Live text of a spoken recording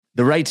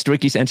The Rights to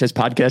Ricky Sanchez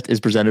podcast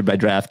is presented by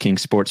DraftKings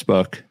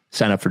Sportsbook.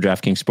 Sign up for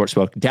DraftKings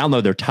Sportsbook.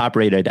 Download their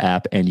top-rated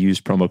app and use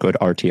promo code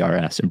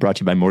RTRS. And brought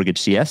to you by Mortgage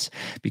CS.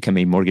 Become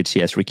a Mortgage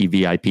CS Ricky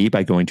VIP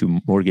by going to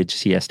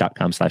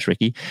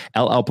mortgagecs.com/Ricky.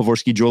 LL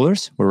Pavorsky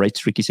Jewelers, where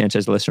Rights to Ricky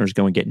Sanchez listeners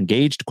go and get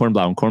engaged.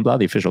 Kornblau and Kornblau,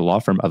 the official law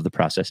firm of the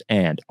process.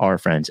 And our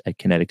friends at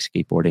Kinetic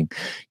Skateboarding.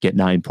 Get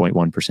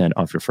 9.1%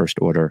 off your first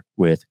order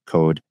with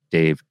code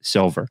Dave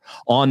Silver.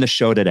 On the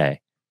show today,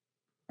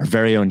 our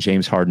very own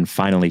James Harden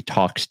finally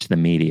talks to the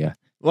media.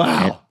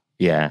 Wow.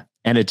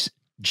 And it's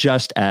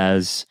just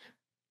as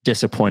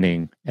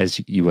disappointing as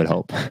you would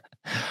hope.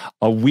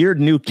 A weird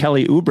new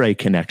Kelly Oubre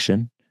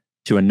connection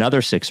to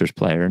another Sixers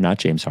player, not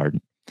James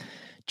Harden.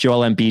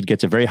 Joel Embiid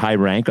gets a very high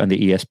rank on the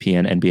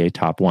ESPN NBA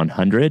Top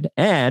 100,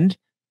 and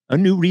a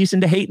new reason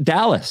to hate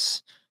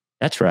Dallas.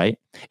 That's right.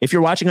 If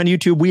you're watching on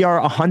YouTube, we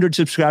are 100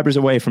 subscribers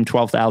away from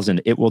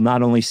 12,000. It will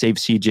not only save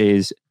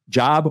CJ's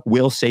job,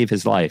 will save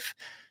his life.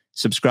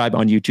 Subscribe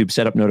on YouTube,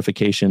 set up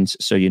notifications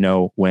so you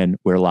know when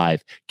we're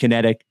live.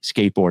 Kinetic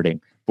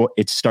skateboarding.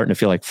 It's starting to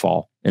feel like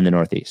fall in the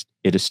Northeast.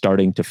 It is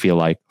starting to feel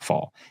like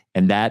fall.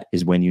 And that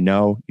is when you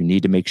know you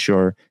need to make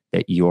sure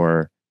that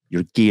your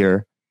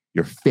gear,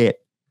 your fit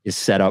is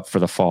set up for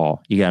the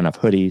fall. You got enough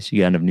hoodies,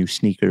 you got enough new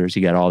sneakers,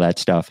 you got all that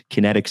stuff.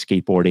 Kinetic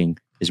skateboarding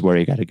is where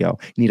you got to go.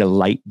 You need a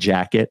light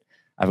jacket.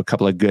 I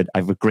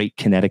have a great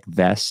Kinetic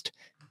vest.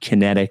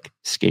 Kinetic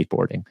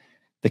skateboarding.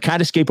 The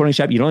kind of skateboarding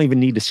shop you don't even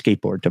need to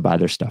skateboard to buy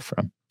their stuff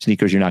from.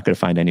 Sneakers you're not going to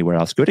find anywhere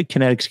else. Go to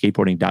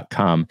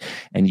kineticskateboarding.com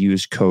and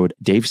use code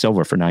Dave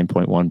Silver for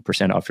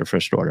 9.1% off your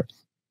first order.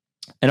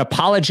 An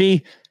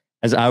apology,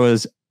 as I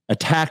was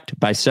attacked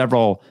by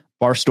several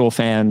Barstool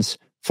fans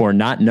for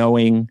not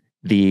knowing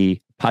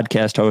the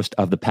podcast host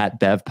of the Pat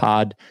Bev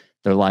pod.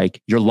 They're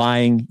like, you're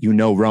lying. You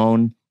know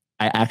Roan.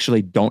 I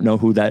actually don't know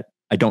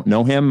I don't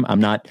know him.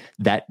 I'm not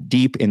that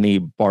deep in the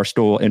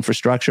Barstool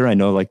infrastructure. I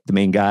know like the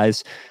main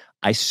guys.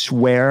 I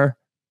swear,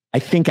 I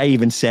think I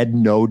even said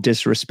no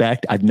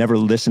disrespect. I've never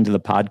listened to the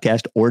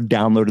podcast or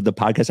downloaded the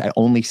podcast. I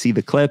only see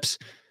the clips.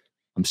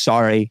 I'm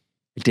sorry.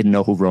 I didn't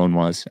know who Roan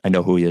was. I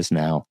know who he is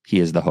now.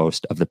 He is the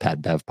host of the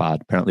Pat Bev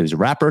pod. Apparently he was a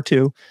rapper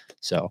too.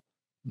 So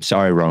I'm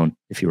sorry, Roan,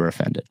 if you were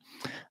offended.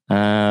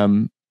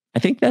 I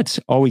think that's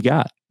all we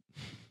got.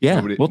 Yeah.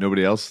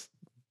 Nobody else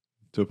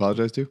to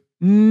apologize to?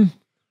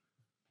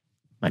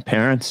 My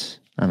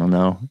parents. I don't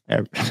know.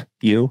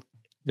 You?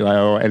 Do I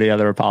owe any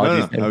other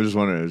apologies? No. I was just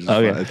wondering.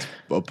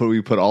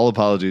 We put all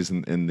apologies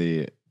in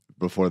the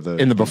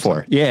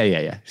before.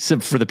 Yeah. So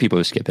for the people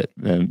who skip it,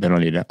 they don't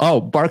need to. Oh,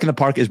 Bark in the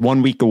Park is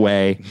 1 week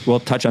away. We'll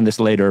touch on this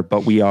later,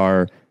 but we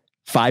are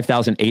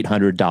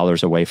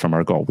 $5,800 away from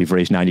our goal. We've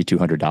raised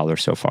 $9,200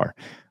 so far.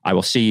 I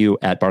will see you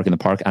at Bark in the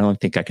Park. I don't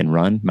think I can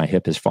run. My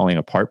hip is falling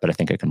apart, but I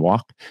think I can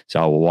walk.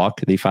 So I will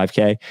walk the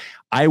 5K.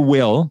 I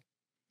will.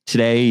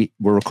 Today,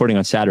 we're recording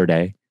on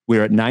Saturday.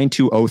 We're at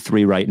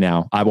 9203 right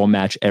now. I will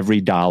match every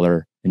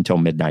dollar until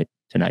midnight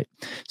tonight.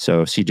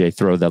 So CJ,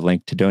 throw the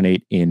link to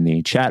donate in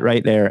the chat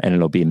right there, and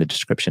it'll be in the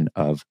description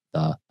of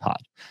the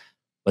pod.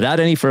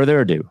 Without any further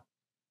ado,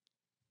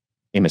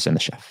 Amos and the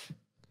Chef.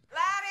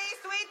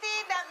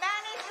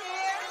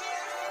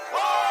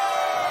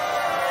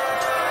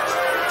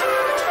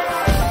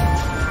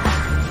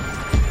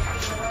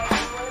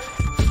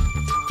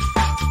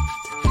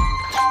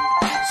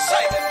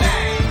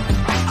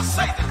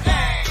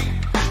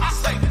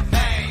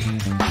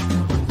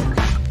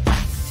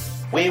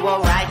 We were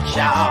right,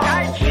 y'all.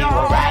 We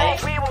were right.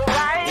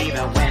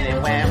 Even when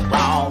it went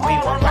wrong, we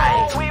were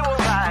right.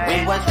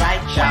 We was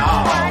right,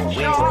 y'all.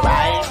 We were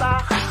right.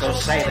 So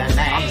say the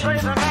name.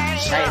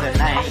 Say the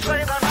name.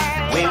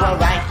 We were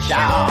right,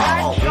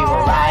 y'all. We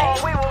were right.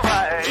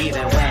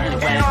 Even when it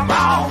went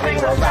wrong, we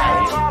were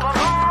right.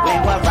 We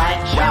were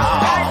right,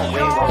 y'all.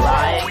 We were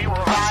right.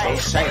 So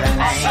say the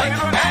name.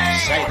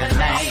 Say the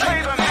name.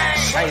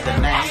 Say the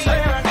name.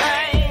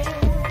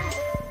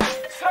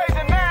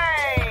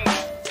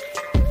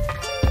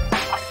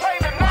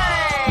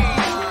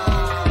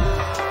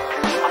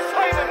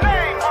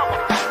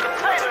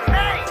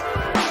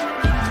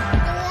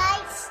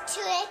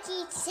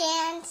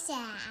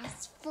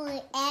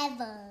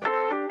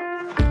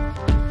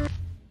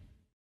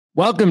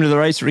 Welcome to the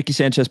Rights to Ricky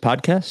Sanchez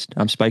podcast.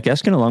 I'm Spike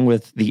Eskin, along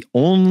with the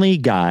only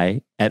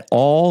guy at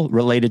all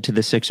related to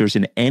the Sixers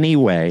in any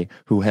way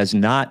who has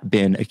not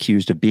been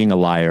accused of being a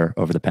liar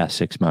over the past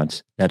 6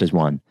 months. That is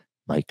one,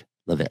 Mike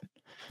Levin.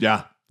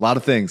 Yeah, a lot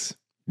of things.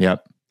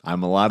 Yep.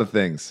 I'm a lot of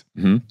things.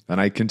 Mm-hmm.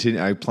 And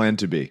I plan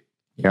to be.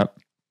 Yep.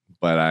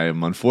 But I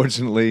am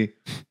unfortunately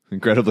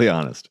incredibly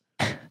honest.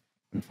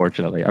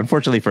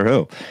 Unfortunately for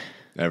who?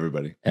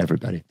 Everybody.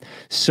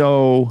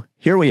 So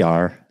here we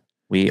are.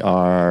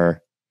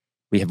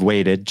 We have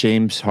waited.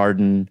 James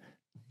Harden,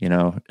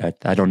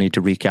 I don't need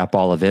to recap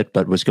all of it,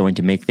 but was going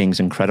to make things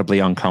incredibly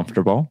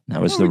uncomfortable. That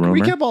was the rumor.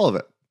 Recap all of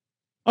it.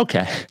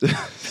 Okay.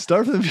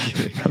 Start from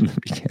the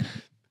beginning.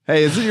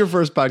 Hey, is it your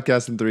first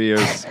podcast in 3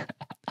 years?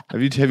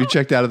 Have you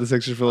checked out of the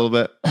Sixers for a little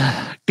bit?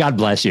 God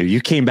bless you. You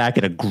came back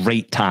at a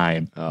great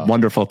time. Oh.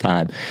 Wonderful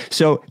time.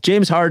 So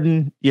James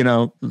Harden,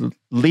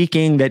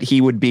 leaking that he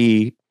would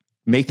be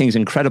make things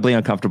incredibly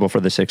uncomfortable for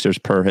the Sixers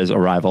per his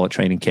arrival at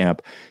training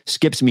camp,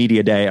 skips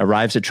media day,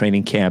 arrives at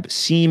training camp,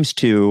 seems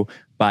to,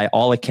 by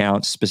all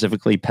accounts,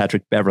 specifically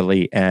Patrick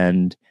Beverley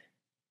and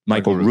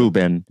Michael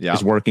Rubin,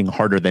 is working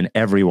harder than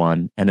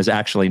everyone and is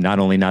actually not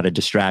only not a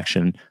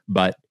distraction,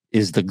 but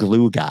is the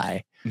glue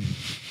guy,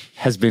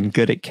 has been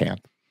good at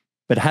camp,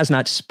 but has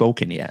not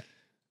spoken yet.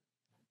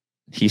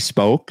 He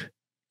spoke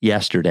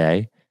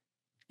yesterday,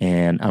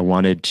 and I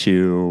wanted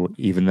to,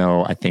 even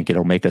though I think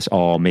it'll make us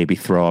all maybe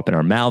throw up in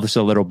our mouths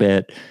a little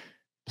bit,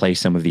 play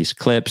some of these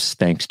clips,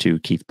 thanks to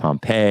Keith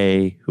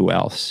Pompey. Who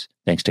else?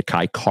 Thanks to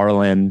Kai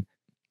Carlin,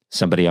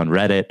 somebody on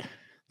Reddit.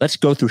 Let's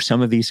go through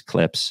some of these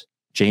clips.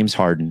 James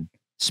Harden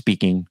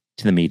speaking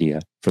to the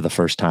media for the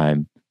first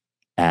time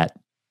at,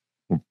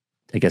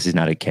 I guess he's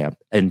not at camp,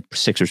 in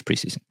Sixers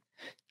preseason.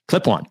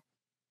 Clip 1.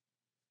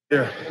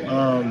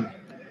 Yeah.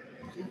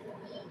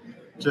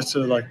 Just to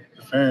like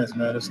the fans,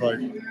 man, it's like,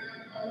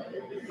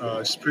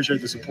 just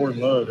appreciate the support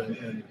and love. And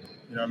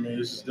you know what I mean?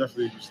 It's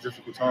definitely a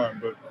difficult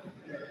time, but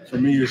for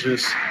me, it's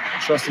just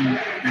trusting,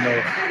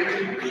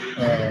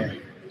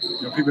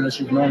 people that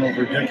you've known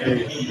over a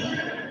decade.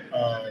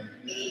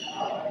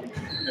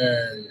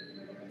 And,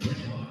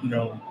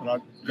 when I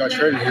got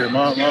traded here,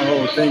 my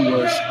whole thing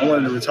was I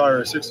wanted to retire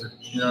a Sixer.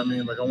 You know what I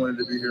mean? Like, I wanted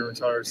to be here and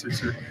retire a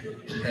Sixer.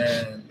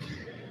 And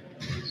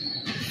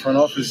front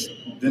office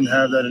didn't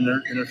have that in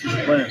their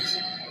future plans.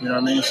 You know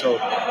what I mean? So,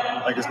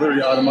 like, it's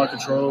literally out of my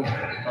control.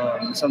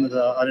 It's something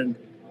that I didn't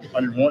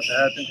want to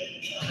happen,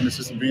 and it's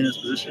just being in this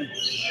position.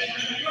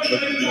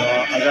 But,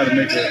 I got to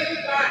make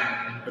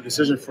a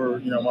decision for,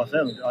 my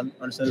family. I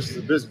understand this is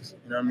a business.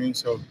 You know what I mean?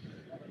 So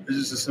it's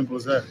just as simple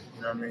as that.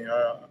 You know what I mean?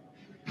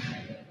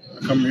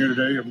 I come here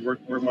today and work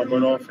my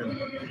butt off and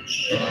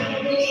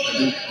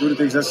do the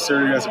things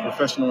necessary as a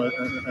professional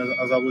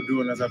as I would do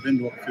and as I've been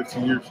doing for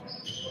 15 years.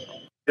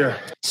 Yeah.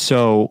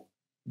 So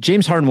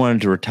James Harden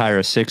wanted to retire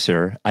a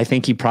Sixer. I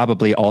think he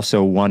probably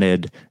also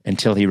wanted,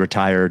 until he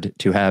retired,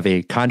 to have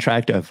a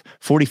contract of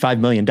 $45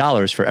 million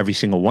for every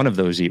single one of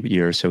those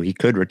years so he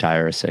could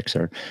retire a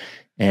Sixer.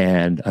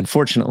 And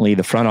unfortunately,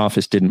 the front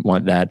office didn't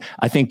want that.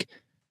 I think,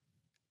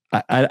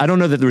 I don't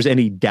know that there was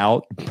any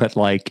doubt, but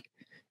like,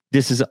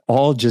 this is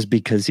all just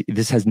because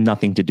this has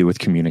nothing to do with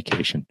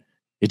communication.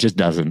 It just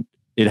doesn't.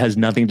 It has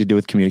nothing to do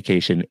with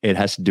communication. It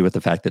has to do with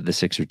the fact that the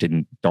Sixers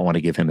don't want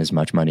to give him as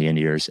much money in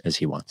years as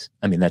he wants.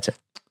 I mean, that's it.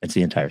 That's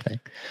the entire thing.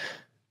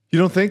 You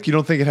don't think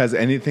it has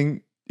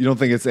anything? You don't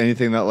think it's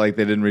anything that like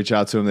they didn't reach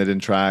out to him, they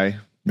didn't try?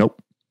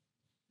 Nope.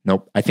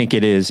 I think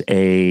it is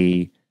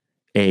I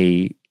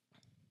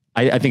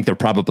think they're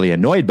probably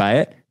annoyed by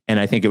it. And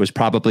I think it was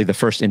probably the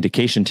first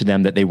indication to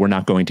them that they were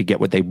not going to get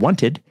what they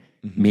wanted,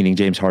 meaning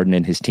James Harden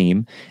and his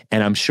team.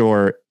 And I'm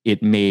sure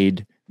it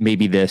made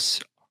maybe this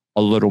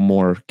a little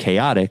more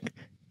chaotic,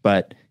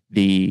 but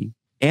the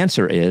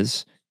answer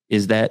is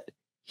that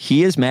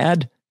he is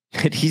mad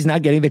that he's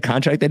not getting the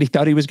contract that he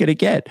thought he was going to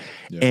get.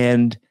 Yeah.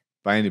 And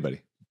by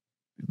anybody,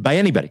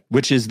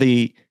 which is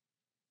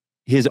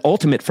his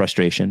ultimate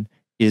frustration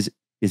is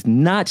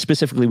not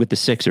specifically with the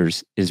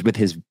Sixers, is with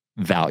his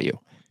value.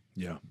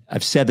 Yeah.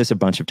 I've said this a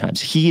bunch of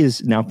times. He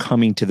is now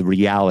coming to the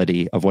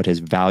reality of what his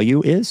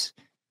value is.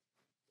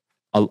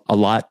 A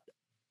lot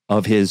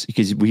of his,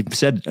 because we've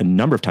said a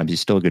number of times he's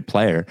still a good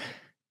player.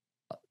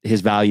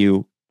 His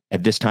value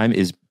at this time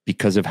is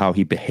because of how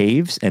he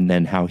behaves and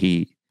then how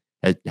he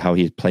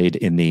played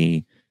in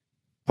the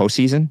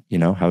postseason,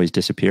 how he's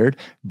disappeared.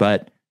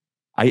 But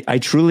I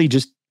truly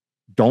just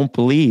don't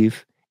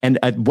believe, and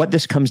what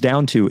this comes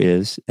down to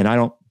is, and I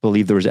don't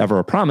believe there was ever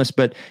a promise,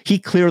 but he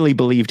clearly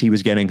believed he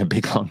was getting a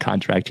big long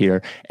contract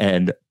here,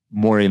 and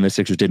Morey and the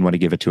Sixers didn't want to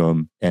give it to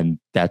him, and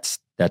that's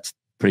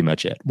pretty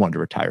much it. Wanted to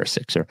retire a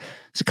Sixer.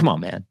 So come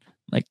on, man.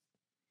 Like,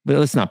 but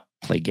let's not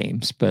play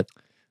games. But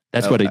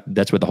that's what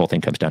the whole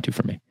thing comes down to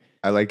for me.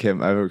 I like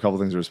him. I have a couple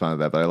things to respond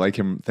to that, but I like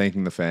him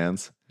thanking the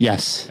fans.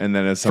 Yes. And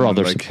then for all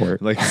their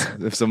support. Like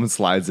if someone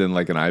slides in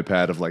like an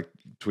iPad of like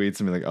tweets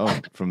and be like,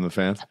 oh, from the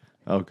fans.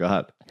 Oh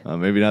God.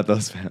 Maybe not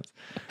those fans.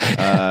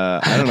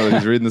 I don't know.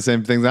 He's reading the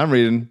same things I'm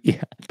reading.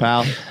 Yeah.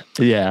 Pal.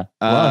 Yeah.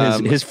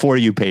 Well, his For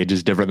You page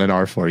is different than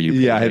our For You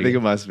page. Yeah, I think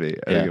it must be.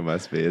 I think it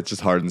must be. It's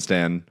just Harden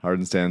Stan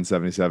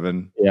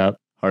 77. Yeah.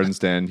 Harden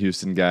Stan,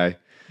 Houston guy.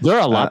 There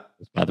are a lot,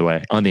 by the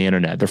way, on the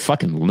internet. They're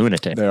fucking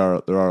lunatic. There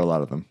are a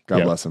lot of them.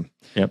 God bless them.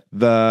 Yep.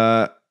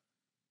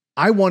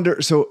 I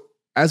wonder, so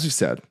as we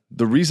said,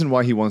 the reason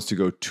why he wants to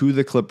go to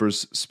the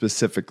Clippers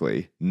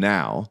specifically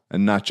now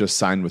and not just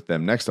sign with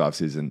them next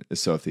offseason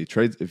is so if he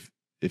trades,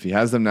 if he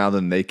has them now,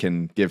 then they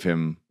can give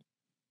him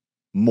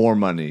more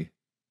money.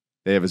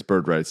 They have his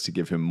bird rights to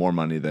give him more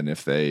money than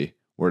if they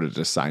were to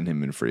just sign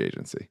him in free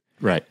agency.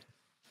 Right.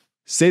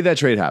 Say that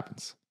trade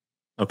happens.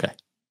 Okay.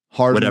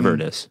 Harden, whatever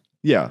it is.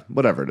 Yeah,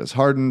 whatever it is.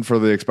 Harden for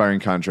the expiring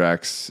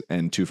contracts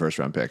and 2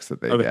 first-round picks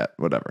that they get,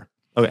 whatever.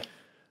 Okay.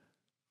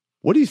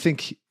 What do you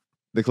think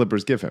the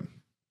Clippers give him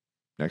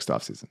next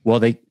offseason?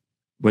 Well,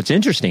 what's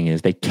interesting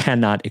is they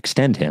cannot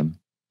extend him.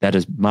 That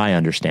is my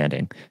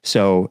understanding.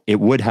 So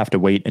it would have to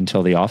wait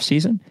until the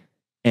offseason.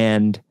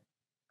 And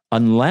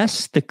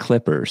unless the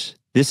Clippers,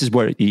 this is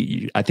where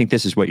I think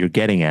this is what you're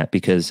getting at,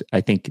 because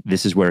I think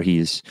this is where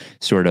he's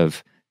sort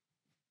of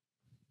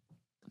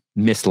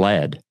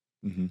misled.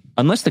 Mm-hmm.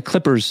 Unless the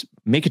Clippers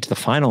make it to the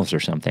finals or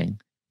something,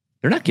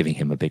 they're not giving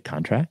him a big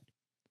contract.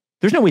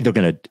 There's no way they're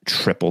going to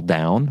triple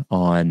down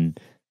on.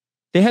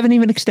 They haven't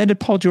even extended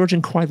Paul George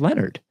and Kawhi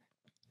Leonard.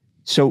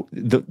 So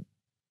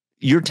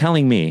you're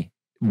telling me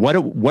what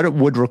it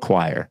would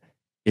require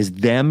is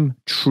them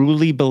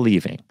truly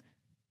believing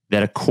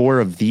that a core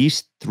of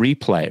these three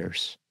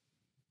players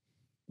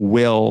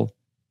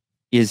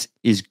is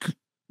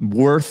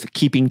worth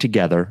keeping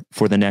together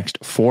for the next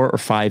 4 or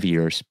 5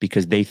 years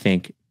because they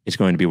think it's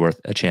going to be worth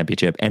a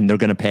championship, and they're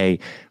going to pay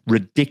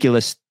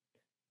ridiculous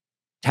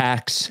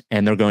tax,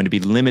 and they're going to be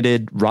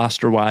limited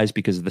roster-wise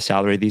because of the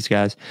salary of these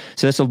guys.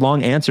 So that's a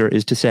long answer,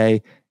 is to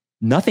say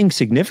nothing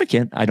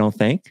significant, I don't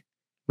think,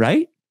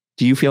 right?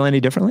 Do you feel any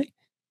differently?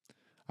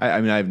 I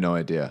mean, I have no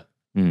idea.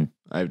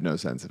 I have no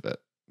sense of it.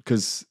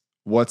 Because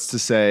what's to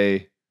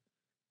say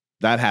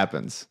that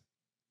happens?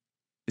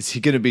 Is he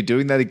going to be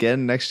doing that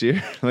again next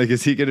year? Like,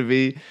 is he going to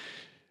be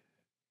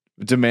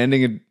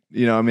demanding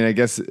I mean, I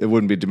guess it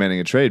wouldn't be demanding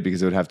a trade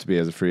because it would have to be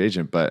as a free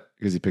agent, but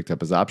because he picked up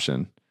his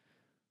option.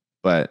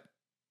 But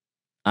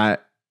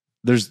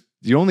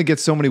you only get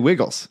so many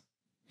wiggles.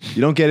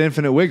 You don't get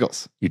infinite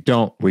wiggles. You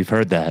don't. We've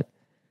heard that.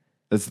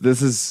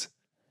 This is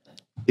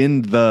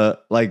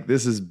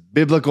this is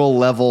biblical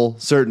level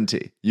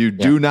certainty. You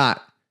do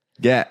not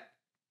get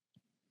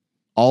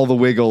all the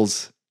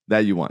wiggles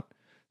that you want.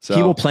 So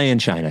he will play in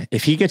China.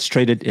 If he gets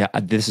traded,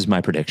 this is my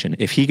prediction.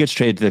 If he gets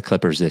traded to the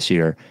Clippers this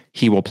year,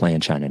 he will play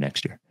in China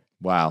next year.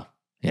 Wow.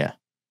 Yeah.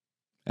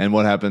 And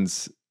what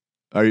happens?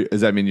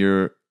 Does that mean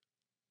you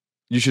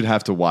should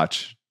have to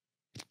watch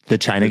the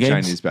China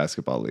games? Chinese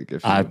basketball league?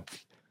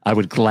 I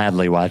would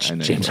gladly watch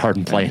James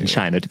Harden play in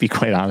China, to be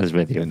quite honest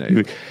with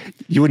you.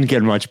 You wouldn't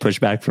get much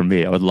pushback from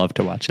me. I would love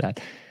to watch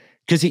that.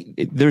 Because he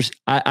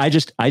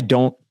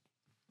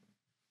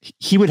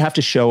would have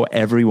to show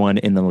everyone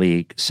in the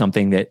league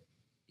something that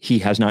he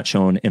has not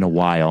shown in a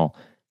while,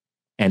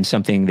 and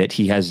something that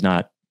he has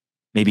not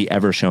maybe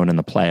ever shown in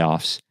the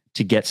playoffs,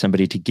 to get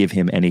somebody to give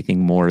him anything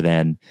more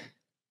than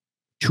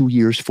 2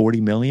 years,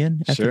 $40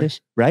 million after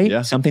this, right?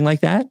 Yeah. Something like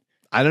that.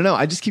 I don't know.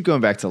 I just keep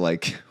going back to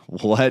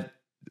what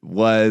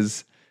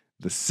was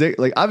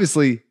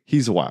obviously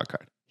he's a wild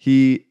card.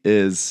 He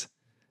is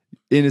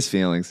in his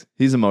feelings.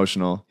 He's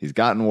emotional. He's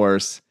gotten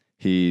worse.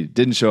 He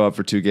didn't show up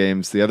for 2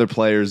 games. The other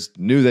players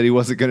knew that he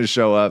wasn't going to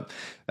show up.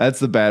 That's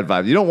the bad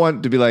vibe. You don't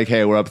want to be like,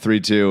 hey, we're up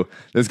 3-2.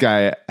 This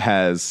guy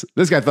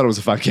thought it was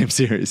a 5-game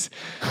series.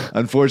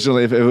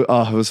 Unfortunately, if it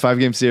was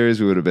 5-game series,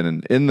 we would have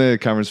been in the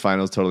conference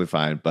finals totally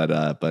fine.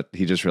 But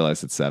he just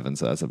realized it's 7,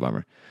 so that's a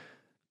bummer.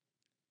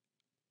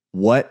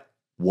 What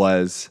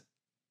was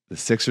the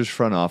Sixers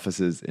front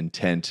office's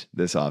intent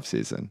this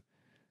offseason?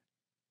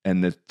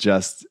 And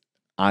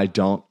I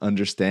don't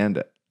understand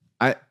it.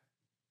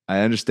 I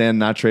understand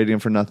not trading him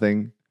for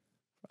nothing.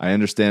 I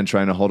understand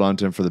trying to hold on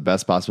to him for the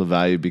best possible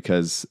value,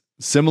 because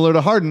similar to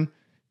Harden,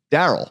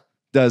 Daryl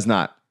does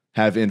not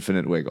have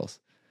infinite wiggles.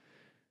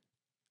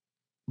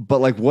 But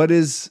what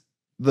was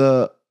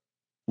the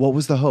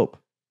hope?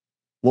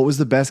 What was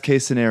the best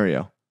case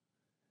scenario?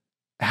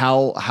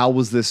 How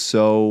was this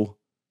so?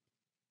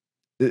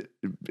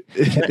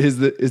 Is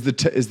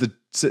the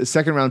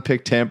second round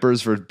pick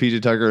tampers for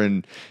PJ Tucker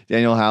and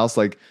Daniel House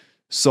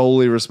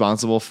solely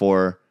responsible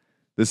for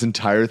this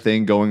entire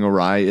thing going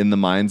awry in the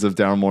minds of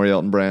Daryl Morey,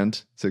 Elton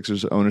Brand,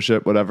 Sixers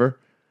ownership, whatever?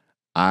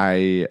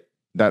 That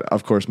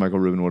of course Michael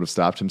Rubin would have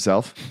stopped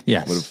himself.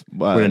 Yes,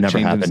 would have never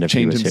happened.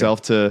 Chained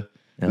himself to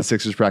the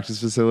Sixers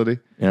practice facility.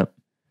 Yep.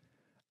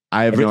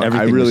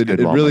 Michael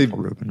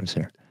Rubin was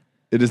here.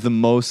 It is the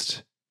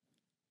most.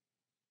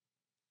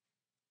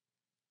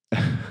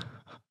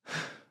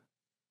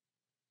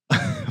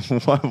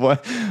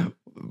 what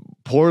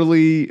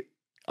poorly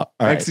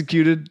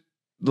executed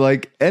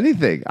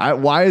anything.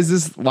 Why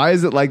is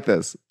it like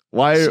this?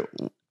 Why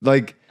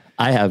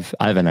I have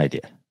an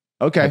idea.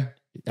 Okay.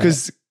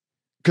 Because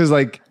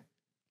the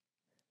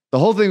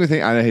whole thing with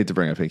Hinkie, I hate to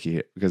bring up Hinkie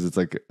here because it's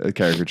a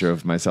caricature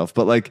of myself,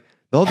 but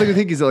the whole thing with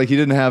Hinkie is that he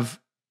didn't have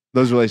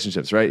those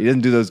relationships, right? He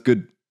didn't do those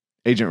good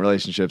agent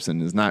relationships,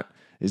 and he's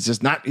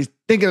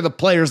thinking of the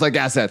players like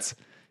assets.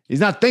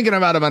 He's not thinking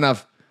about them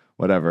enough,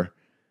 whatever.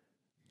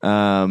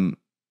 And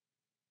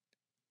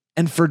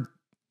for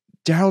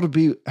Daryl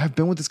to have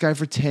been with this guy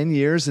for 10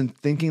 years and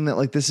thinking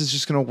that this is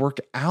just going to work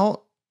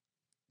out,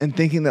 and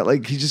thinking that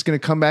he's just going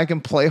to come back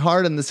and play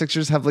hard, and the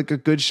Sixers have a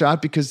good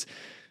shot because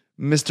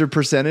Mr.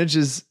 Percentage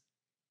is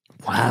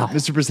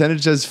Mr.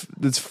 Percentage says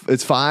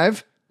it's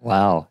 5.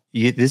 Wow.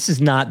 This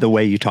is not the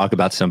way you talk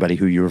about somebody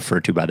who you refer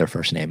to by their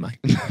first name, Mike.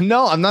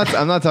 No, I'm not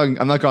calling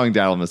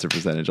Daryl Mr.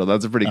 Percentage. Although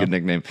that's a pretty good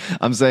nickname.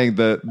 I'm saying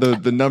the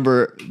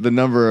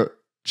number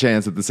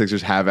chance that the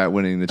Sixers have at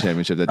winning the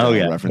championship that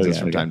Daryl references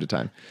from time to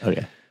time.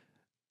 Okay.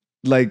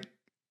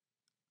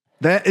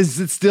 That is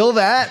it still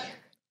that?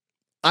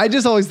 I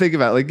just always think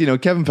about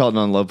Kevin Pelton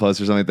on Love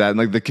Post or something like that,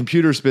 and the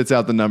computer spits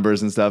out the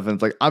numbers and stuff,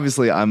 and it's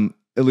obviously I'm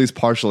at least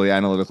partially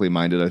analytically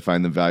minded. I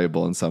find them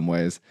valuable in some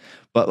ways,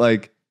 but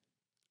like,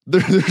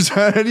 there's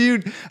how do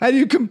you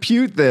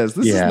compute this?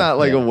 This is not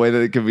like a way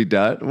that it can be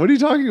done. What are you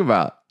talking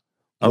about?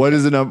 Okay. What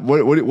is enough?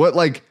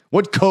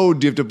 What code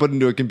do you have to put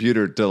into a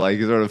computer to like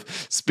sort of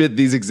spit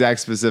these exact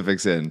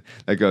specifics in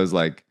that goes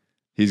like,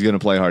 he's going to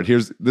play hard.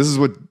 This is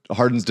what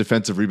Harden's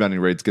defensive rebounding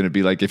rate is going to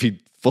be like if he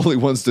fully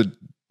wants to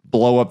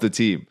blow up the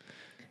team.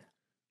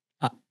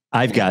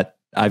 I've got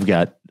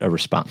a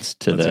response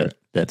to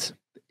that's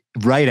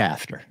right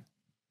after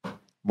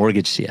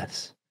Mortgage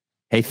CS.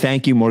 Hey,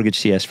 thank you, Mortgage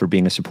CS, for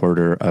being a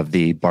supporter of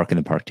the Bark in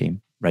the Park team.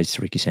 Writes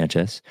to Ricky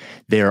Sanchez.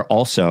 They are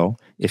also,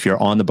 if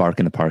you're on the Bark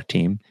in the Park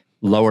team,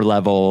 lower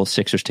level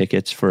Sixers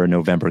tickets for a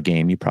November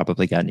game. You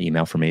probably got an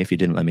email from me. If you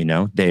didn't, let me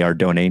know. They are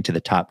donating to the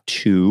top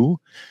 2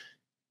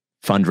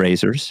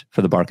 fundraisers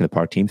for the Bark in the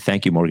Park team.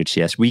 Thank you, Mortgage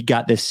CS. We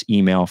got this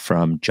email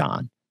from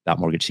John about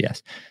Mortgage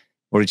CS.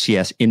 Mortgage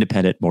CS,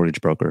 independent mortgage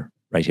broker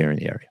right here in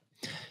the area.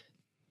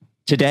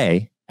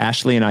 Today,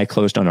 Ashley and I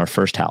closed on our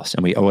first house,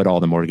 and we owe it all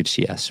to Mortgage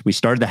CS. We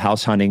started the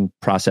house hunting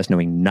process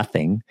knowing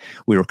nothing.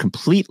 We were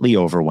completely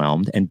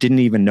overwhelmed and didn't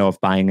even know if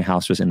buying a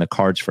house was in the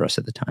cards for us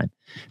at the time.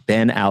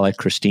 Ben, Alec,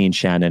 Christine,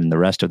 Shannon, and the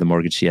rest of the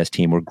Mortgage CS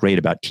team were great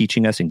about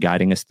teaching us and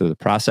guiding us through the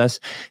process.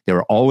 They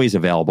were always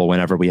available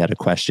whenever we had a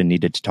question,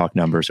 needed to talk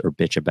numbers, or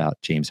bitch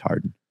about James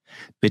Harden.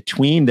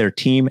 Between their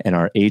team and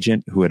our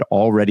agent, who had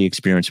already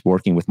experienced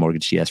working with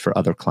Mortgage CS for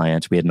other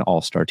clients, we had an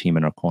all-star team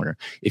in our corner.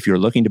 If you're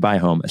looking to buy a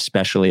home,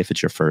 especially if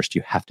it's your first,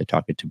 you have to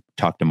talk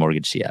to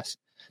Mortgage CS.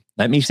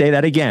 Let me say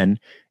that again.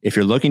 If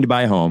you're looking to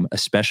buy a home,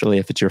 especially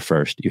if it's your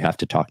first, you have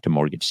to talk to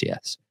Mortgage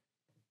CS.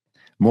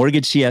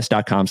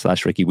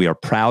 MortgageCS.com/Ricky. We are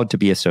proud to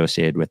be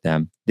associated with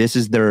them. This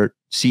is their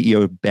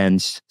CEO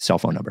Ben's cell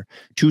phone number,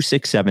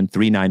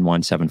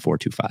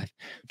 267-391-7425,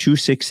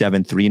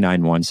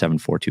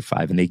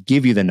 267-391-7425. And they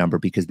give you the number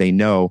because they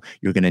know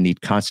you're going to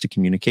need constant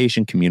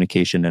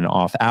communication in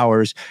off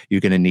hours.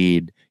 You're going to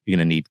need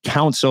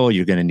counsel.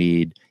 You're going to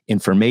need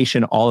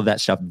information, all of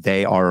that stuff.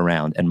 They are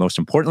around. And most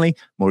importantly,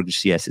 Mortgage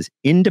CS is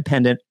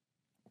independent,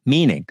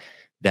 meaning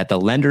that the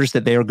lenders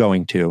that they are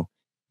going to,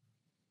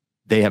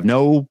 they have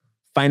no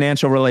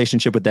financial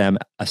relationship with them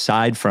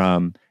aside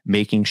from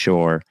making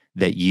sure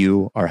that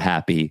you are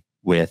happy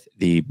with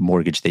the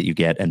mortgage that you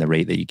get and the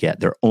rate that you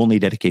get. Their only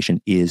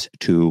dedication is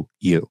to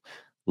you.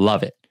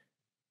 Love it.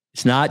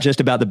 It's not just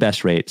about the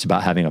best rate. It's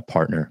about having a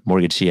partner.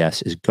 Mortgage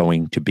CS is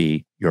going to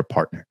be your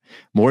partner.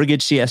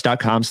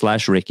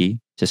 MortgageCS.com/Ricky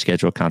to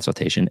schedule a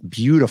consultation.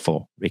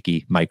 Beautiful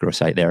Ricky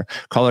microsite there.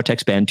 Call or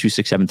text Ben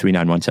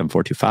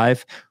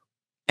 267-391-7425.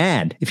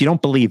 And if you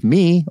don't believe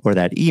me or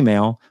that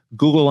email,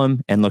 Google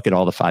them and look at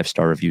all the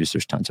 5-star reviews.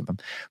 There's tons of them.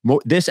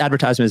 This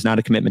advertisement is not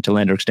a commitment to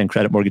lend or extend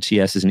credit. Mortgage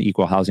CS is an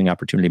equal housing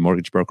opportunity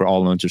mortgage broker.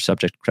 All loans are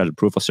subject to credit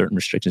approval. Certain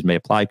restrictions may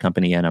apply.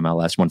 Company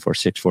NMLS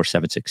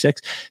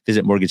 1464766.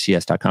 Visit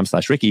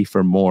mortgagecs.com/Ricky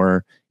for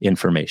more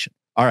information.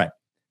 All right.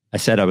 I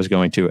said I was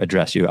going to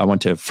address you. I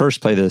want to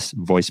first play this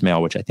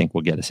voicemail, which I think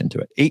will get us into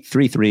it.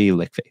 833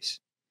 Lickface.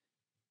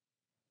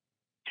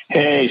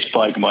 Hey,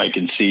 Spike, Mike,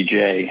 and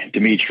CJ.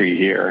 Dimitri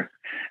here.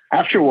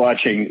 After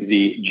watching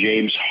the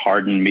James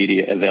Harden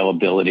media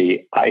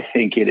availability, I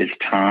think it is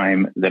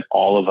time that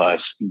all of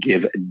us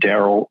give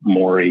Daryl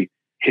Morey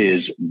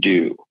his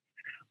due.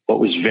 What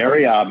was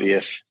very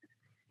obvious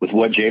with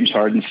what James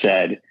Harden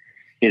said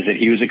is that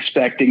he was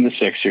expecting the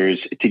Sixers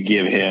to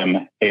give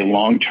him a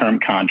long-term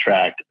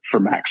contract for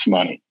max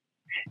money.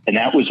 And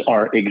that was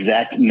our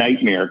exact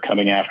nightmare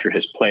coming after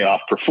his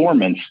playoff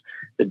performance,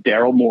 that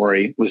Daryl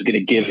Morey was going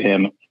to give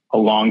him a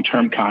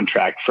long-term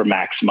contract for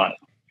max money.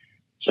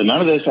 So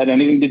none of this had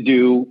anything to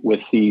do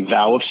with the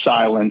vow of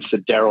silence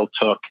that Daryl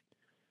took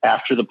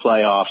after the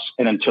playoffs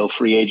and until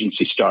free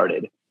agency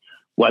started.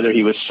 Whether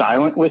he was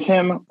silent with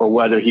him or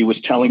whether he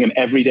was telling him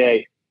every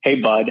day, hey,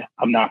 bud,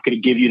 I'm not going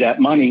to give you that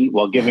money,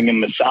 while giving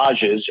him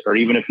massages, or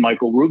even if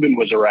Michael Rubin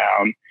was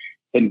around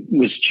and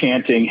was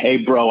chanting, hey,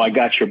 bro, I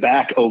got your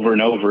back over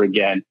and over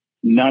again,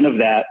 none of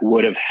that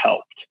would have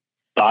helped.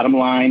 Bottom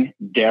line,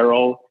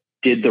 Daryl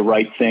did the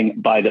right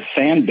thing by the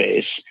fan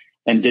base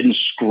and didn't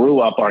screw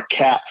up our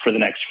cap for the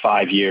next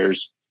 5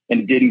 years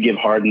and didn't give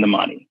Harden the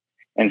money.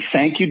 And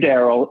thank you,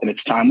 Daryl. And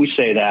it's time we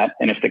say that.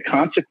 And if the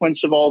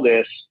consequence of all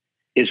this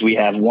is we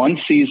have one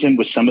season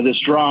with some of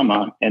this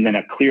drama and then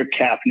a clear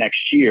cap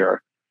next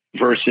year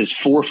versus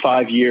 4 or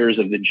 5 years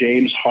of the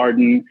James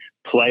Harden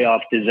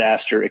playoff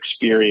disaster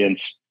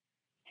experience,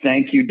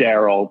 thank you,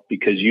 Daryl,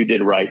 because you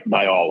did right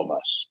by all of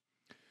us.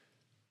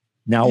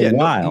 Now, Go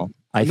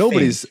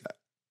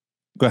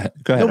ahead.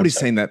 Nobody's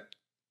saying that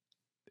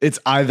it's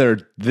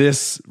either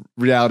this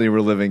reality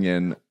we're living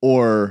in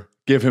or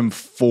give him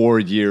 4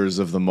 years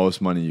of the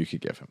most money you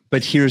could give him.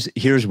 But here's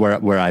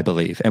where I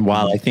believe. And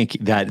while I think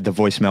that the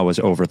voicemail was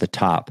over the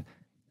top,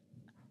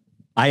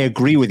 I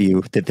agree with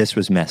you that this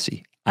was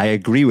messy. I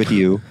agree with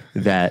you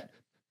that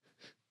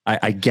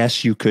I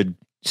guess you could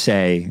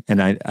say,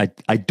 and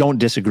I don't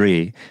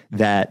disagree,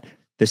 that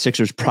the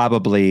Sixers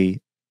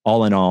probably,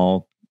 all in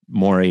all,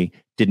 Morey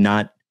did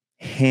not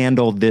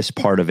handle this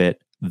part of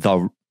it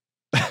the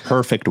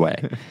perfect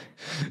way.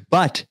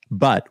 But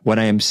what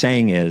I am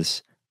saying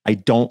is, I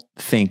don't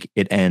think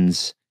it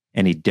ends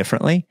any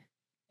differently.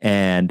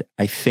 And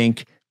I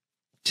think,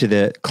 to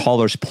the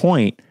caller's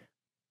point,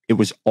 it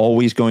was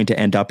always going to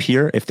end up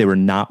here if they were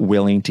not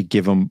willing to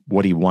give him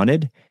what he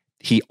wanted.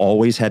 He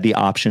always had the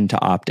option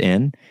to opt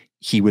in.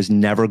 He was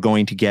never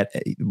going to get,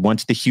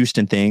 once the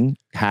Houston thing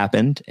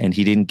happened and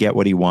he didn't get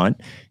what he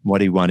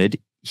wanted,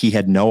 he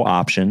had no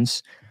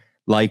options.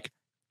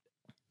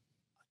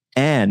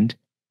 And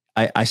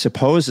I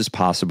suppose it's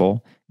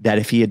possible that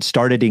if he had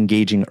started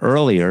engaging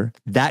earlier,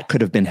 that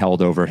could have been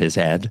held over his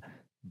head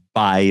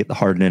by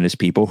Harden and his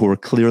people, who were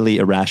clearly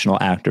irrational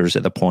actors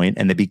at the point,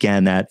 and they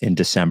began that in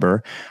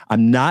December.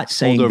 I'm not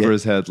saying hold over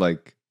his head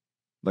like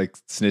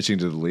snitching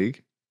to the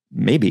league.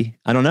 Maybe,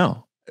 I don't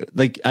know.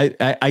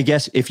 I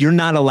guess if you're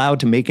not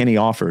allowed to make any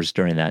offers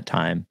during that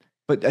time,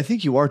 but I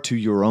think you are to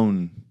your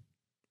own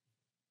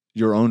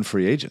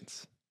free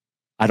agents.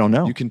 I don't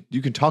know. You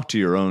can talk to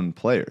your own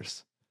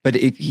players, but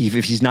if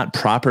he's not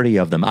property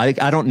of them, I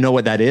don't know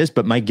what that is.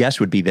 But my guess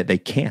would be that they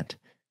can't.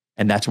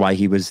 And that's why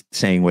he was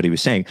saying what he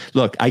was saying.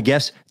 Look, I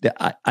guess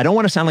I don't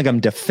want to sound like I'm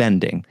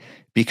defending,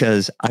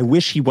 because I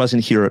wish he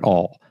wasn't here at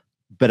all.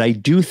 But I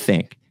do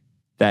think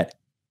that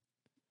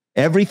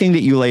everything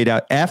that you laid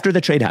out after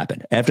the trade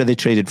happened, after they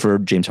traded for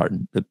James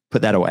Harden,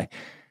 put that away.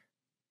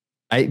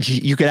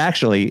 You could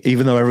actually,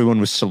 even though everyone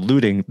was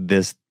saluting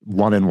this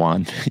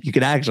 1-and-1, you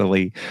could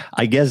actually,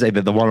 I guess, say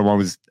that the 1-and-1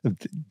 was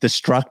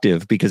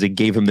destructive because it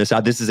gave him this.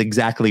 This is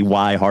exactly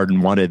why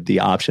Harden wanted the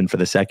option for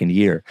the second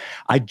year.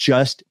 I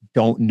just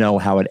don't know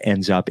how it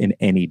ends up in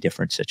any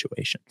different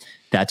situation.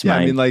 That's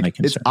my concern.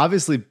 It's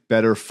obviously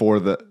better for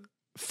the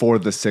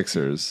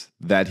Sixers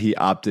that he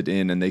opted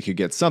in and they could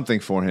get something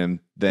for him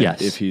than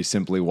if he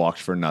simply walked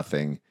for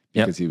nothing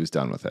because he was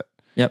done with it.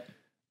 Yep.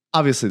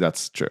 Obviously,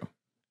 that's true.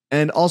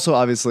 And also,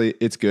 obviously,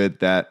 it's good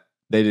that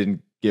they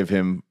didn't give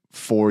him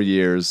 4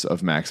 years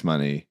of max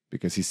money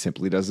because he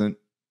simply doesn't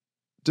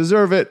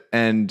deserve it.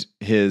 And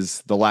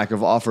the lack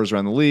of offers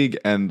around the league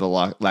and the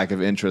lack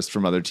of interest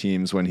from other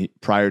teams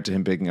prior to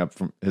him picking up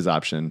from his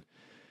option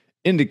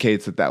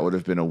indicates that would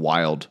have been a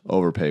wild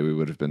overpay. We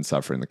would have been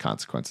suffering the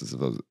consequences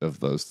of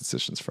those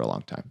decisions for a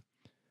long time.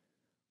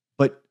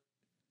 But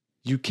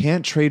you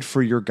can't trade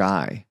for your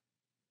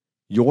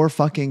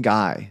fucking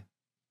guy,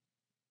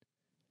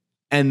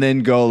 and then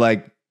go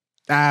it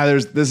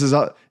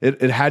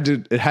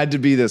had to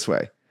be this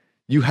way.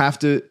 You have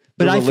to.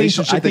 But I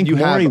think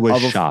Morey was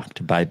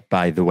shocked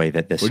by the way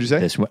that this. What'd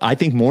you say? I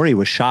think Morey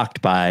was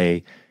shocked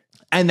by,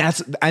 and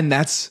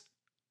that's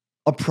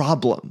a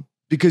problem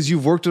because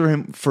you've worked with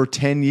him for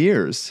 10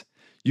 years.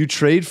 You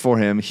trade for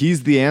him.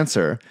 He's the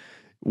answer.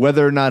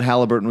 Whether or not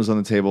Halliburton was on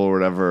the table or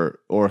whatever,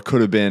 or could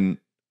have been,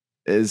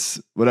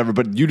 is whatever.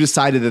 But you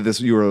decided that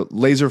you were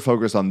laser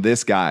focused on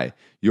this guy,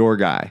 your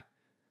guy.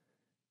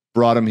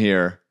 Brought him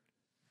here,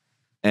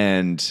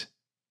 and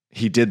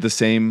he did the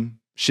same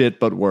shit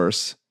but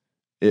worse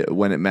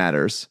when it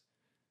matters.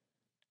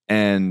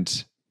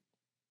 And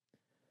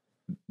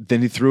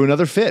then he threw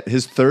another fit,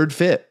 his third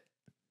fit.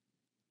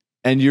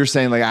 And you're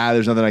saying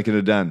there's nothing I could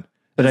have done.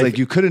 But it's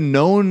you could have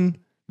known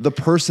the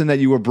person that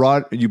you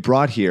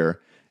brought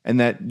here and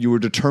that you were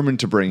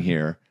determined to bring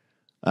here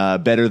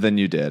better than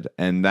you did.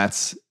 And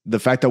that's the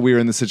fact that we were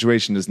in the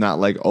situation is not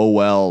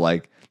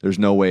there's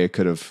no way it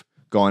could have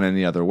gone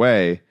any other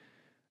way.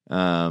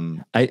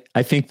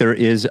 I think there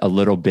is a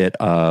little bit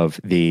of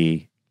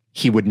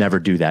he would never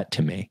do that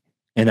to me.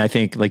 And I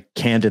think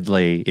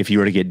candidly, if you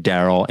were to get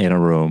Daryl in a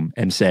room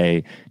and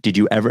say, did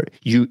you ever,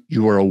 you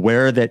were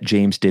aware that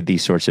James did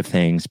these sorts of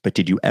things, but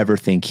did you ever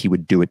think he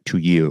would do it to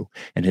you?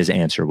 And his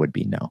answer would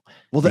be no.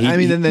 Well,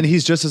 then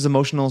he's just as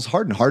emotional as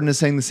Harden. Harden is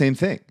saying the same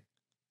thing.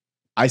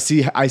 I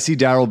see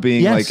Daryl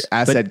being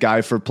asset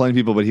guy for plenty of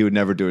people, but he would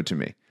never do it to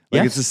me.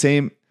 It's the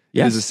same.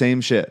 Yes. It's the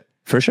same shit.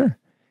 For sure.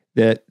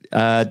 That,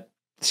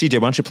 CJ, why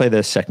don't you play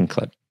the second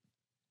clip?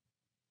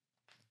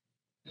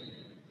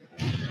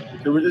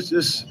 It was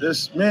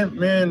this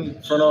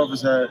man front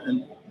office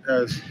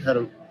has had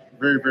a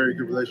very, very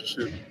good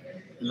relationship,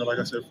 like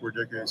I said, for a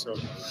decade. So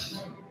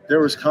there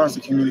was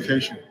constant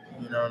communication,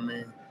 you know what I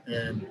mean?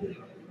 And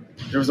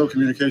there was no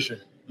communication,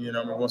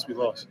 once we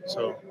lost.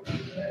 So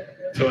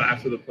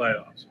after the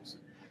playoffs.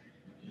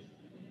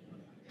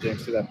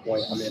 James, to that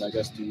point, I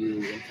guess, do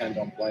you intend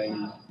on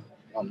playing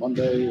on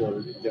Monday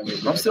or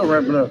I'm still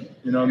ramping up,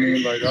 you know what I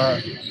mean?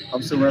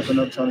 I'm still ramping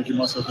up, trying to get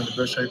myself in the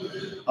best shape.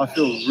 I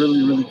feel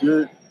really, really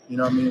good, you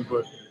know what I mean?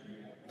 But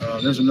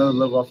there's another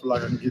level I feel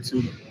like I can get to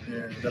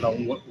and that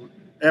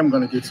I am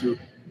going to get to.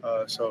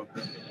 So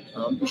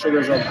I'm sure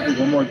there's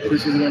one more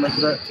preseason game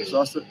after that.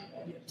 So I still,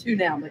 2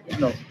 now, but yeah.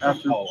 No,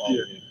 after,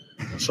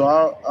 yeah. So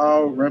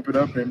I'll ramp it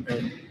up and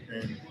try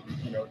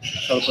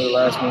to play the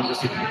last one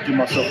just to get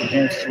myself in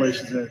hand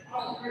situations and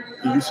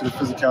get used to the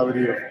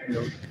physicality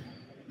of,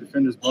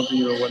 defenders bumping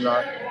you or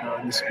whatnot,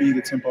 the speed,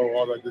 the tempo,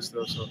 all that good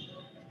stuff. So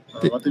I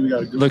think we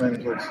got a good plan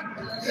in place.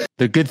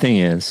 The good thing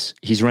is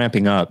he's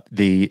ramping up.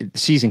 The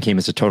season came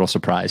as a total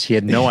surprise. He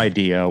had no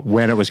idea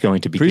when it was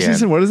going to begin.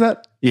 Preseason, what is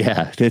that?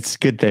 Yeah, it's a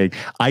good thing.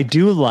 I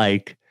do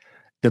like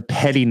the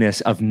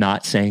pettiness of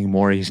not saying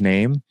Morey's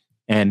name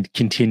and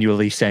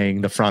continually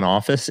saying the front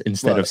office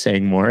instead of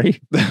saying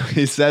Morey.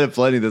 He said it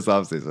plenty this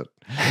offseason.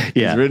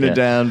 Yeah, he's written it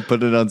down,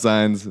 put it on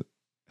signs,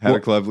 had a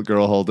club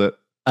girl hold it.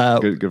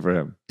 Good for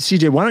him.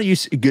 CJ, why don't you,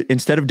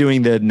 instead of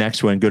doing the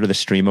next one, go to the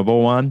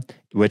streamable one,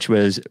 which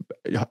was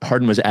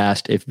Harden was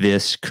asked if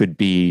this could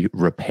be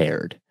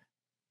repaired.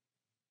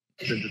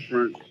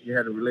 You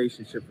had a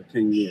relationship for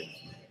 10 years.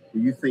 Do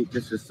you think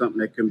this is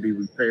something that can be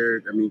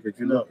repaired? I mean, because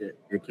you look at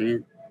it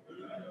can't.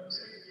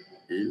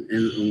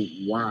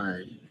 And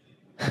why?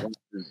 What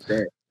is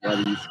that?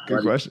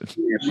 Good question. This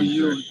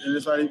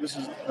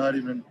is not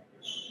even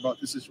about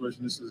this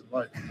situation. This is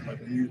life. Like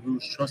when you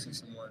lose trust in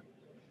someone,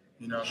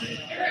 you know what I mean?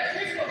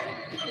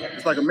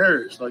 It's like a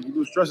marriage. Like you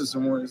lose trust in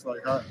someone, it's like,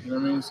 you know what I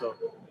mean? So,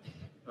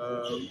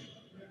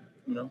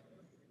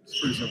 it's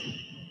pretty simple.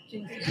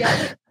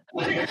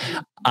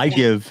 I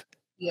give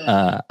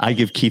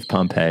Keith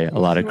Pompey a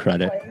lot of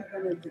credit.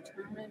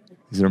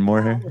 Is there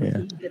more here? Yeah.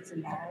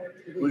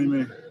 What do you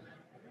mean?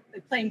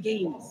 Like playing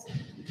games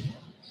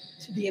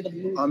to be able to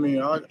move. I mean,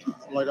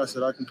 like I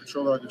said, I can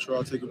control what I control.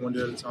 I'll take it one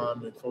day at a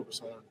time and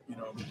focus on,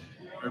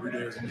 every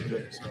day is a new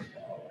day. So,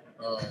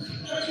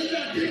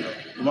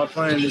 my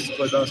plan is to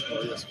play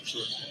basketball, yes, for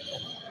sure.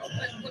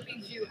 What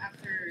made you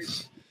after?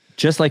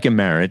 Just like in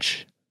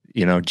marriage,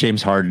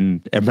 James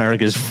Harden,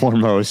 America's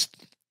foremost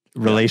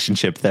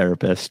relationship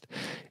therapist.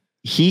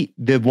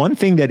 The one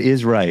thing that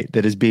is right,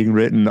 that is being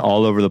written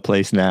all over the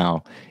place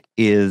now,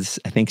 is,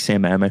 I think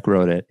Sam Amick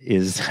wrote it,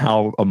 is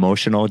how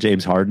emotional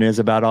James Harden is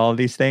about all of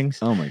these things.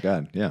 Oh my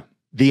God. Yeah.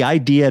 The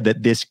idea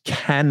that this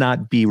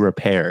cannot be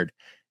repaired,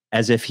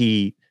 as if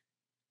he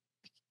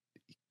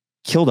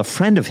killed a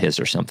friend of his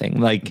or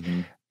something. Like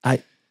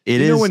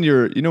when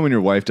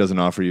your wife doesn't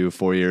offer you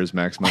 4 years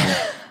max money.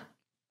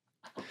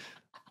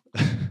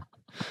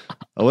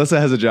 Alyssa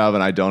has a job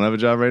and I don't have a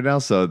job right now,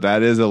 so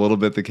that is a little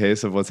bit the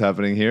case of what's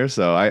happening here.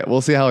 So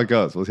we'll see how it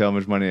goes. We'll see how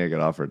much money I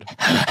get offered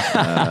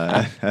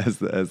as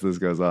this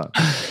goes on.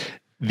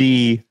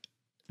 The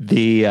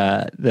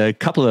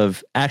couple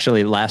of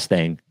last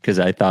thing, because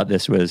I thought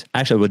this was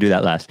we'll do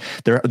that last.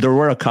 There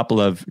were a couple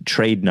of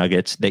trade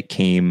nuggets that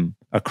came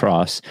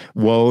across.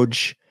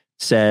 Woj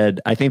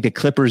said, I think the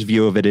Clippers'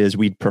 view of it is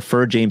we'd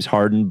prefer James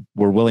Harden.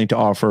 We're willing to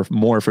offer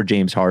more for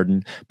James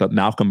Harden, but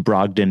Malcolm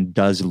Brogdon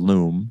does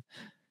loom.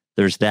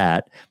 There's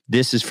that.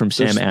 This is from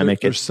Sam Amick.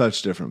 They're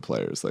such different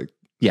players. Like,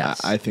 yes.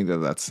 I think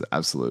that's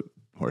absolute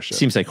horseshit.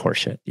 Seems like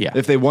horseshit. Yeah.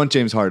 If they want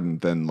James Harden,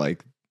 then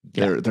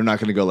they're not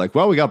going to go like,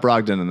 well, we got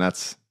Brogdon and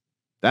that's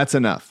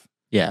enough.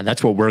 Yeah,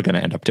 that's what we're going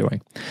to end up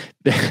doing.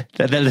 That's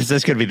going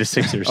to be the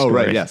Sixers story. Oh,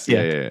 right. Yes.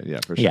 Yeah,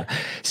 for sure. Yeah.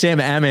 Sam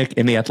Amick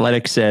in The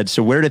Athletic said,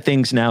 so where do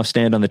things now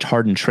stand on the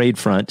Harden trade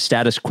front?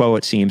 Status quo,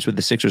 it seems, with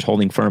the Sixers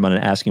holding firm on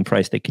an asking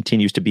price that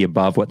continues to be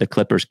above what the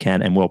Clippers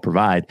can and will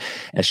provide.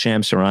 As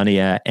Shams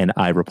Charania and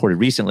I reported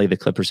recently, the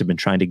Clippers have been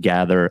trying to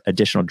gather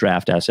additional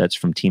draft assets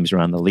from teams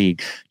around the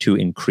league to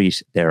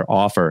increase their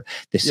offer.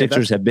 The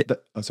Sixers have been...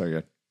 sorry, go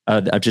ahead.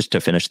 Just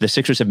to finish, the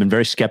Sixers have been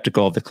very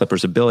skeptical of the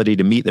Clippers' ability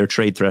to meet their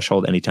trade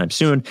threshold anytime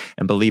soon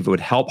and believe it would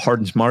help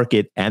Harden's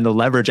market and the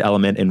leverage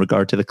element in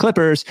regard to the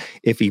Clippers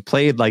if he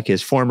played like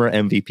his former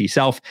MVP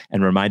self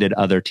and reminded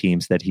other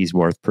teams that he's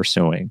worth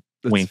pursuing.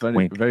 That's wink, funny.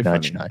 wink, very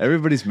nudge, funny. nudge.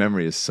 Everybody's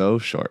memory is so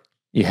short.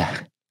 Yeah.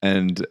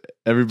 And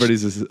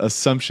everybody's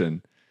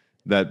assumption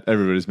that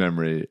everybody's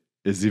memory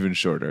is even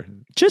shorter.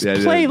 Just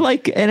play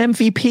like an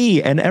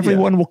MVP and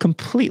everyone will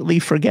completely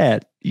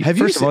forget. Have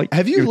you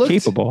looked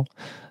capable?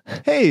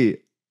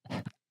 Hey,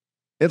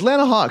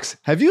 Atlanta Hawks,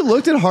 have you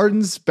looked at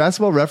Harden's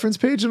basketball reference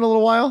page in a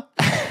little while?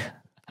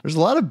 There's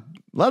a lot of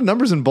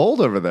numbers in bold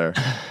over there.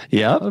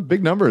 Yeah.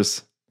 Big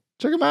numbers.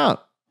 Check them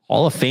out.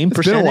 Hall of Fame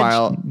percentage,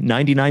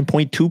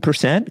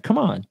 99.2%. Come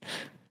on.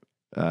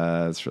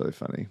 That's really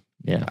funny.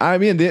 Yeah. I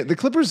mean, the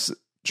Clippers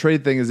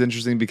trade thing is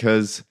interesting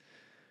because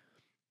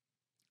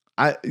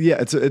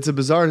it's a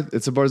bizarre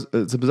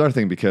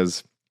thing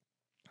because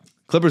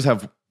Clippers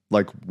have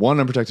like one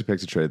unprotected pick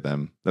to trade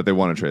them that they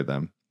want to trade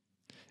them.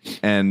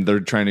 And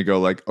they're trying to go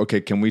like, okay,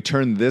 can we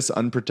turn this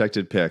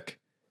unprotected pick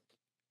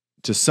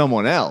to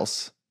someone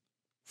else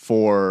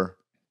for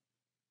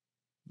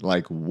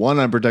like one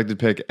unprotected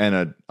pick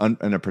and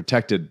a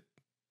protected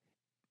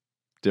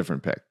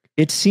different pick?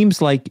 It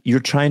seems like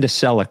you're trying to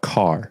sell a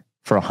car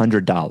for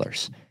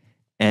 $100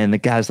 and the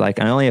guy's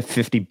like, I only have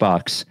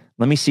 $50.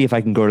 Let me see if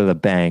I can go to the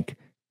bank.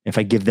 If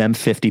I give them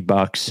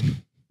 $50,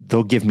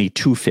 they'll give me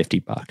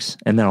 $250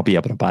 and then I'll be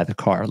able to buy the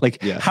car.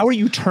 Like, how are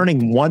you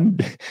turning one?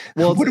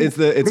 Well, it's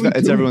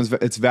everyone's,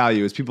 it's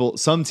value. It's people,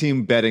 some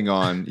team betting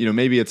on,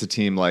 maybe it's a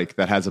team like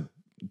that has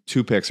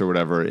 2 picks or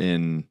whatever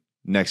in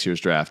next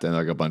year's draft and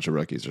like a bunch of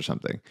rookies or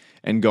something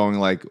and going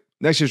like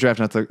next year's draft,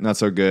 not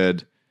so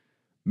good.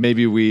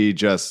 Maybe we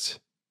just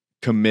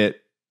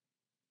commit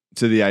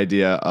to the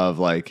idea of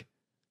like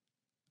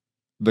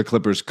the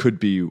Clippers could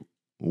be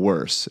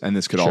worse, and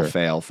this could all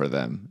fail for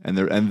them. And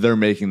they're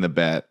making the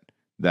bet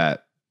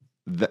that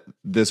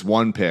this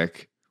one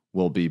pick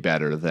will be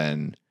better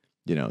than,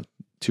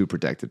 2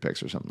 protected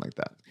picks or something like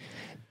that.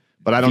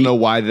 But I don't know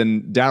why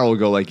then Daryl will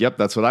go like, yep,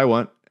 that's what I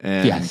want.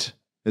 And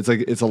it's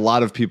like, it's a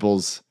lot of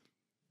people's,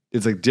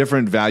 it's like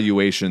different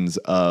valuations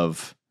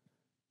of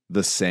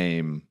the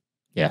same,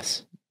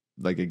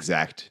 like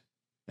exact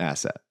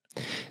asset.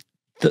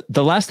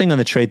 The last thing on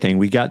the trade thing,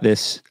 we got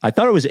this. I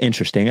thought it was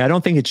interesting. I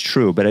don't think it's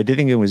true, but I did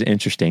think it was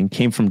interesting.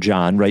 Came from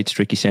John, writes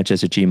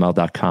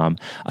RickySanchez@gmail.com.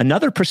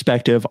 Another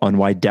perspective on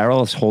why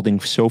Daryl is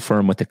holding so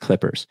firm with the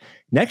Clippers.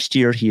 Next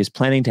year, he is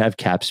planning to have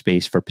cap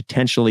space for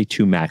potentially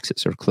 2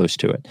 maxes or close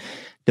to it.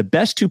 The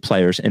best 2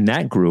 players in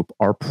that group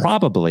are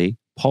probably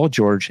Paul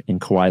George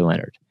and Kawhi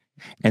Leonard.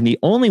 And the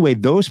only way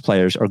those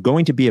players are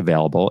going to be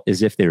available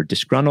is if they're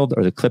disgruntled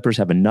or the Clippers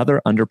have another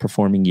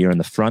underperforming year and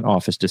the front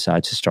office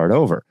decides to start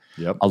over.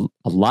 Yep.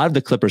 A lot of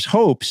the Clippers'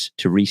 hopes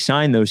to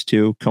re-sign those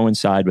 2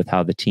 coincide with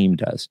how the team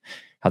does.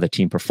 How the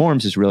team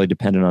performs is really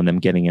dependent on them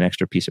getting an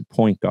extra piece of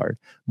point guard.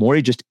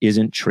 Morey just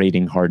isn't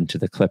trading Harden to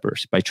the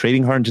Clippers. By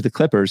trading Harden to the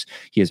Clippers,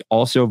 he is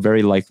also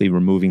very likely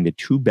removing the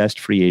 2 best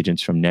free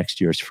agents from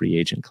next year's free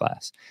agent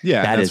class.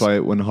 Yeah, that's why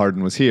when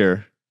Harden was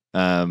here,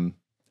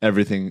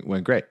 everything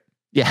went great.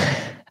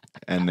 Yeah.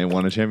 And they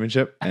won a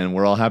championship, and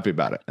we're all happy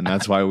about it. And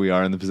that's why we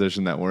are in the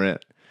position that we're in.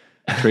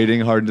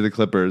 Trading Harden to the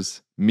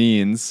Clippers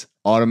means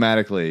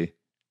automatically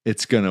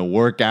it's going to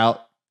work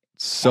out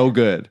so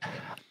good.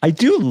 I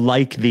do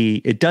like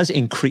it does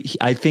increase.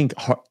 I think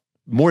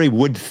Morey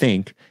would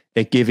think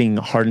that giving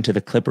Harden to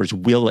the Clippers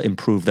will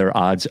improve their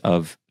odds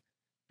of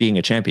being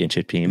a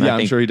championship team. Yeah,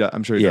 I'm sure he does.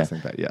 I'm sure he does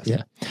think that. Yes.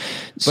 Yeah.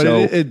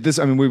 But we've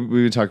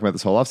been talking about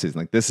this whole offseason.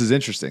 Like, this is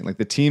interesting. Like,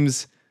 the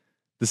teams,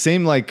 the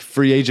same like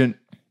free agent,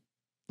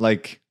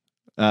 like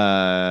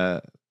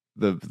the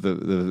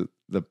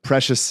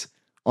precious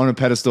on a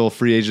pedestal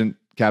free agent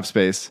cap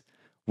space.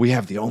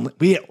 We're the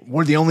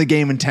only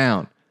game in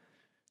town.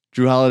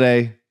 Drew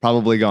Holiday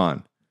probably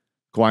gone.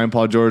 Kawhi and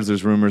Paul George,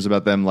 there's rumors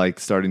about them like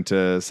starting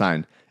to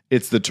sign.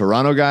 It's the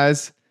Toronto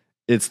guys.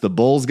 It's the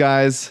Bulls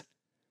guys.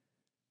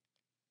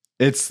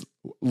 It's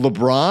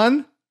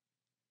LeBron.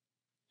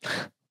 All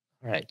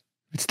right.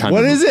 It's time.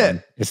 What is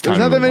it? It's There's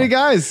not that many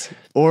guys.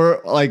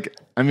 Or like,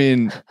 I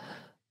mean,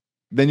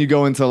 then you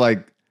go into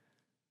like,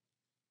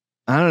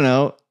 I don't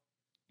know.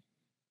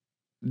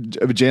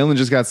 Jalen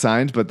just got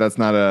signed, but that's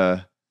not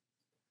a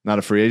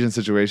free agent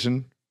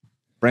situation.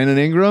 Brandon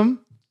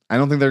Ingram, I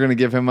don't think they're going to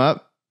give him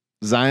up.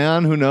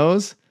 Zion, who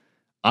knows?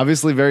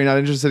 Obviously very not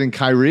interested in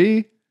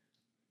Kyrie.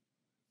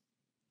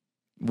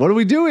 What are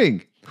we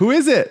doing? Who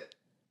is it?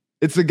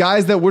 It's the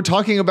guys that we're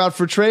talking about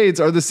for trades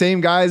are the same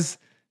guys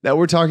that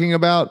we're talking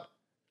about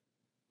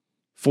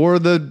for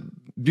the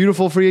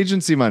beautiful free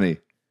agency money.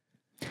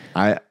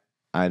 I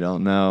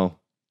don't know.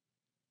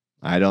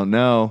 I don't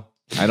know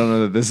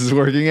that this is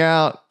working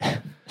out.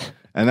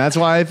 And that's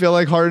why I feel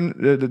like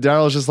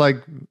Daryl's just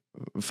like,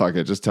 fuck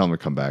it. Just tell him to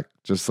come back.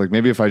 Just like,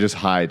 maybe if I just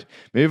hide.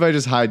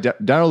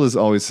 Daryl is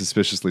always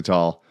suspiciously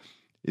tall.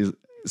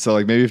 So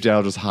like, maybe if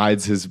Daryl just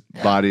hides his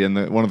body in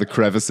one of the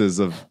crevices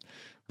of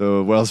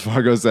the Wells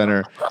Fargo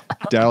Center,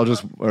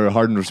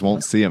 Harden just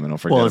won't see him and he'll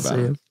forget about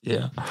him.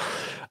 Yeah.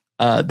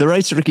 The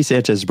Rights to Ricky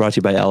Sanchez is brought to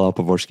you by LL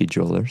Pavorsky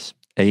Jewelers,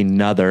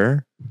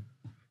 another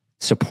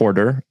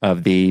supporter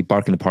of the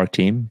Bark in the Park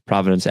team,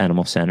 Providence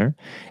Animal Center.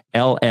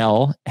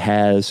 LL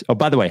has,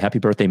 by the way, happy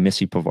birthday,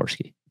 Missy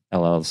Pavorsky,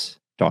 LL's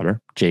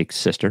daughter, Jake's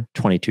sister,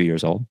 22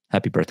 years old.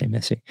 Happy birthday,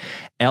 Missy.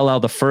 LL,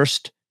 the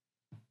first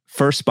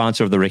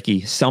sponsor of the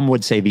Ricky. Some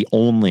would say the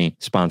only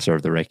sponsor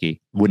of the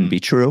Ricky. Wouldn't be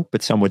true,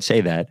 but some would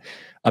say that.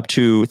 Up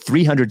to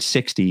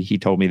 360, he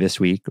told me this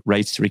week,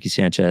 Rights to Ricky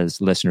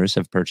Sanchez listeners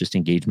have purchased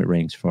engagement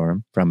rings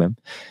from him.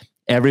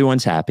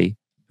 Everyone's happy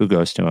who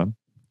goes to him.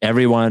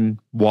 Everyone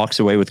walks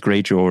away with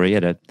great jewelry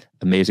at an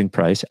amazing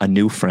price, a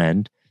new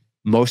friend.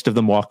 Most of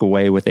them walk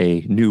away with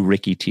a new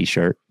Ricky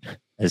t-shirt,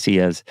 as he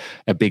has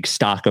a big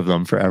stock of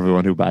them for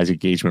everyone who buys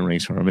engagement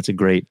rings from him. It's a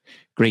great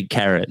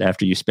carrot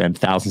after you spend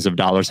thousands of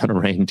dollars on a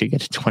ring to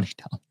get a $20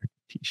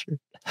 t-shirt.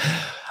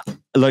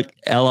 Look,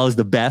 LL is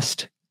the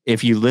best.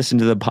 If you listen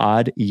to the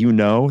pod, you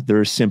know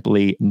there's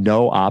simply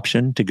no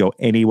option to go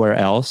anywhere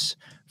else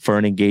for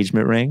an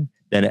engagement ring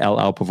than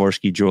LL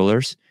Pavorsky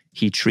Jewelers.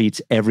 He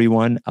treats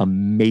everyone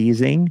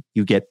amazing.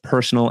 You get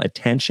personal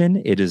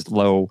attention. It is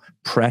low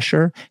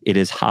pressure. It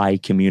is high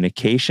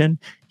communication.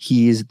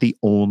 He is the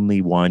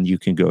only one you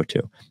can go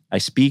to. I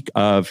speak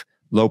of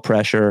low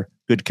pressure,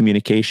 good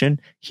communication.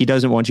 He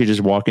doesn't want you to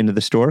just walk into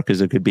the store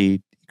because it could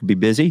be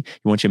busy.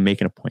 He wants you to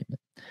make an appointment.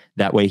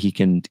 That way he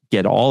can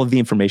get all of the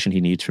information he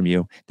needs from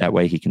you. That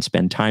way he can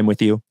spend time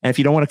with you. And if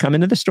you don't want to come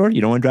into the store,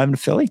 you don't want to drive into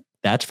Philly,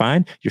 that's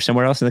fine. You're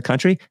somewhere else in the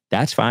country,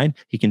 that's fine.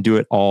 He can do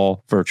it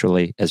all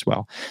virtually as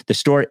well. The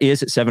store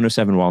is at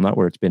 707 Walnut,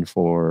 where it's been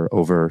for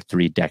over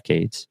 3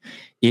 decades.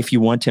 If you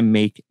want to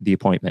make the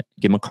appointment,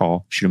 give him a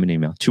call, shoot him an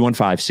email,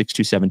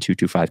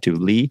 215-627-2252,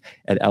 Lee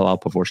at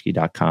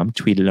llpavorsky.com,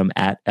 tweeted him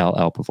at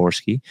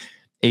llpavorsky.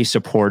 a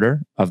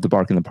supporter of the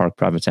Bark in the Park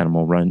Providence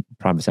Animal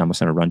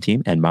Center run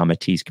team and Mama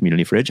T's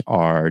Community Fridge,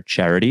 our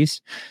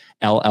charities,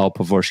 LL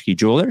Pavorsky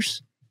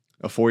Jewelers.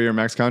 A 4-year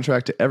max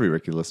contract to every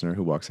Ricky listener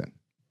who walks in.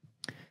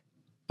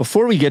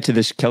 Before we get to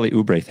this Kelly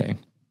Oubre thing,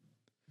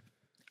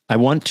 I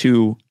want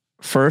to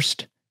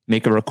first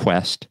make a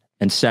request.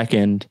 And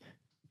second,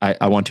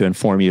 I want to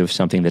inform you of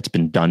something that's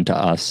been done to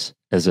us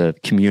as a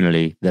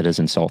community that is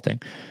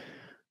insulting.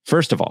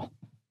 First of all,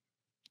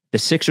 the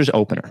Sixers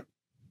opener,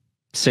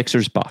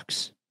 Sixers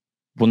Bucks,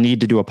 we'll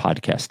need to do a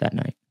podcast that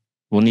night.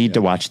 We'll need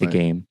to watch the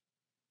game.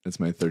 It's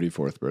my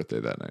 34th birthday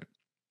that night.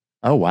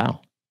 Oh,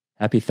 wow.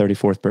 Happy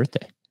 34th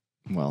birthday.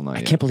 Well, not I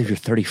yet. can't believe you're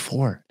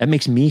 34. That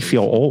makes me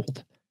feel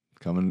old.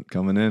 Coming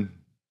in.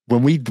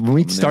 When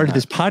we started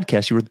this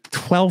podcast, you were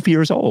 12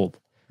 years old.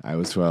 I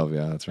was 12.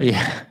 Yeah, that's right.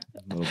 Yeah.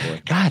 Little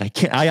boy. God,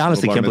 I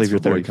honestly can't believe you're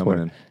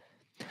 34.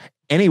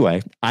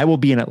 Anyway, I will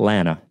be in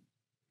Atlanta.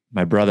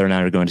 My brother and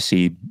I are going to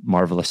see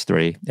Marvelous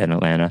 3 in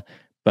Atlanta.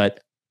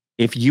 But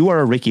if you are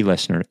a Ricky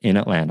listener in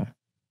Atlanta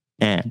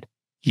and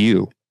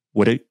you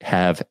would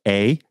have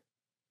A,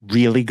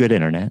 really good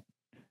internet,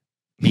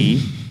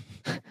 B,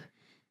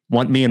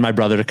 want me and my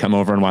brother to come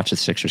over and watch the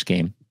Sixers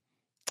game,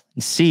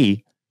 and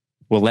C,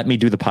 will let me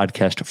do the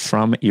podcast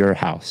from your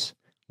house,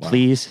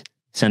 please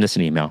send us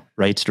an email,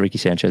 rights to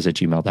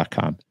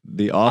RickySanchez@gmail.com.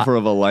 The offer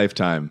of a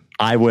lifetime.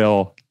 I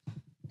will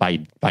buy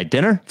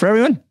dinner for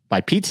everyone, buy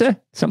pizza,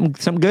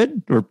 something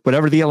good, or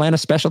whatever the Atlanta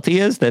specialty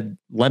is, that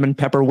lemon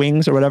pepper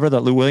wings or whatever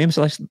that Lou Williams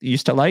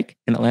used to like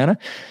in Atlanta.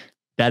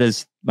 That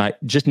is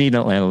just need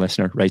an Atlanta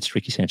listener, rights to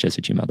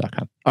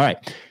RickySanchez@gmail.com. All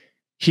right.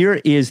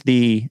 Here is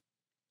the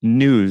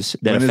news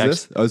that when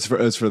affects. Is this? Oh,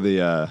 it's for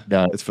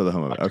the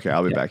home event. Okay,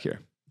 I'll be back here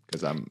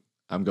because I'm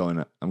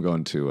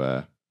going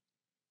to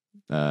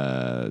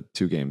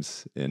 2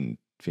 games in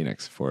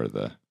Phoenix for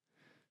the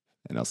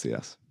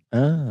NLCS.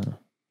 Oh,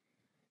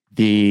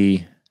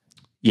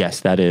 yes,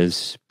 that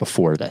is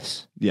before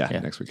this. Yeah.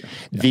 Next weekend.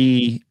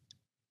 Yeah.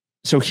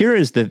 So here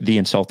is the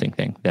insulting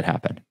thing that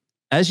happened.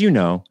 As you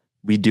know,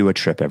 we do a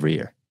trip every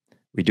year.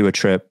 We do a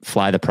trip,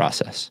 fly the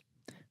process.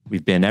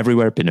 We've been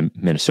everywhere, been to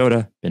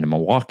Minnesota, been to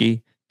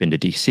Milwaukee, been to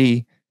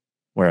DC,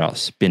 where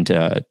else? Been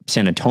to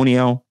San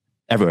Antonio,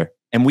 everywhere.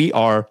 And we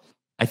are,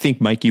 I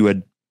think, Mike, you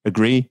would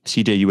agree,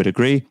 CJ, you would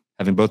agree,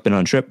 having both been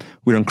on a trip,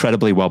 we're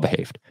incredibly well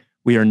behaved.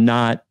 We are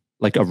not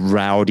like a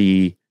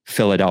rowdy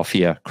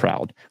Philadelphia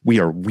crowd. We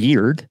are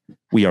weird,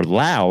 we are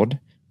loud,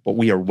 but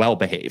we are well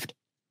behaved.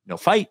 No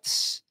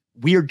fights,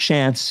 weird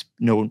chants,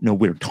 no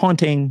weird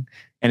taunting,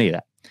 any of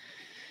that.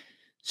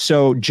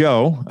 So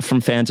Joe from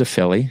Fans of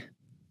Philly,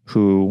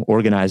 who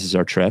organizes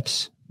our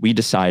trips, we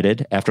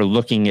decided after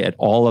looking at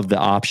all of the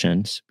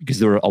options, because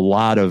there were a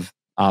lot of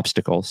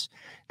obstacles,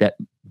 that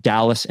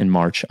Dallas in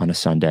March on a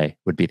Sunday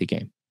would be the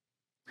game.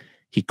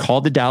 He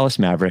called the Dallas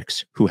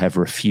Mavericks, who have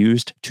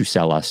refused to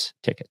sell us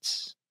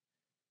tickets.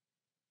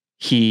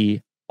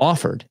 He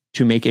offered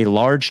to make a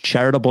large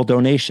charitable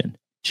donation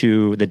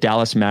to the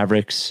Dallas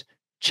Mavericks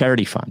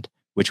charity fund,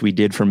 which we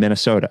did for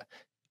Minnesota.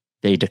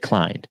 They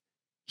declined.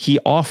 He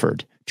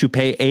offered to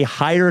pay a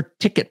higher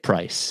ticket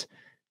price.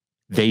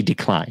 They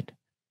declined.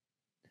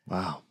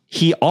 Wow.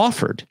 He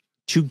offered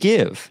to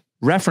give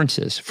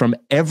references from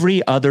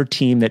every other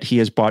team that he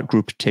has bought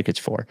group tickets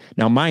for.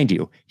 Now, mind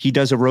you, he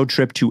does a road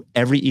trip to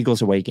every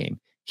Eagles away game.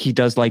 He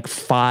does like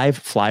 5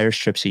 Flyers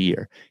trips a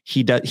year.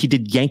 He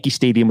did Yankee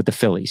Stadium with the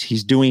Phillies.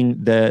 He's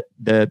doing the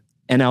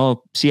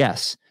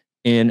NLCS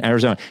in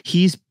Arizona.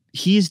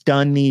 He's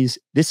done these.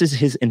 This is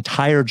his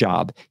entire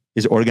job,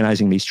 is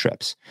organizing these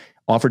trips.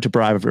 Offered to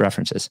provide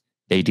references.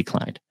 They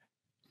declined.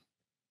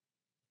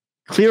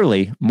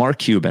 Clearly, Mark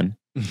Cuban,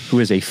 who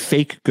is a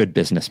fake good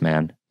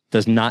businessman,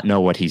 does not know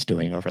what he's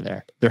doing over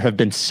there. There have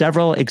been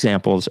several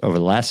examples over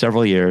the last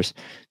several years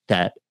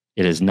that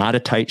it is not a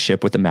tight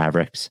ship with the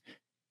Mavericks.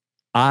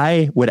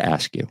 I would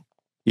ask you,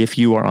 if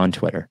you are on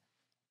Twitter,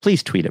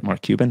 please tweet at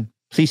Mark Cuban.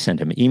 Please send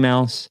him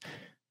emails.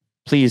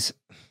 Please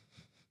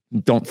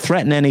don't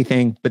threaten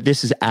anything, but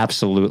this is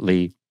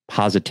absolutely,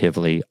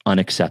 positively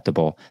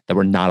unacceptable that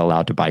we're not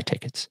allowed to buy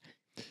tickets.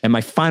 And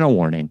my final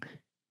warning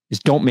is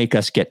don't make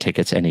us get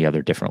tickets any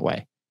other different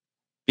way.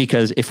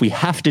 Because if we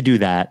have to do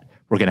that,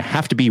 we're going to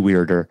have to be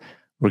weirder.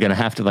 We're going to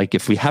have to,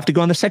 if we have to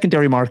go on the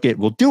secondary market,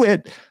 we'll do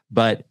it,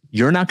 but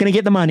you're not going to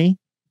get the money,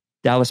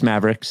 Dallas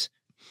Mavericks.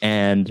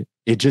 And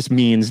it just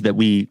means that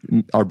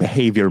our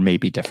behavior may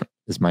be different,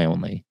 is my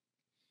only.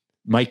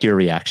 Mike, your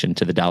reaction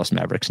to the Dallas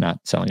Mavericks not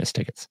selling us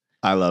tickets?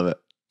 I love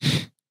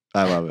it.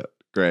 I love it.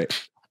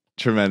 Great.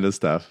 Tremendous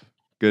stuff.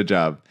 Good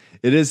job.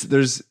 It's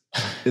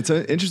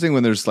interesting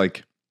when there's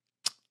like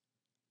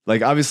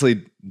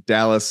obviously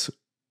Dallas,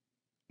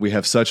 we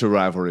have such a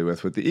rivalry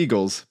with the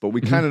Eagles, but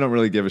we kind of don't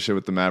really give a shit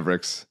with the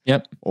Mavericks.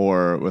 Yep.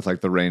 Or with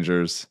the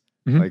Rangers,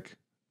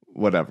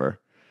 whatever.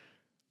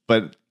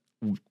 But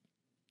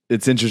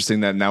it's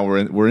interesting that now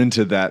we're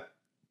into that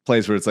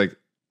place where it's like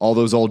all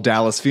those old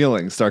Dallas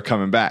feelings start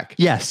coming back.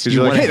 Yes. Because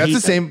you're like, hey, that's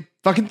the same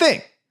fucking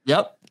thing.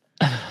 Yep.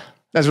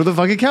 That's what the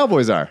fucking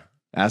Cowboys are.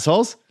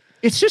 Assholes.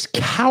 It's just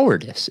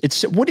cowardice.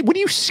 It's what are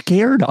you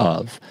scared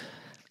of?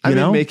 I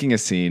mean, making a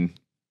scene.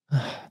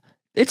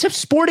 It's a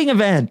sporting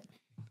event.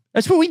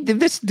 That's what we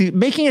did.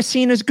 Making a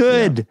scene is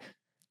good. Yeah.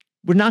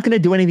 We're not going to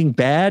do anything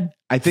bad.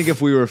 I think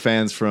if we were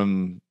fans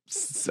from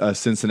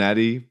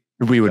Cincinnati,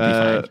 we would be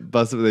fine.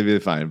 They'd be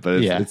fine.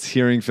 But it's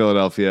hearing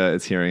Philadelphia.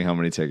 It's hearing how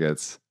many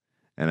tickets.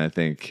 And I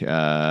think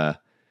I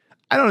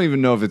don't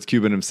even know if it's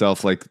Cuban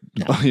himself, like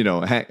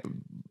beeping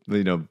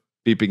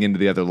into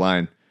the other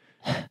line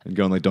and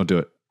going like, "Don't do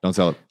it, don't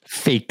sell it."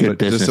 Fake good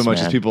business. Just so much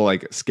as people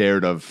like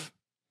scared of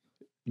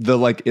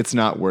the it's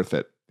not worth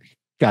it.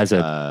 Guy's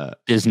a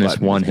business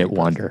one-hit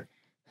wonder.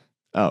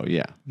 Oh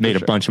yeah, made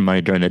a bunch of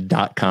money during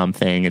the .com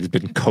thing. It's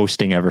been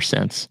coasting ever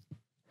since.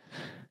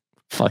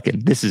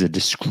 Fucking, this is a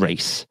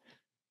disgrace.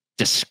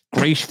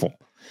 Disgraceful.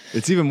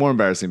 It's even more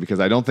embarrassing because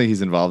I don't think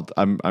he's involved.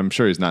 I'm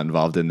sure he's not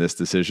involved in this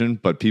decision,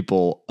 but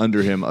people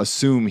under him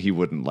assume he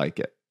wouldn't like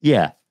it.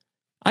 Yeah,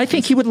 I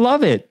think he would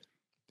love it.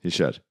 He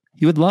should.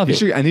 He would love it.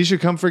 He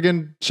should come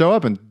friggin' show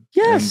up and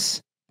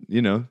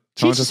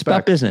teach us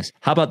about business.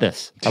 How about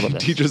this?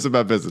 Teach us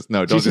about business.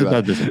 No, don't do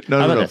that.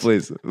 No,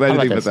 please.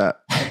 Anything but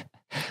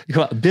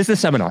that. Business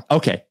seminar.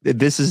 Okay,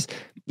 this is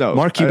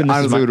Mark Cuban. I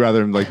honestly would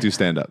rather him do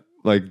stand up.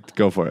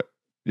 Go for it.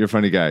 You're a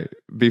funny guy.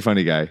 Be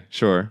funny guy.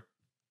 Sure.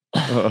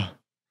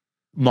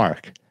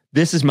 Mark,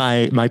 this is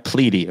my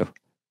plea to you.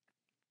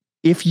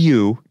 If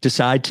you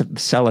decide to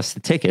sell us the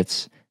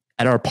tickets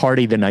at our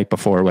party the night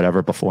before or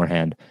whatever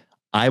beforehand,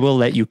 I will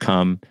let you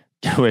come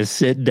to a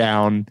sit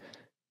down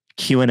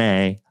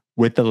Q&A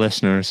with the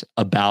listeners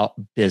about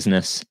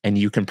business, and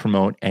you can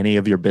promote any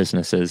of your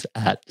businesses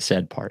at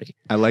said party.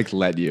 I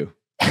let you.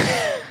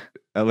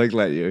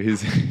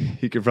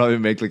 He could probably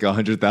make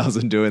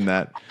 $100,000 doing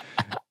that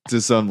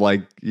to some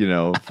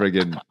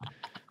friggin'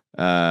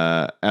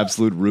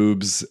 absolute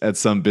rubes at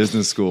some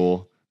business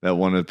school that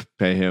want to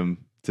pay him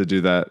to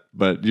do that.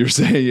 But you're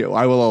saying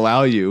I will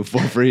allow you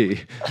for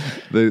free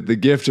the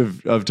gift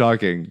of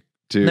talking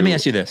to. Let me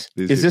ask you this: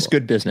 is this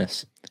good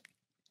business?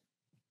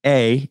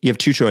 A, you have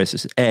two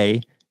choices.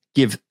 A,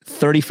 give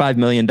 $35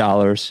 million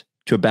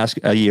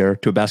a year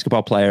to a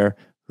basketball player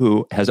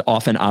who has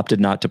often opted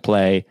not to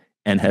play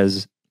and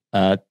has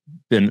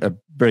been a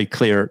very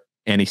clear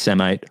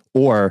anti-Semite,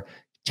 or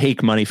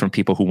take money from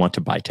people who want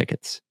to buy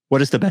tickets.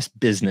 What is the best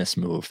business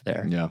move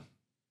there? Yeah,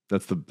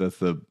 that's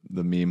the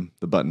meme,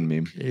 the button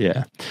meme.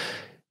 Yeah.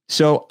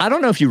 So I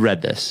don't know if you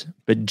read this,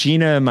 but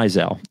Gina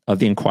Mizell of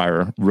The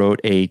Inquirer wrote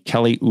a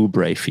Kelly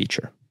Oubre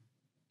feature.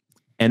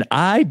 And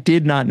I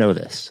did not know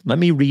this. Let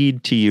me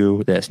read to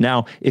you this.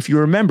 Now, if you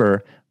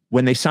remember,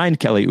 when they signed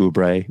Kelly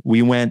Oubre,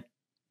 we went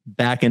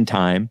back in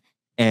time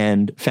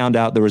and found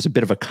out there was a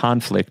bit of a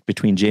conflict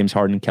between James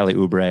Harden and Kelly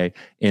Oubre,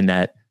 in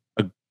that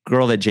a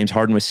girl that James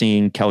Harden was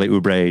seeing, Kelly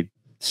Oubre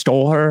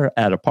stole her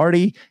at a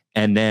party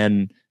and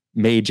then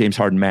made James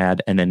Harden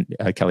mad, and then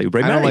Kelly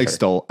Oubre married her. I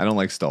don't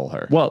like stole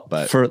her. Well,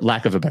 but for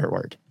lack of a better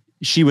word,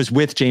 she was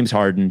with James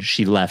Harden.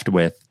 She left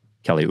with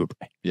Kelly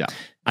Oubre. Yeah.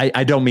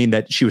 I don't mean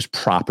that she was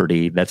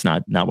property. That's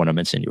not what I'm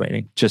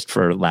insinuating, just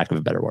for lack of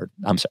a better word.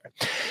 I'm sorry.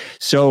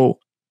 So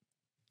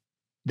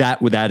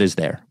that is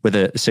there with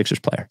a Sixers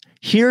player.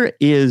 Here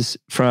is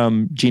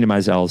from Gina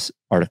Mizell's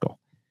article.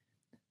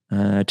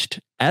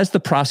 As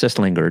the process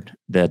lingered,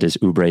 that is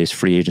Oubre's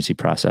free agency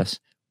process,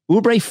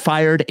 Oubre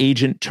fired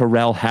agent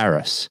Terrell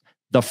Harris,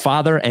 the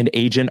father and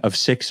agent of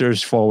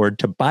Sixers forward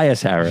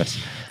Tobias Harris.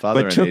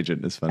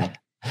 Agent is funny.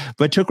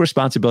 But took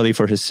responsibility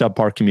for his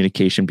subpar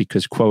communication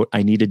because, quote,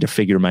 I needed to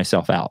figure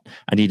myself out.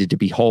 I needed to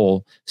be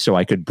whole so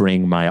I could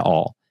bring my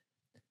all.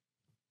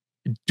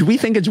 Do we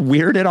think it's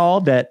weird at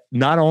all that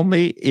not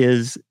only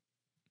is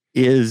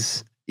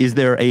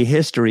there a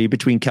history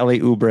between Kelly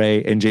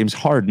Oubre and James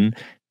Harden,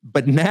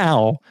 but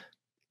now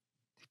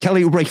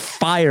Kelly Oubre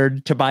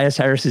fired Tobias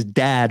Harris's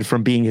dad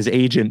from being his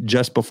agent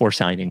just before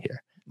signing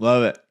here?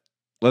 Love it.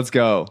 Let's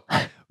go.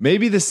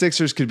 Maybe the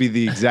Sixers could be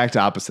the exact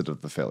opposite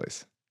of the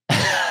Phillies.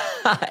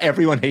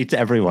 Everyone hates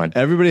everyone.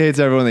 Everybody hates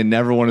everyone. They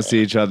never want to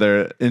see each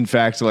other. In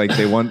fact,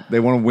 they want to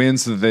win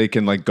so that they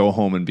can go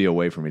home and be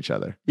away from each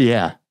other.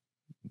 Yeah.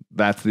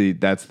 That's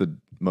the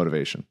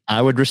motivation.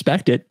 I would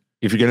respect it.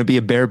 If you're going to be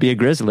a Bear, be a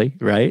Grizzly,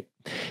 right?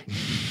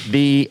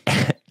 The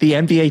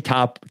NBA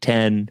top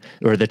 10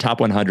 or the top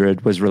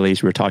 100 was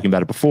released. We were talking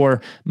about it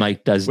before.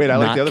 Mike does not care. Wait, I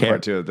like the other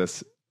part too of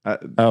this.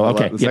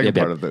 Okay. The second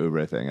part of the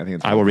Oubre thing. I think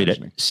it's. I will read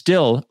it.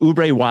 Still,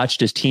 Oubre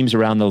watched as teams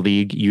around the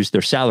league used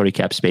their salary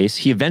cap space.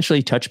 He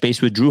eventually touched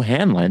base with Drew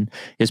Hanlon,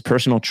 his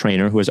personal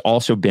trainer, who has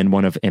also been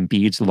one of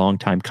Embiid's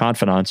longtime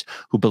confidants,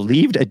 who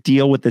believed a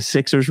deal with the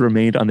Sixers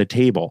remained on the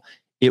table.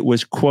 It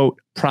was,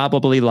 quote,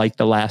 probably like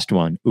the last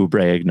one,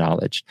 Oubre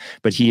acknowledged.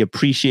 But he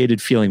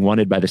appreciated feeling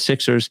wanted by the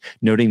Sixers,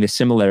 noting the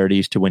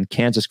similarities to when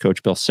Kansas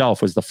coach Bill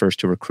Self was the first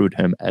to recruit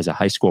him as a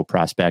high school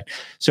prospect.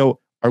 So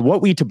are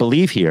what we to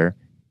believe here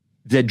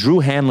that Drew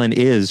Hanlon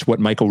is what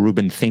Michael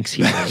Rubin thinks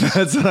he is?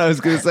 That's what I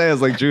was going to say. I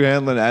was like, Drew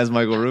Hanlon as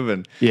Michael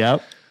Rubin.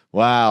 Yep.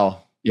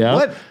 Wow. Yeah.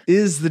 What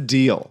is the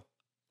deal?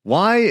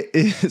 Why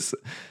is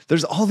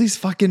there's all these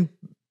fucking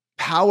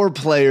power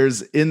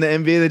players in the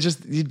NBA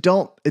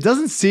that it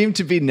doesn't seem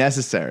to be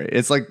necessary.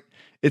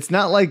 It's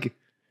not like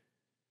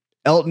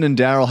Elton and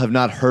Daryl have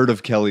not heard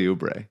of Kelly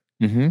Oubre.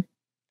 Mm-hmm.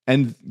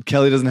 And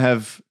Kelly doesn't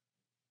have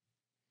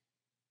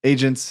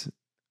agents.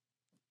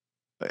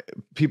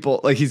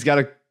 People, like, he's got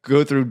to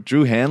go through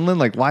Drew Hanlon.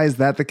 Like, why is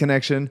that the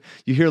connection?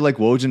 You hear like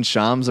Woj and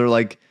Shams are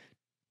like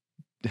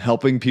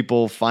helping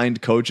people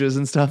find coaches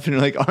and stuff. And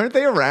you're like, aren't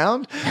they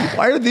around?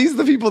 Why are these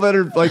the people that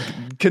are like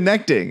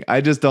connecting?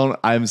 I just don't,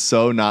 I'm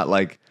so not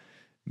like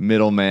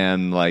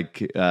middleman, like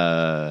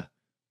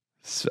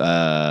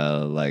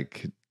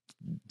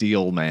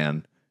deal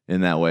man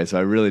in that way. So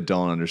I really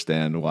don't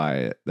understand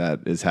why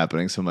that is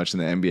happening so much in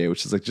the NBA,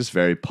 which is like just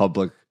very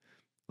public.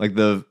 Like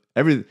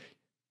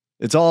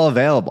it's all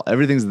available.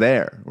 Everything's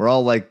there. We're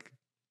all like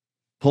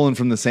pulling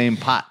from the same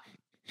pot.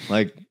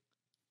 Like,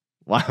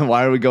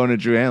 why are we going to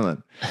Drew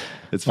Hanlon?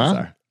 It's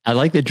bizarre. I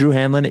like that Drew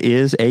Hanlon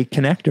is a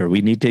connector.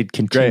 We need to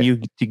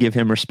continue to give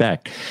him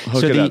respect.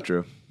 Hook it up,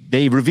 Drew.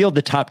 They revealed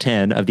the top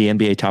 10 of the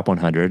NBA Top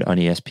 100 on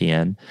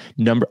ESPN.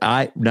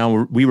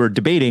 Now we were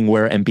debating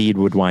where Embiid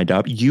would wind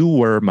up. You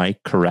were,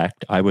 Mike,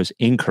 correct. I was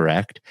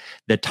incorrect.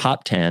 The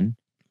top 10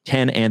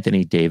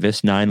 Anthony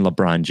Davis, 9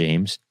 LeBron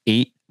James,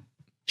 8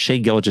 Shai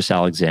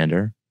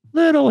Gilgeous-Alexander.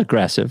 Little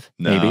aggressive,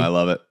 maybe. I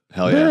love it.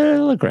 Hell yeah.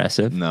 Little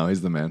aggressive. No,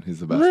 he's the man. He's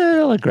the best.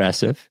 Little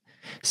aggressive.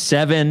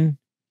 7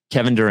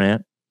 Kevin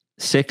Durant,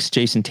 6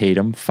 Jason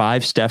Tatum,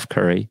 5 Steph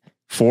Curry,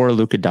 4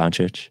 Luka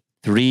Doncic,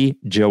 3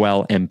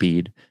 Joel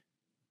Embiid,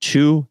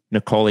 2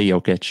 Nikola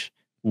Jokic,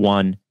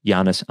 1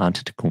 Giannis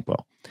Antetokounmpo.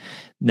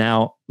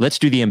 Now, let's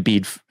do the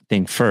Embiid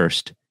thing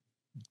first.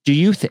 Do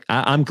you think,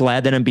 I'm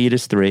glad that Embiid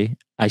is 3.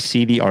 I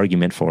see the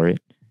argument for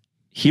it.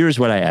 Here's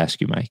what I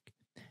ask you, Mike.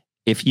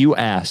 If you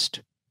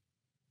asked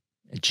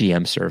a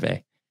GM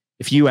survey,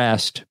 if you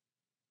asked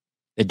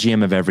a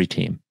GM of every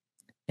team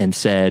and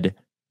said,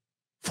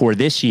 for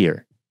this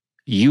year,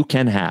 you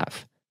can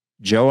have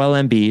Joel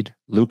Embiid,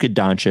 Luka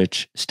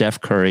Doncic, Steph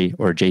Curry,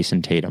 or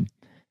Jason Tatum,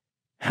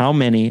 how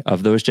many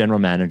of those general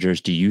managers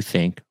do you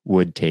think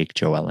would take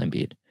Joel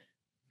Embiid?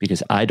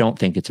 Because I don't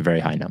think it's a very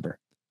high number,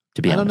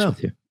 to be honest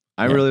with you.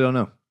 I really don't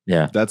know.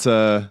 Yeah. That's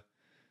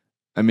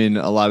I mean,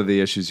 a lot of the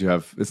issues you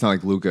have, it's not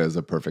like Luka is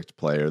a perfect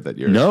player that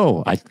you're...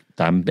 No,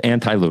 I'm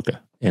anti-Luka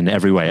in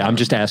every way. I'm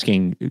just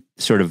asking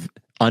sort of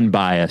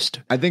unbiased.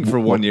 I think for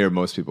 1 year,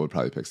 most people would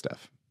probably pick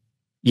Steph.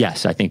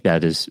 Yes, I think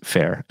that is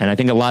fair. And I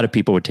think a lot of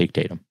people would take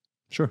Tatum.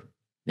 Sure.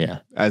 Yeah.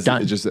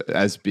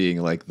 As being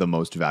like the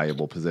most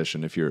valuable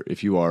position. If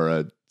you are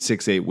a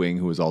 6'8" wing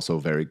who is also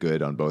very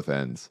good on both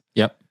ends.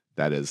 Yep.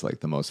 That is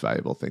like the most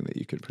valuable thing that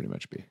you could pretty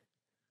much be.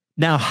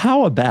 Now,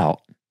 how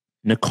about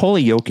Nikola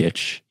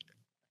Jokic?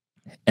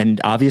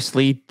 And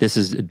obviously, this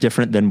is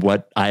different than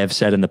what I have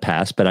said in the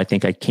past, but I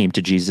think I came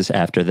to Jesus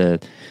after the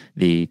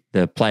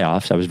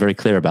playoffs. I was very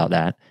clear about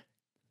that.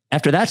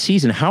 After that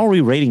season, how are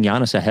we rating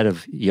Giannis ahead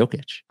of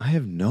Jokic? I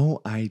have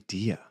no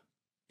idea.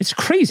 It's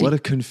crazy. What a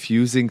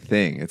confusing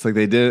thing. It's like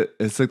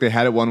they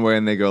had it one way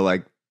and they go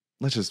like,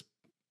 let's just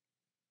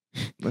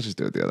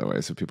do it the other way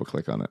so people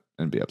click on it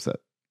and be upset.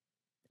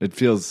 It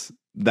feels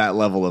that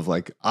level of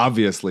like,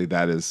 obviously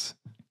that is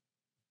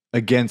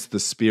against the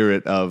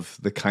spirit of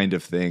the kind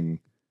of thing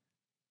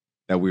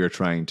that we are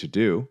trying to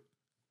do.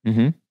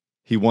 Mm-hmm.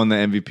 He won the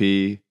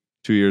MVP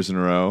 2 years in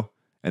a row,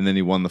 and then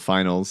he won the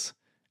finals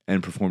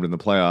and performed in the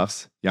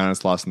playoffs.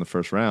 Giannis lost in the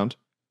first round.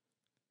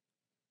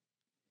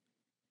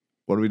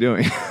 What are we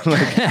doing?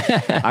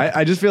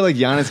 I just feel like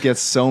Giannis gets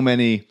so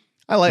many.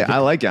 I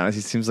like Giannis.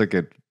 He seems like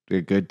a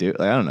good dude.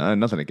 Like, I don't know,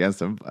 nothing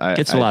against him.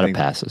 Gets a lot of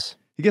passes.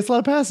 He gets a lot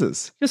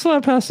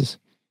of passes.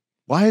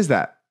 Why is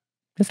that?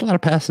 Gets a lot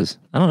of passes.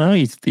 I don't know.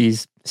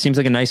 He's seems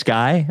like a nice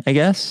guy, I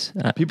guess.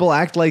 People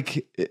act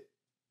like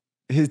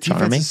his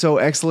defense is so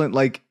excellent.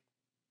 Like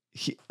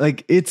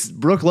it's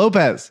Brook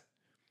Lopez.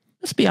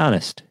 Let's be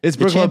honest. It's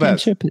Brook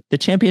Lopez. The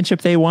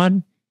championship they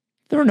won,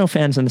 there were no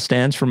fans in the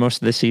stands for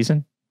most of the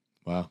season.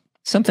 Wow.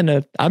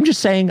 I'm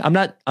just saying, I'm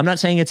not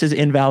saying it's as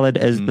invalid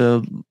as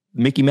the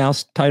Mickey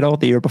Mouse title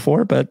the year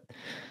before, but.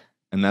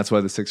 And that's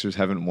why the Sixers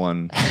haven't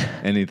won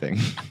anything.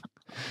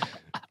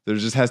 There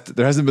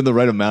hasn't been the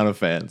right amount of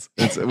fans.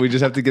 We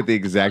just have to get the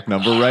exact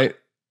number right,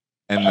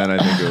 and then I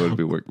think it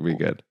would be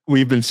good.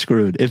 We've been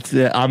screwed.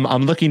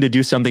 I'm looking to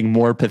do something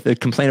more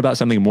complain about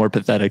something more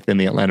pathetic than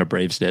the Atlanta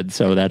Braves did.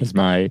 So that is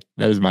my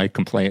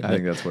complaint. I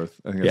think that's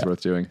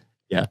worth doing.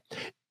 Yeah.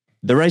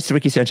 The Rights to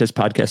Ricky Sanchez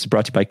podcast is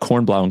brought to you by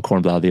Kornblau &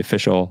 Kornblau, the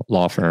official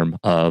law firm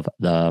of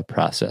The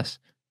Process.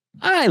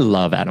 I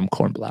love Adam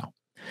Kornblau.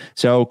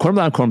 So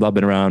Kornblau & Kornblau have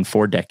been around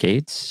 4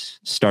 decades,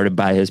 started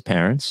by his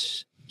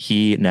parents.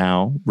 He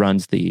now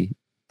runs the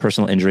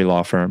personal injury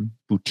law firm,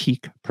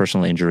 boutique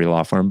personal injury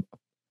law firm,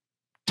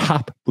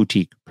 top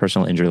boutique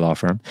personal injury law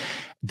firm.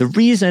 The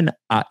reason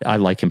I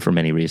like him for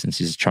many reasons,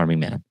 he's a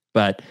charming man,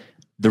 but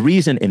the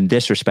reason in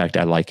this respect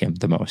I like him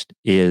the most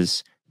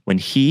is when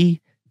he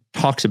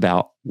talks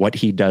about what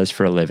he does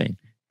for a living,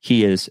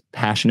 he is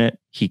passionate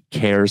He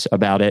cares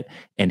about it,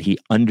 and he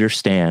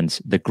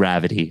understands the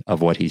gravity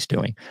of what he's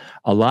doing.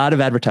 A lot of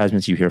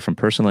advertisements you hear from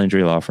personal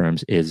injury law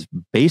firms is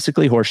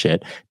basically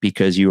horseshit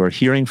because you are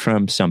hearing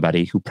from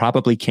somebody who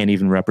probably can't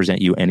even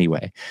represent you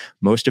anyway.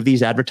 Most of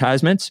these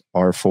advertisements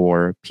are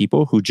for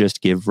people who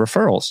just give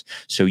referrals.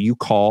 So you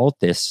call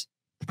this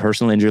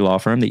personal injury law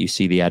firm that you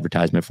see the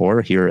advertisement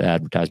for, hear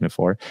advertisement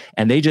for,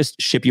 and they just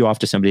ship you off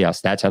to somebody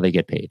else. That's how they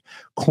get paid.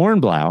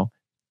 Kornblau,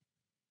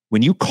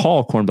 when you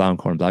call Kornblau and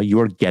Kornblau, you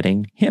are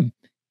getting him.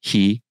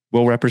 He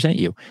will represent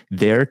you.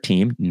 Their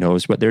team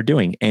knows what they're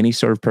doing. Any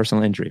sort of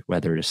personal injury,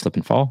 whether it is slip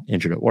and fall,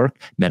 injured at work,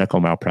 medical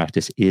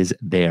malpractice is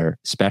their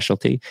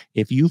specialty.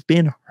 If you've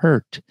been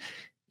hurt,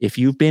 if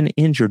you've been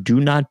injured, do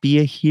not be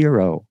a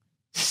hero.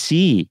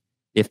 See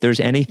if there's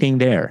anything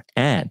there.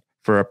 And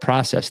for a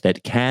process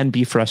that can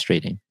be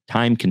frustrating,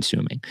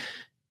 time-consuming,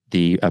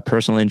 a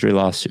personal injury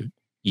lawsuit,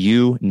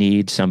 you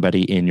need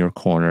somebody in your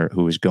corner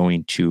who is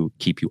going to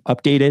keep you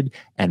updated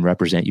and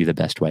represent you the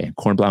best way. And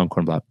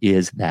Kornblau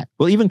is that.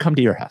 We'll even come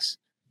to your house.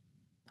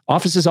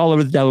 Offices all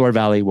over the Delaware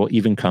Valley will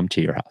even come to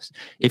your house.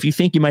 If you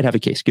think you might have a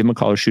case, give them a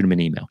call or shoot them an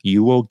email.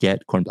 You will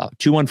get Kornblau.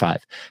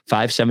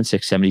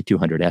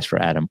 215-576-7200. Ask for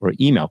Adam or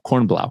email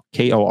Kornblau,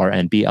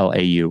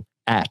 Kornblau,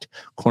 at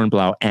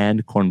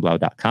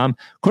kornblauandkornblau.com.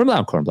 Kornblau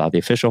and Kornblau, the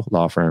official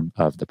law firm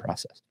of the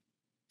process.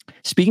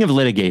 Speaking of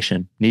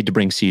litigation, need to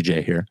bring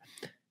CJ here.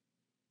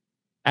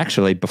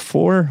 Actually,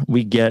 before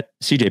we get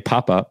CJ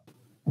pop up,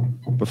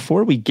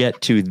 before we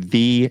get to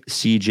the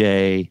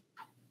CJ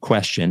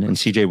question, and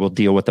CJ will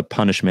deal with the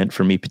punishment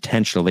for me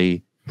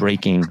potentially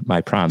breaking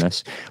my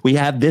promise, we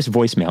have this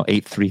voicemail,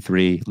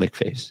 833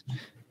 Lickface.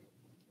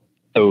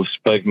 So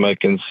Spike,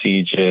 Mike, and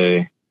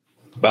CJ,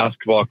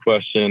 basketball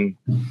question.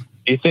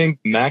 Do you think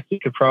Maxey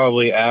could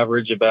probably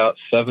average about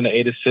 7 to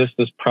 8 assists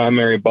as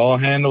primary ball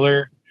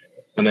handler,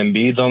 and then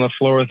Embiid's on the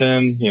floor with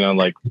him? You know,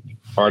 like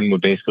Harden would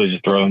basically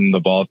just throw him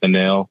the ball at the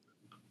nail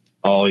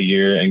all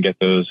year and get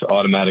those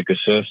automatic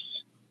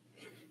assists.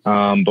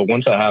 But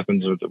once that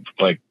happens, would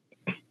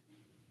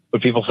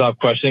people stop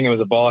questioning him as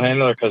a ball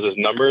handler because his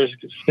numbers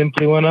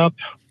simply went up?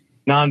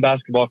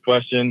 Non-basketball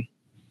question.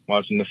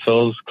 Watching the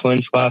Phils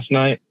clinch last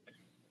night.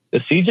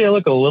 Does CJ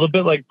look a little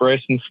bit like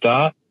Bryson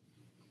Stott?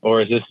 Or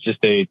is this just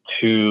a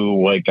two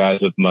white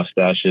guys with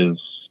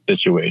mustaches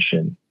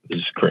situation? This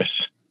is Chris.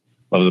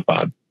 Love the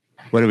pod.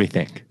 What do we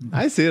think?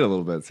 I see it a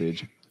little bit,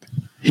 Siege.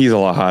 He's a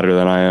lot hotter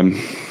than I am.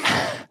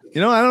 You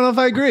know, I don't know if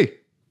I agree.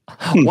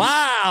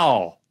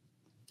 Wow.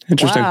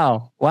 Interesting.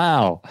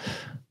 Wow.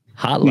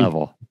 Hot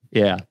level.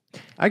 Yeah.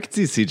 I could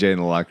see CJ in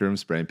the locker room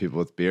spraying people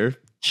with beer.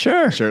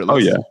 Sure. Shirtless. Oh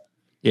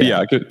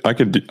yeah. I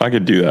could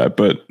do that,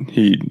 but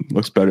he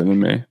looks better than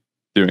me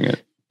doing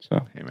it. So,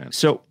 hey man.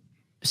 So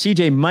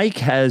CJ, Mike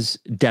has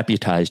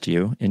deputized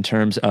you in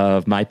terms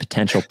of my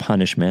potential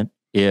punishment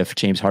if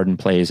James Harden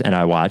plays and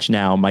I watch.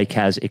 Now, Mike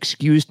has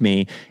excused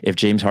me if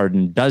James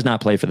Harden does not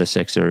play for the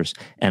Sixers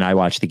and I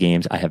watch the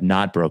games. I have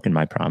not broken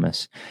my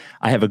promise.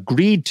 I have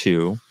agreed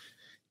to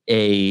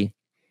a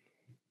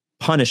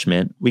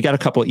punishment. We got a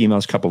couple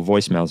emails, couple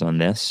voicemails on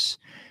this.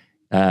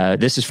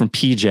 This is from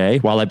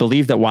PJ. While I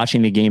believe that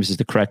watching the games is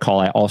the correct call,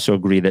 I also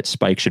agree that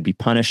Spike should be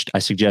punished. I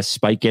suggest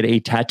Spike get a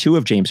tattoo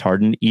of James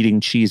Harden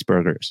eating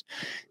cheeseburgers.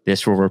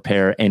 This will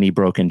repair any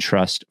broken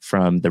trust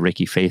from the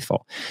Ricky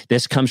faithful.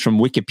 This comes from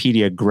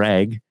Wikipedia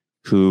Greg,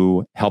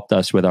 who helped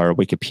us with our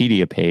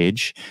Wikipedia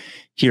page.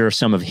 Here are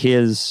some of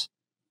his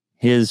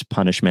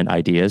punishment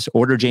ideas.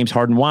 Order James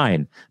Harden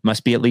wine.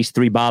 Must be at least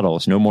 3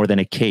 bottles, no more than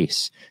a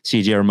case.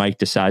 CJ or Mike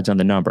decides on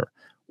the number.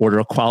 Order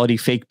a quality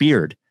fake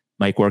beard.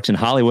 Mike works in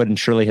Hollywood and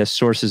surely has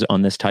sources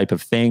on this type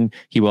of thing.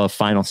 He will have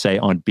final say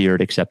on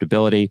beard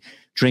acceptability.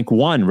 Drink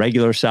 1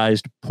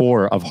 regular-sized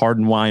pour of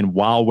Harden wine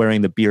while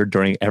wearing the beard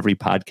during every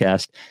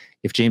podcast.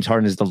 If James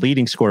Harden is the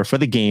leading scorer for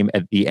the game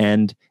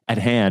at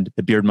hand,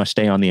 the beard must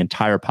stay on the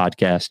entire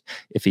podcast.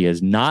 If he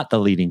is not the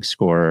leading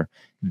scorer,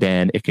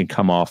 then it can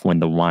come off when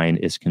the wine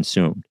is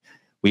consumed.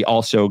 We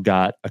also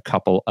got a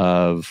couple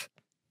of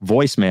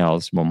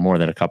voicemails, well, more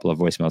than a couple of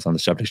voicemails on the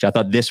subject. I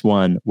thought this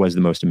one was the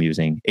most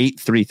amusing.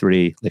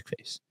 833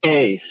 Lickface.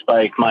 Hey,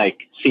 Spike, Mike,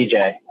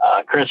 CJ,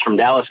 Chris from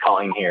Dallas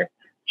calling here.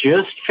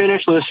 Just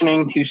finished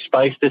listening to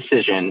Spike's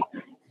decision.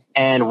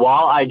 And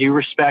while I do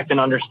respect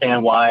and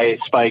understand why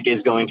Spike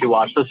is going to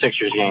watch the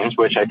Sixers games,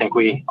 which I think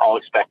we all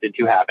expected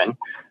to happen,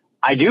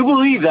 I do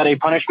believe that a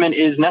punishment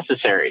is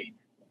necessary.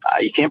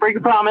 You can't break a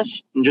promise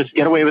and just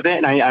get away with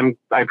it. And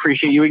I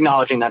appreciate you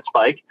acknowledging that,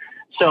 Spike.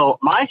 So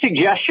my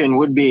suggestion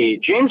would be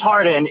James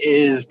Harden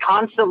is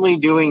constantly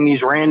doing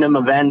these random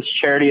events,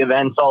 charity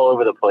events all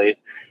over the place,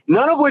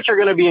 none of which are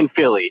going to be in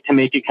Philly to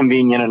make it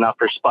convenient enough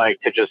for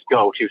Spike to just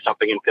go to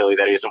something in Philly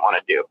that he doesn't want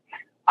to do.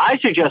 I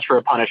suggest for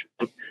a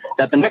punishment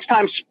that the next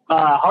time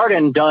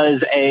Harden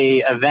does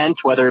a event,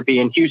 whether it be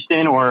in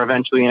Houston or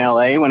eventually in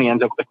LA when he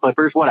ends up with the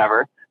Clippers,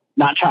 whatever,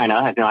 not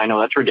China. I know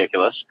that's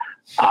ridiculous.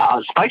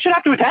 Spike should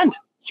have to attend.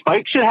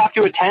 Spike should have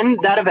to attend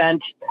that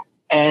event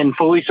and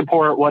fully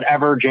support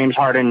whatever James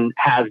Harden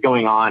has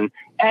going on.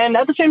 And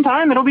at the same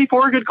time, it'll be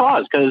for a good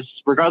cause, because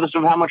regardless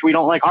of how much we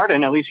don't like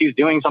Harden, at least he's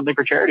doing something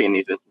for charity in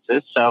these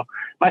instances. So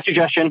my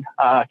suggestion,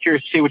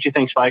 curious to see what you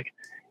think, Spike.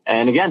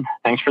 And again,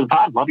 thanks for the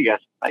pod. Love you guys.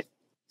 Bye.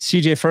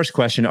 CJ, first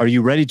question. Are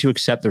you ready to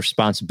accept the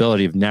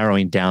responsibility of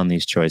narrowing down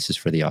these choices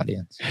for the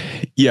audience?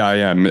 Yeah, I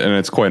am. And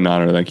it's quite an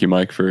honor. Thank you,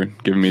 Mike, for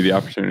giving me the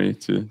opportunity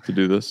to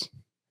do this.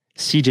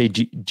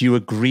 CJ, do you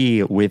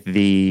agree with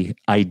the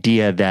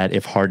idea that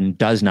if Harden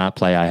does not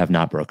play, I have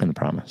not broken the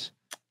promise?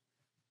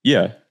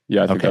 Yeah,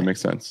 I think that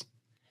makes sense.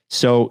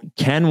 So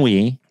can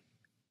we,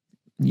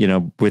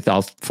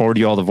 I'll forward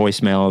you all the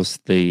voicemails,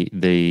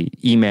 the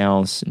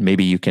emails,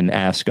 maybe you can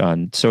ask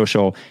on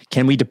social.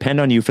 Can we depend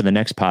on you for the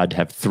next pod to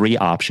have 3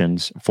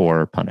 options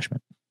for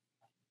punishment?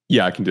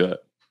 Yeah, I can do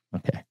that.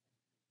 Okay.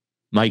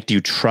 Mike, do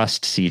you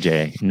trust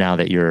CJ now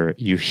that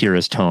you hear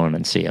his tone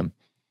and see him?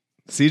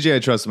 CJ, I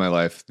trust my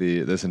life.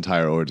 This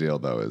entire ordeal,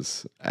 though,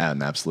 is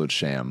an absolute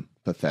sham,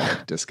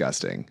 pathetic,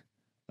 disgusting.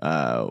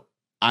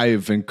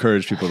 I've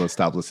encouraged people to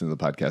stop listening to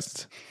the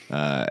podcast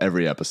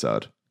every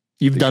episode.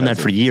 You've done that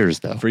for years,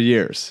 though. For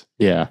years.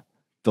 Yeah.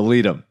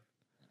 Delete them.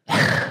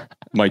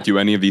 Mike, do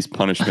any of these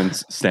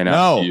punishments stand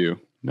out to you?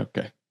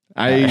 Okay.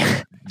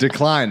 I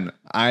decline.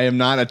 I am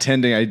not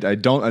attending. I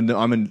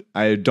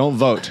don't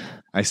vote.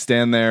 I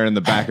stand there in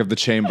the back of the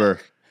chamber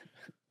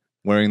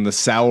wearing the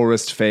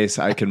sourest face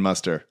I can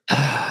muster.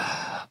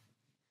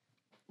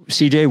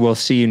 CJ, we'll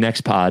see you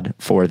next pod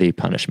for the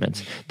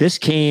punishments. This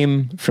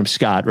came from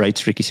Scott,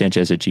 writes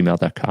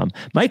RickySanchez@gmail.com.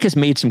 Mike has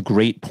made some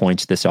great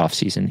points this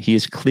offseason. He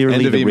is clearly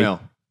End of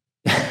email.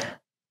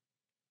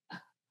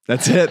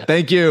 That's it.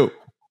 Thank you.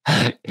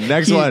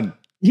 Next one.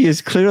 He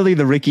is clearly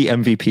the Ricky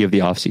MVP of the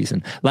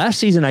offseason. Last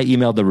season, I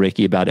emailed the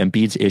Ricky about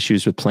Embiid's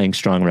issues with playing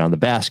strong around the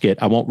basket.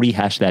 I won't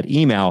rehash that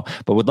email,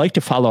 but would like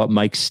to follow up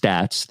Mike's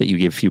stats that you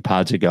gave a few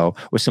pods ago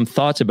with some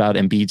thoughts about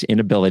Embiid's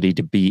inability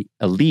to be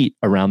elite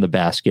around the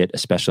basket,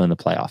 especially in the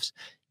playoffs.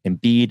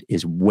 Embiid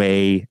is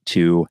way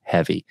too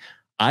heavy.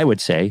 I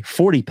would say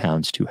 40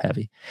 pounds too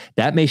heavy.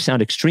 That may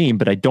sound extreme,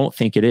 but I don't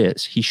think it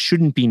is. He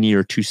shouldn't be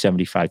near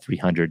 275,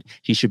 300.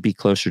 He should be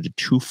closer to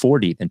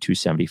 240 than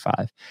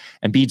 275.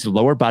 Embiid's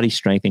lower body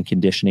strength and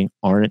conditioning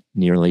aren't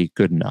nearly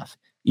good enough.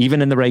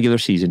 Even in the regular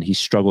season, he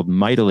struggled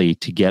mightily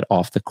to get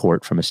off the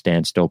court from a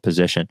standstill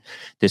position.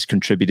 This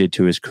contributed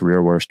to his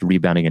career worst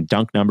rebounding and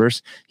dunk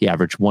numbers. He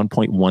averaged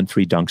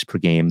 1.13 dunks per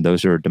game.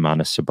 Those are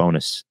Domantas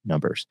Sabonis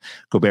numbers.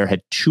 Gobert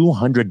had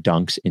 200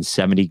 dunks in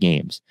 70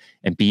 games.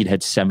 Embiid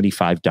had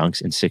 75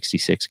 dunks in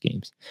 66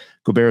 games.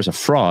 Gobert is a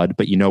fraud,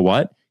 but you know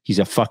what? He's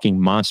a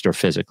fucking monster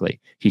physically.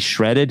 He's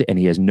shredded and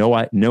he has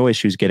no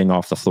issues getting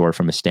off the floor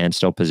from a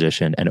standstill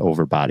position and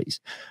over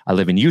bodies. I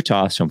live in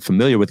Utah, so I'm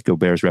familiar with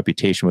Gobert's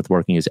reputation with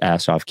working his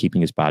ass off,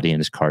 keeping his body and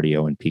his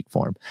cardio in peak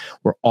form.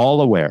 We're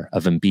all aware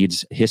of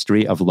Embiid's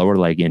history of lower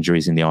leg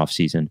injuries in the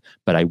offseason,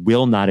 but I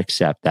will not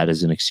accept that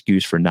as an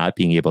excuse for not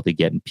being able to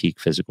get in peak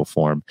physical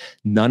form.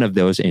 None of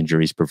those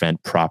injuries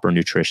prevent proper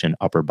nutrition,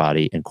 upper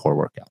body, and core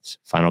workouts.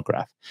 Final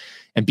graph.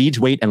 Embiid's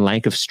weight and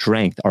lack of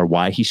strength are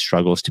why he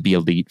struggles to be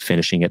elite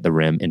finishing at the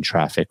rim in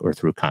traffic or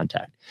through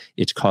contact.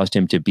 It's caused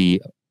him to be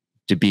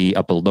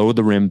a below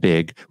the rim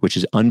big, which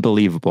is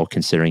unbelievable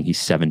considering he's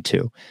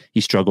 7'2".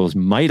 He struggles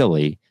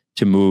mightily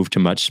to move to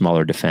much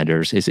smaller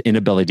defenders. His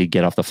inability to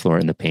get off the floor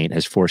in the paint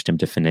has forced him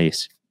to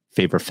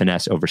favor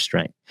finesse over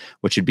strength.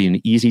 What should be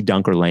an easy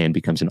dunk or lay-in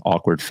becomes an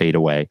awkward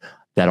fadeaway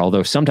that,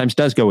 although sometimes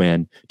does go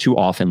in, too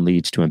often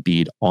leads to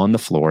Embiid on the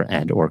floor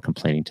and or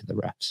complaining to the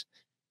refs.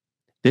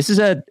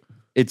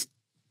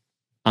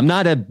 I'm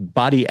not a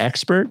body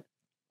expert,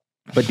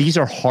 but these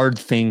are hard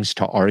things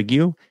to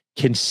argue,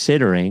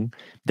 considering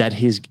that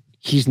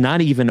he's not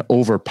even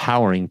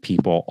overpowering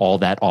people all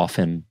that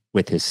often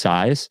with his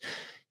size.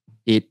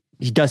 He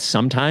does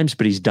sometimes,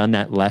 but he's done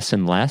that less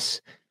and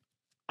less.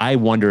 I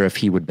wonder if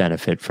he would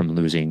benefit from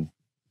losing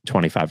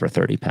 25 or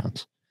 30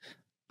 pounds.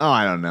 Oh,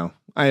 I don't know.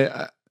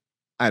 I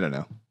don't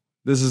know.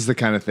 This is the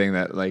kind of thing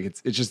that, like,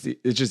 it's just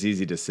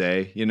easy to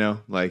say,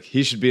 like,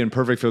 he should be in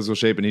perfect physical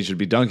shape and he should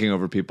be dunking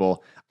over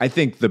people. I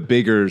think the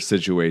bigger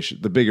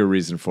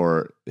reason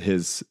for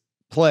his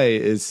play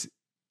is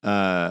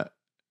why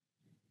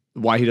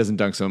he doesn't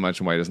dunk so much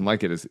and why he doesn't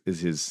like it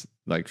is his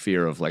like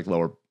fear of like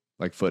lower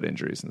like foot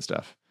injuries and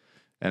stuff.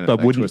 And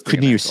but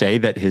couldn't you say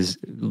that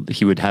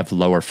he would have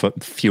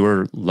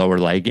fewer lower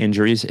leg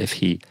injuries if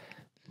he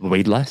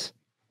weighed less?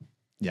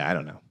 Yeah, I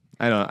don't know.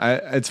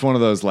 It's one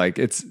of those, like,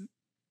 it's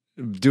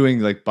doing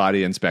like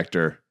body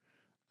inspector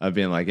of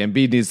being like,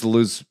 Embiid needs to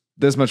lose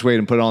this much weight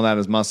and put all that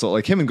as muscle.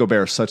 Like, him and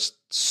Gobert are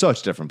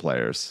such different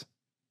players.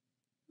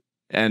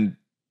 And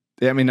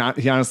I mean,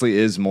 he honestly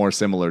is more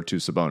similar to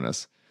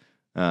Sabonis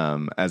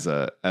as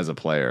a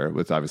player,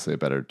 with obviously a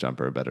better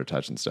jumper, a better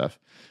touch and stuff.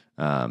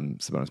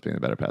 Sabonis being a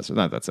better passer,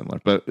 not that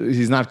similar, but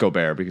he's not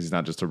Gobert because he's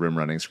not just a rim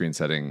running, screen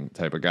setting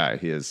type of guy.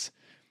 He is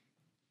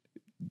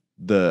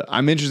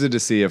I'm interested to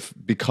see if,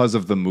 because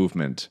of the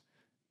movement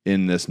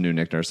in this new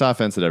Nick Nurse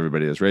offense that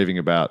everybody is raving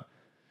about,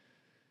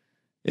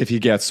 if he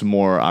gets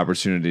more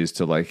opportunities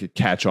to like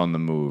catch on the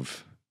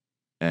move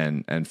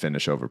and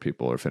finish over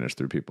people or finish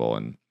through people.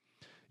 And,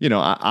 you know,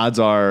 odds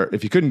are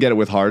if you couldn't get it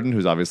with Harden,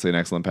 who's obviously an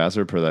excellent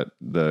passer per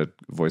the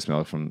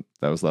voicemail from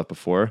that was left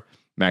before,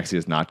 Maxey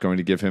is not going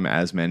to give him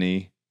as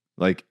many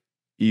like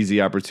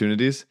easy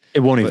opportunities. It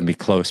won't even be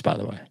close, by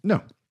the way.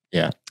 No.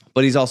 Yeah.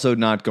 But he's also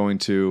not going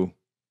to,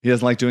 he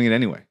doesn't like doing it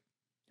anyway.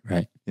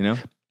 Right. You know?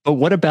 But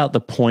what about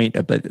the point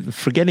about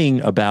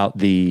forgetting about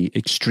the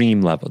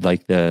extreme level,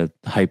 like the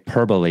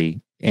hyperbole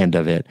end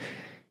of it?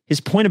 His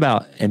point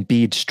about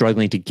Embiid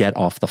struggling to get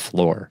off the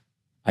floor,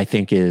 I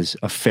think, is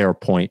a fair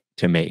point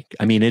to make.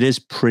 I mean, it is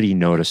pretty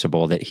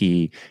noticeable that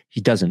he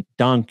doesn't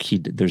dunk.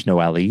 There's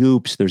no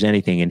alley-oops, there's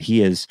anything. And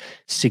he is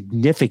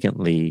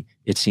significantly,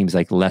 it seems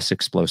like, less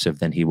explosive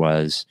than he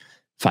was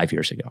 5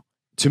 years ago.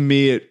 To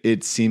me,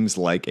 it seems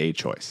like a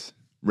choice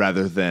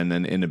rather than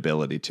an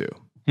inability to.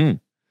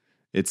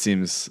 It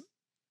seems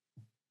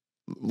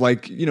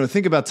like, you know,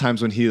 think about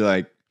times when he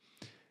like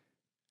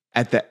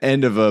at the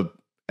end of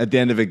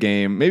a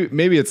game,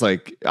 maybe it's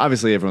like,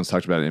 obviously everyone's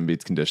talked about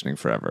Embiid's conditioning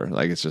forever.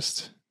 Like it's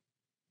just,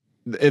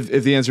 if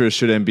the answer is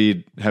should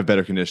Embiid have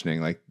better conditioning,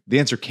 like the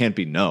answer can't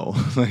be no.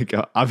 Like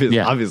obviously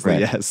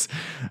right. Yes.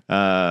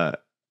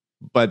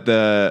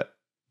 But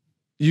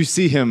you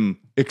see him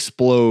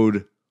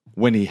explode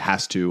when he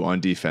has to on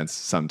defense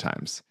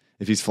sometimes.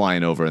 If he's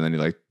flying over and then he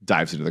like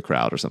dives into the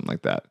crowd or something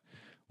like that,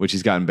 which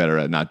he's gotten better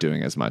at not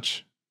doing as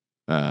much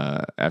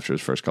after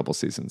his first couple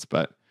seasons.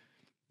 But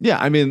yeah,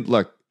 I mean,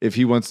 look,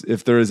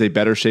 if there is a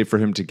better shape for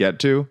him to get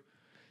to,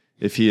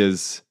 if he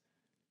is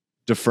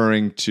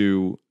deferring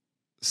to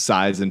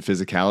size and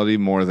physicality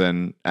more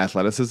than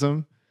athleticism,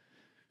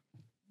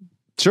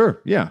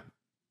 sure, yeah.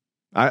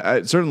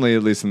 I certainly,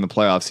 at least in the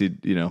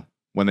playoffs,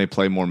 when they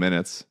play more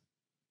minutes,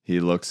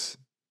 he looks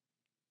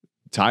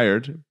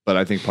tired. But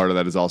I think part of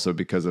that is also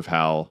because of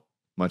how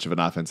much of an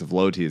offensive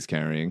load he is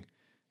carrying.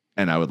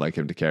 And I would like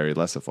him to carry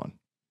less of one.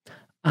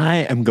 I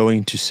am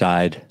going to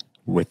side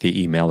with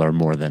the emailer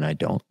more than I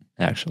don't,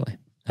 actually.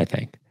 I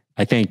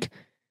think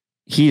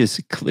he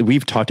is,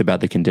 we've talked about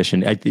the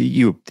condition.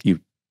 You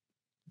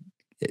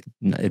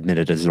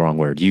admitted is the wrong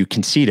word. You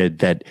conceded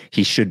that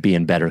he should be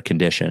in better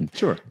condition.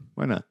 Sure.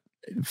 Why not?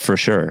 For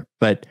sure.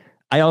 But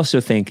I also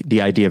think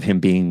the idea of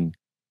him being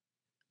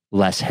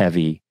less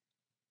heavy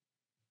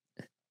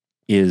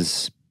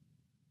is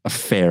a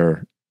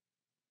fair,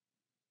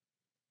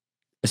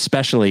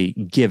 especially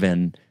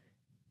given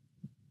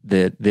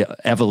the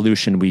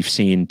evolution we've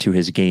seen to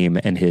his game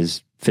and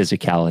his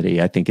physicality.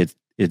 I think it's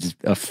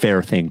a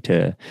fair thing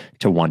to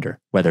wonder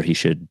whether he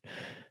should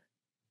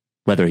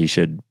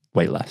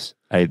weigh less.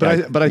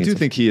 But I do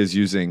think he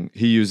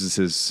uses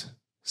his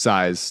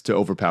size to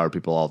overpower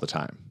people all the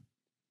time.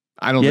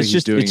 I don't think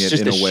he's doing it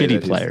in a way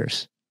that shitty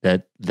players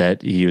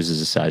that he uses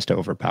his size to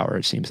overpower.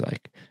 It seems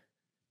like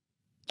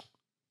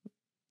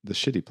the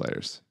shitty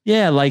players.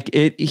 Yeah, like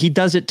he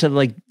does it to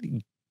like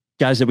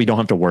guys that we don't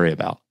have to worry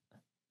about.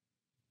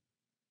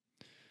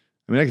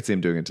 I mean, I could see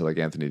him doing it to like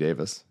Anthony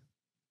Davis.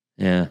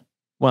 Yeah.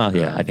 Well,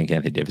 yeah, I think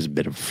Anthony Davis is a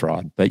bit of a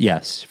fraud, but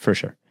yes, for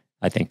sure.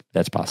 I think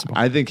that's possible.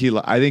 I think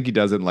he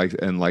does it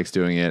and likes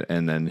doing it.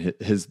 And then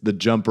the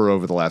jumper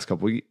over the last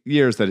couple of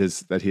years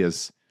that he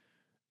has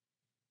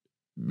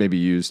maybe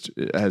used,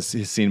 has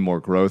seen more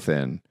growth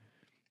in,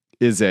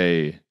 is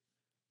a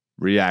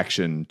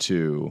reaction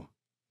to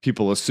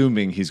people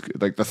assuming he's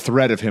like the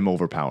threat of him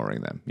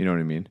overpowering them. You know what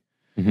I mean?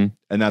 Mm-hmm.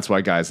 And that's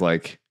why guys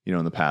like,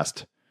 in the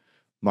past,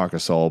 Marc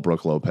Gasol,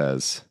 Brook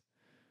Lopez,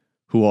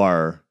 who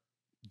are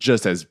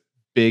just as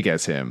big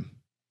as him,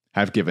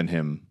 have given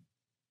him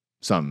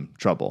some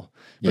trouble.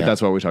 But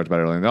that's what we talked about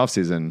earlier in the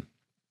offseason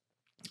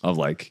of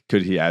like,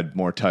 could he add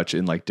more touch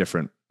in like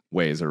different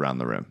ways around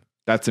the rim?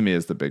 That to me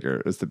is the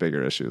bigger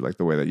issue. Like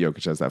the way that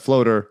Jokic has that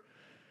floater,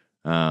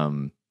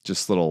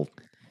 just little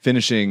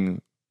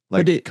finishing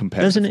like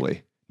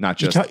competitively, not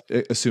just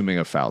assuming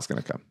a foul's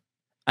going to come.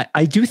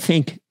 I do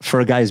think for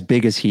a guy as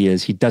big as he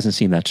is, he doesn't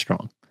seem that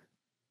strong.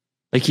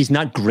 Like he's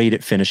not great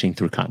at finishing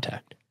through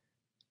contact.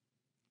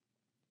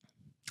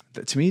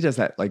 To me, he does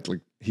that like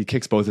he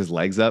kicks both his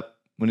legs up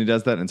when he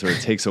does that and sort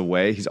of takes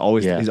away. He's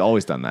always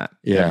done that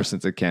ever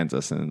since at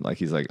Kansas, and like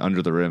he's like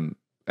under the rim,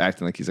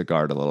 acting like he's a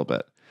guard a little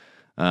bit.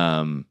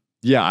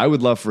 I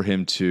would love for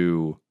him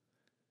to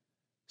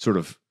sort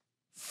of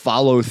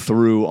follow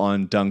through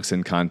on dunks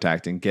and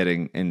contact and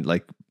getting and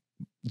like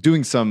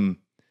doing some,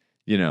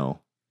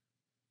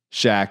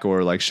 Shaq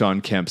or like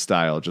Sean Kemp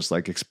style, just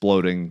like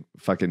exploding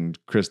fucking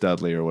Chris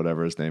Dudley or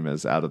whatever his name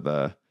is out of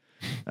the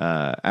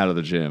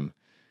gym.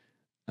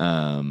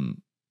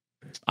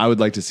 I would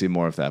like to see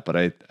more of that, but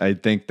I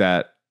think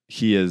that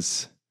he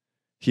has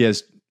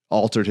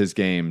altered his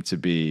game to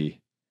be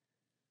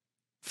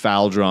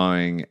foul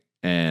drawing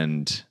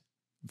and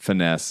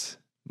finesse,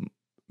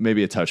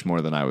 maybe a touch more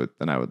than I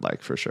would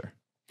like, for sure.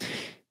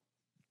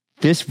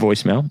 This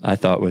voicemail I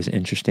thought was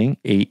interesting.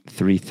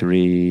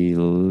 833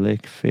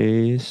 lick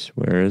face.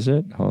 Where is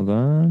it? Hold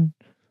on.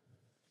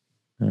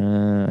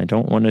 I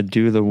don't want to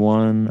do the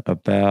one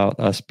about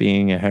us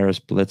being a Harris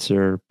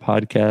Blitzer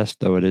podcast,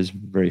 though it is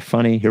very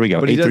funny. Here we go.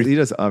 But he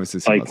does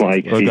obviously seem less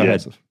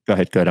explosive. Go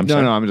ahead. Good. I'm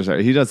sorry. No, I'm just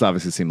sorry. He does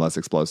obviously seem less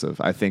explosive.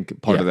 I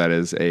think part of that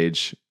is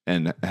age,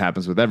 and it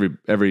happens with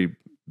every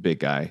big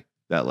guy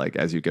that, like,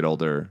 as you get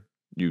older,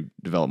 you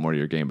develop more of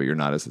your game, but you're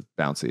not as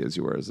bouncy as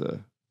you were as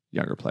a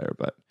younger player.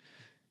 But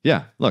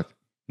yeah, look,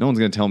 no one's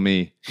going to tell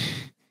me.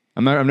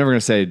 I'm never going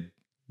to say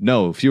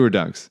no, fewer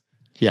dunks.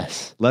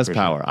 Yes. Less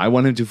power. Sure. I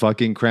want him to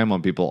fucking cram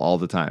on people all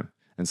the time.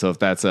 And so if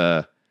that's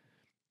a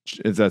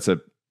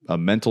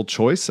mental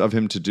choice of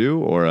him to do,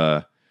 or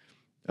a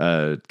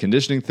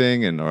conditioning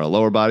thing, or a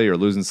lower body, or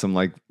losing some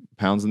like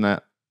pounds in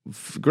that,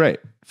 great,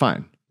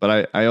 fine.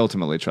 But I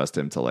ultimately trust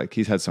him to, like,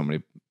 he's had so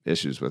many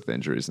issues with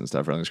injuries and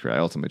stuff around his career. I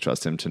ultimately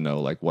trust him to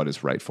know, like, what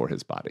is right for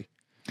his body.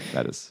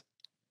 That is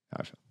how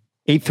I feel.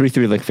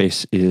 833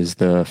 Lickface is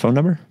the phone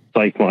number.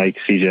 Mike,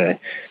 CJ.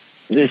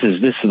 This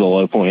is the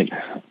low point.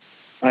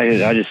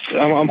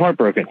 I'm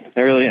heartbroken. I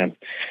really am.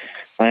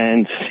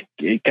 And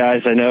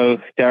guys, I know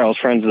Daryl's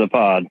friends of the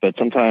pod, but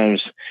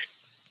sometimes,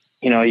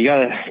 you got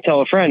to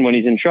tell a friend when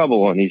he's in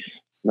trouble and he's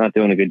not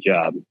doing a good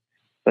job.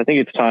 So I think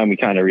it's time we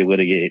kind of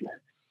relitigate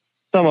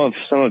some of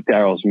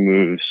Daryl's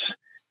moves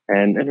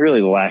and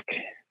really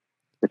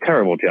the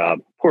terrible job,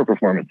 poor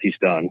performance he's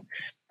done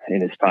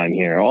in his time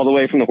here, all the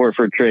way from the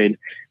Horford trade.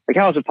 Like,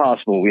 how is it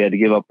possible we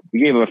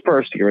gave him a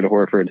first to get rid of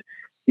Horford?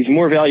 He's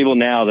more valuable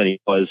now than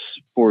he was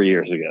 4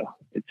 years ago.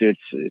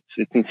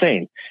 It's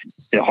insane.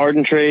 The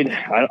Harden trade,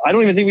 I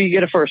don't even think we can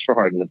get a first for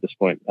Harden at this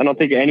point. I don't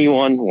think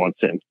anyone wants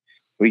him.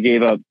 We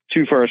gave up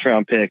 2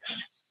 first-round picks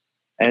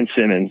and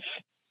Simmons,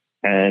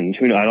 and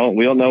we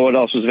don't know what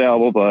else was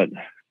available, but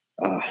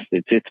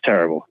it's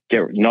terrible.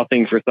 Get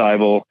nothing for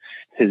Thibault.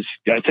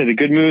 I'd say the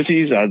good moves,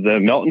 the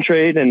Melton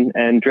trade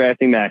and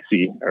drafting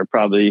Maxey are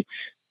probably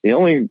the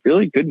only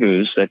really good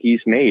moves that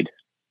he's made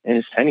in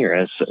his tenure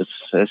as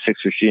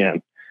Sixers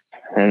GM.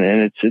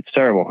 And it's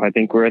terrible. I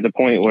think we're at the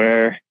point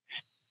where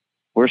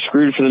we're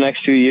screwed for the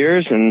next 2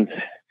 years, and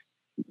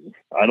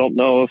I don't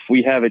know if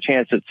we have a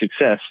chance at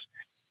success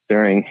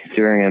during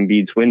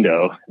Embiid's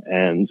window.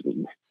 And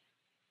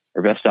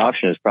our best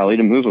option is probably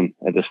to move him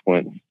at this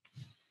point.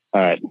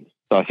 All right,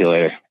 talk to you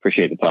later.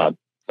 Appreciate the pod.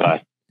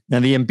 Bye. Now,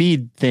 the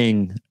Embiid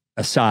thing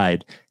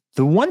aside,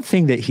 the one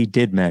thing that he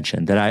did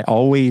mention that I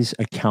always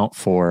account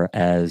for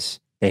as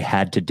they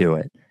had to do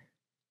it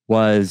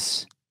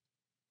was,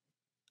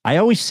 I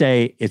always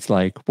say it's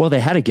like, well, they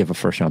had to give a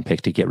first-round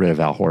pick to get rid of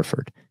Al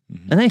Horford.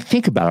 Mm-hmm. And I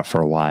think about it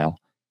for a while.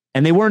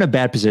 And they were in a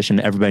bad position.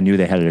 Everybody knew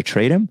they had to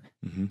trade him.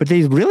 Mm-hmm. But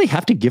they really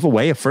have to give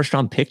away a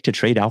first-round pick to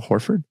trade Al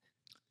Horford?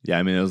 Yeah,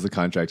 I mean, it was the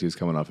contract. He was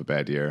coming off a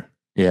bad year.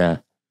 Yeah.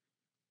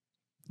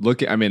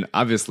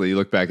 Obviously, you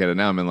look back at it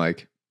now, I mean,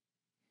 like,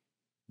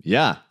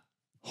 yeah,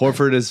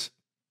 Horford is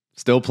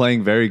still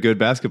playing very good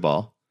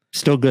basketball.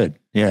 Still good,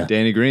 yeah.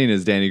 Danny Green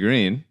is Danny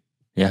Green.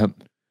 Yep.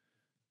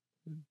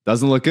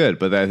 Doesn't look good,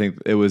 but I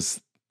think he was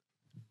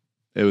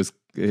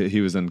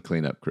in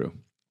cleanup crew.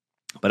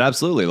 But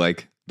absolutely,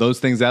 like,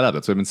 those things add up.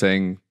 That's what I've been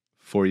saying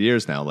for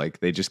years now. Like,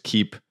 they just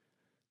keep,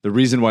 the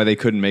reason why they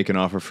couldn't make an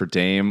offer for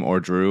Dame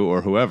or Drew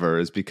or whoever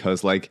is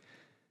because, like,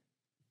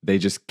 they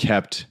just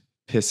kept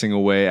pissing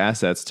away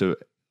assets to,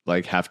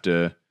 like, have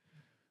to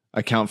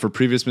account for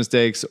previous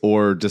mistakes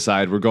or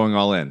decide we're going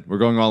all in. We're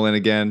going all in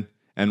again,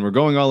 and we're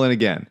going all in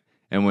again.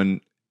 And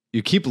when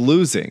you keep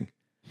losing,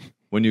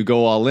 when you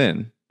go all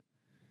in,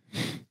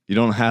 you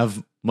don't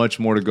have much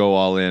more to go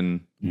all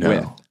in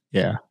with.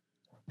 Yeah.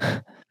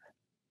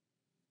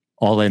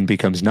 All in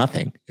becomes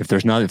nothing. If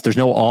there's no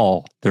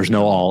all, there's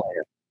no all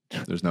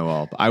in. There's no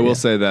all. I will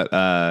say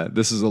that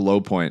this is a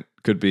low point.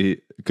 Could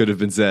have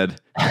been said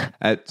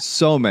at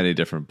so many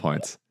different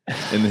points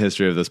in the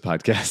history of this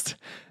podcast.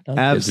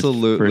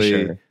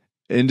 Absolutely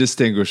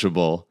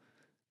indistinguishable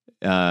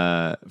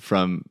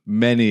from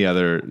many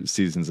other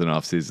seasons and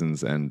off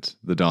seasons and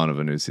the dawn of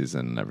a new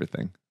season and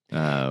everything.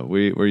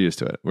 We're used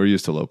to it. We're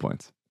used to low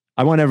points.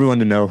 I want everyone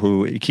to know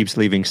who keeps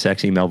leaving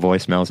sex email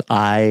voicemails.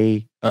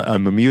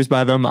 I'm amused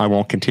by them. I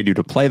won't continue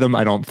to play them,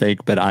 I don't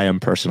think, but I am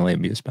personally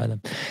amused by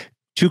them.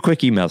 2 quick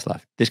emails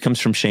left. This comes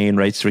from Shane,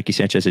 writes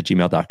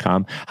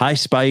RickySanchez@gmail.com. Hi,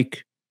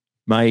 Spike,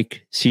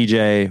 Mike,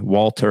 CJ,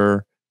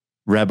 Walter,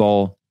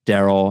 Rebel,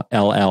 Daryl,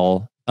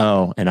 LL.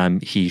 Oh, and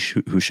I'm he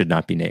who should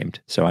not be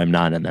named. So I'm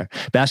not in there.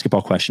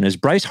 Basketball question is,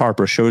 Bryce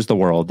Harper shows the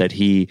world that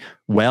he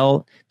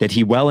well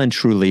and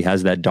truly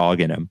has that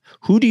dog in him.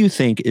 Who do you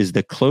think is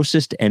the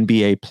closest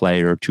NBA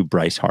player to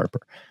Bryce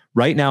Harper?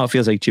 Right now, it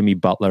feels like Jimmy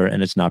Butler,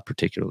 and it's not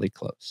particularly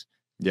close.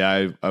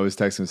 Yeah, I was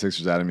texting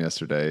Sixers Adam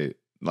yesterday.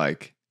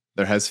 Like,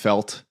 there has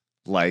felt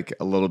like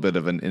a little bit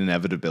of an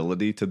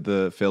inevitability to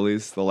the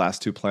Phillies the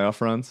last 2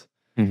 playoff runs.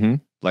 Mm-hmm.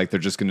 Like, they're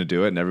just going to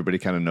do it, and everybody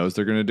kind of knows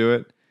they're going to do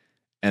it.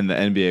 And the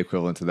NBA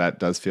equivalent to that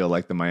does feel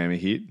like the Miami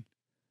Heat,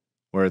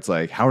 where it's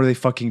like, how are they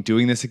fucking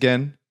doing this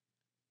again?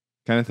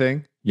 Kind of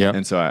thing. Yeah.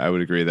 And so I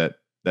would agree that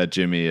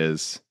Jimmy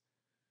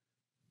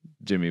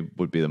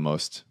would be the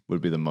most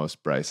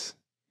Bryce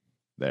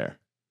there.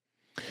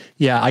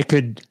 Yeah, I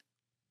could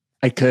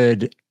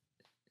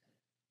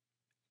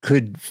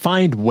could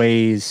find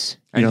ways.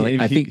 You know,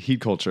 I think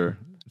Heat culture,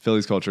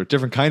 Phillies culture,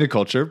 different kind of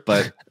culture,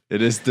 but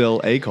it is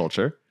still a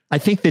culture. I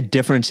think the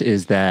difference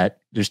is that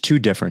there's two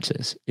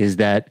differences. Is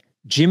that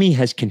Jimmy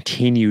has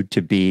continued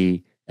to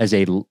be as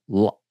a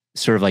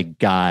sort of like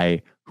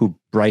guy who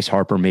Bryce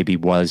Harper maybe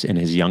was in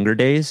his younger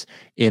days,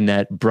 in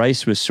that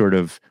Bryce was sort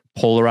of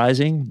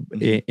polarizing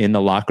in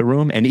the locker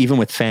room and even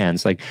with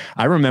fans. Like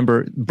I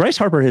remember Bryce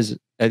Harper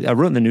I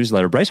wrote in the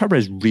newsletter, Bryce Harper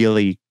has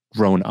really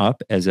grown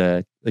up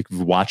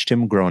watched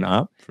him grow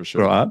up.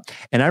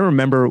 And I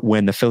remember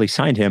when the Phillies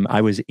signed him,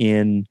 I was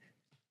in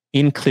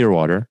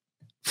Clearwater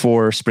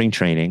for spring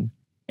training,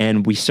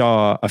 and we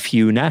saw a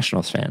few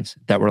Nationals fans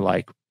that were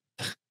like,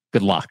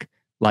 good luck,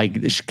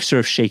 like sort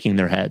of shaking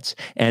their heads.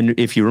 And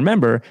if you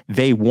remember,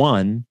 they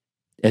won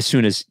as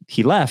soon as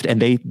he left,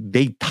 and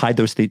they tied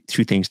those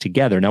two things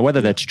together. Now,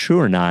 whether that's true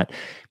or not,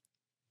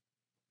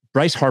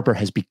 Bryce Harper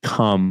has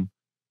become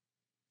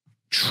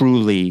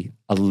truly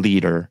a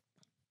leader,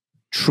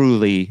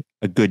 truly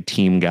a good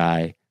team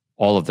guy,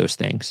 all of those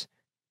things.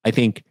 I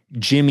think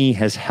Jimmy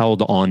has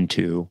held on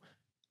to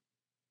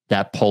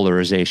that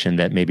polarization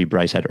that maybe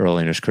Bryce had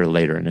early in his career,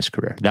 later in his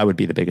career. That would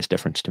be the biggest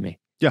difference to me.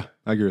 Yeah,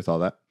 I agree with all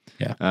that.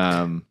 Yeah.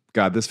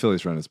 God, this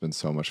Phillies run has been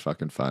so much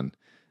fucking fun.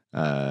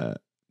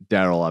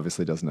 Daryl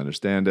obviously doesn't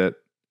understand it.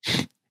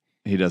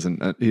 He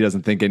doesn't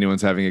think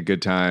anyone's having a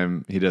good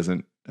time. He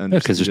doesn't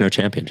because there's no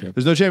championship.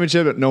 There's no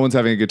championship, but no one's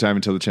having a good time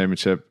until the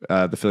championship.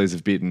 The Phillies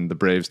have beaten the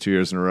Braves 2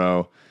 years in a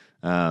row.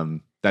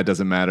 That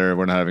doesn't matter.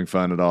 We're not having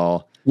fun at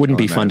all. Wouldn't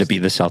be fun to beat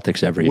the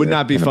Celtics every year. Would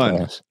not be fun.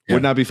 Yeah.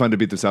 Would not be fun to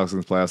beat the Celtics in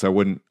the playoffs. I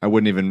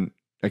wouldn't even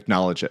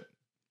acknowledge it.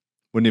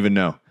 Wouldn't even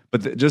know.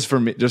 But just for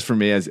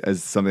me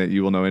as something that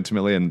you will know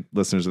intimately and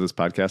listeners of this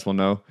podcast will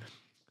know,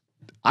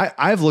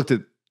 I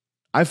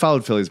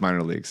followed Phillies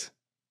minor leagues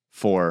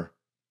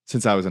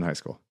since I was in high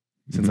school,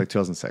 since like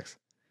 2006.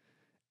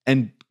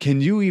 And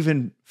can you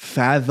even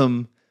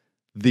fathom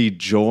the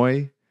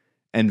joy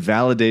and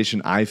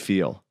validation I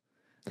feel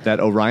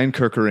that Orion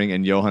Kerkering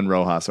and Johan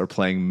Rojas are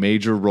playing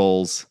major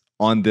roles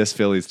on this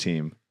Phillies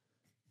team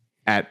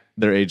at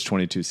their age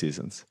 22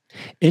 seasons?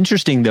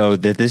 Interesting, though,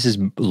 that this is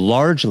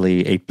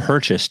largely a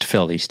purchased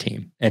Phillies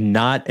team and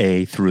not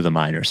a through the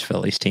minors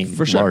Phillies team,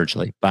 for sure.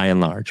 Largely, by and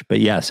large. But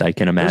yes, I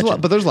can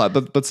imagine. There's a lot.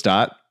 But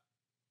Stott,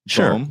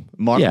 sure. Boom.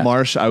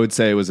 Marsh, I would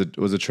say was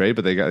a trade,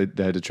 but they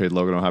had to trade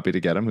Logan O'Hoppe to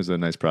get him, who's a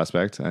nice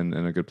prospect and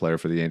a good player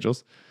for the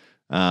Angels.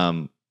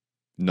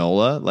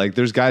 Nola, like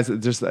there's guys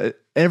that just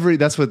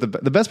that's what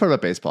the best part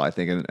about baseball, I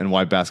think, and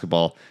why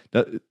basketball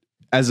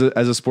as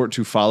a sport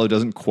to follow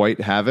doesn't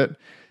quite have it,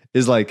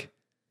 is like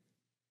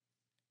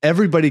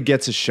everybody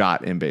gets a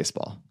shot in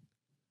baseball.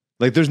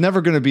 Like there's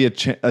never going to be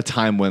a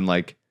time when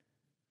like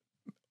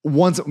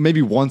once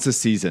a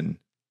season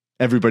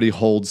everybody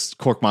holds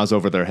Korkmaz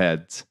over their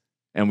heads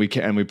and we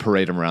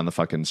parade them around the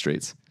fucking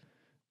streets.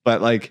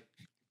 But like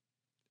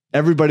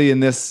everybody in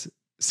this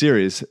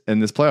series, in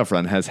this playoff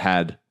run, has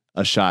had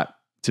a shot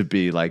to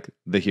be like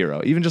the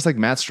hero. Even just like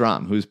Matt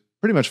Strahm, who's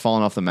pretty much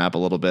fallen off the map a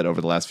little bit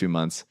over the last few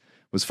months,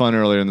 was fun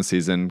earlier in the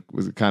season,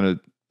 was kind of,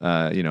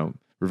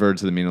 reverted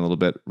to the mean a little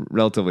bit,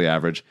 relatively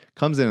average,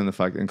 comes in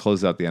and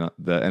closes out the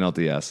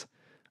NLDS.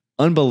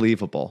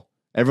 Unbelievable.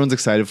 Everyone's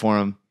excited for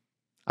him.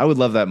 I would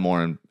love that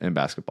more in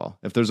basketball.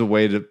 If there's a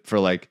way for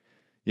like,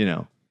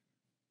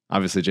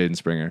 obviously Jaden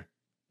Springer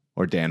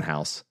or Dan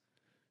House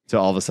to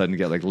all of a sudden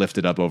get like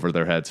lifted up over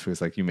their heads because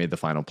like you made the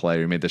final play,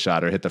 or you made the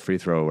shot, or hit the free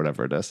throw, or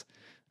whatever it is.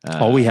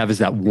 All we have is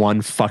that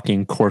one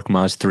fucking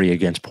Korkmaz 3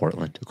 against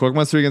Portland.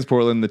 Korkmaz 3 against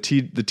Portland. The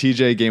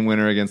TJ game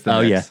winner against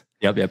the Knicks.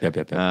 Yeah. Yep.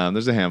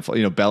 There's a handful.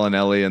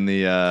 Bellinelli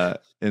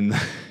in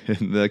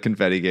the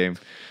confetti game.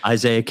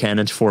 Isaiah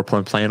Cannon's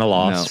 4-point play in a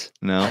loss.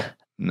 No.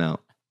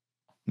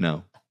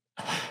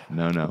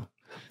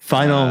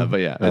 Final,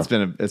 but yeah,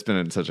 it's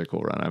been such a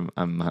cool run.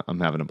 I'm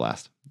having a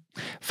blast.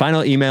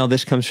 Final email.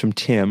 This comes from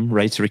Tim,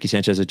 writes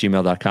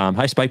RickySanchez@gmail.com.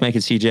 Hi, Spike, Mike,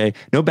 and CJ.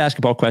 No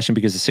basketball question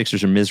because the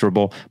Sixers are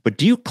miserable, but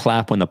do you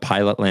clap when the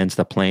pilot lands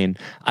the plane?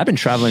 I've been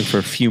traveling for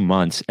a few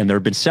months, and there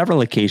have been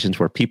several occasions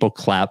where people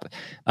clap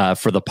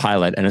for the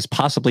pilot, and it's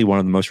possibly one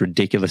of the most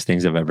ridiculous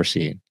things I've ever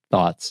seen.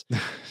 Thoughts?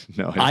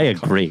 No, I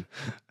agree.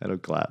 I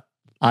don't clap.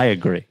 I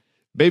agree.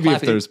 Maybe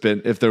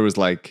if there was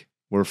like,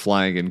 we're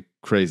flying in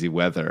crazy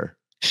weather,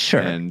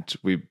 sure, and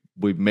we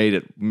made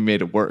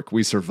it work.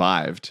 We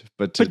survived,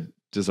 but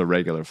just a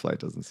regular flight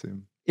doesn't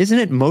seem. Isn't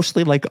it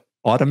mostly like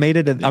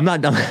automated? I'm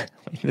not done.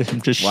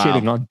 I'm just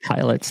shitting on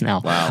pilots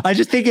now. Wow. I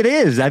just think it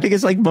is. I think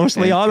it's like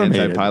mostly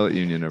automated. Anti-pilot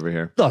union over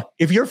here. Look,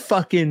 if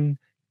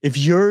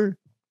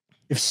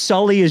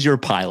Sully is your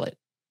pilot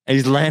and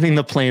he's landing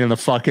the plane in the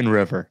fucking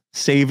river,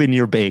 saving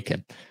your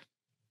bacon,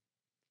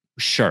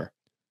 sure,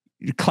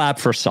 you clap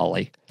for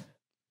Sully.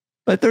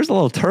 But there's a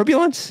little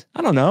turbulence.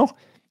 I don't know.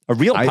 A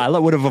real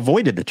pilot would have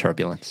avoided the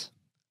turbulence.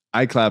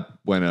 I clap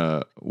when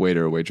a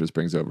waiter or waitress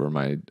brings over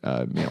my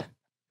meal.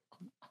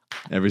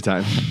 Every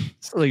time.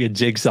 It's like a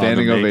jigsaw.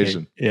 Standing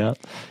ovation. Yeah.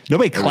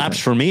 Nobody claps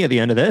for me at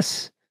the end of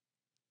this.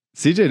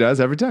 CJ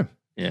does every time.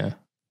 Yeah.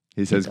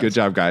 He says, good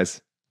job,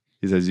 guys.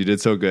 He says, you did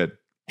so good.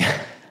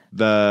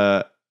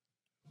 The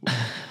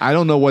I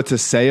don't know what to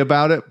say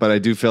about it, but I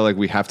do feel like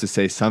we have to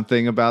say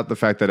something about the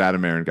fact that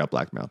Adam Aaron got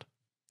blackmailed.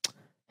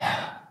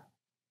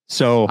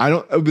 So I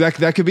don't.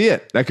 That could be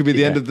it. That could be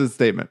the end of the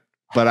statement.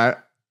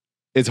 But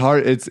it's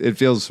hard. It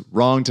feels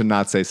wrong to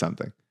not say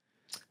something.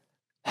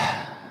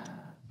 Can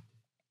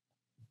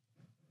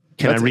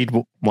I read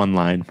one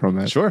line from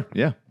it? Sure.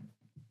 Yeah.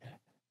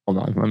 Hold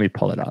on. Let me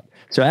pull it up.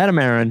 So Adam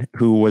Aaron,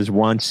 who was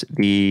once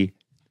the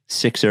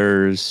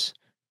Sixers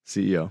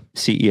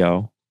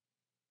CEO,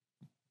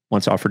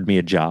 once offered me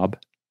a job.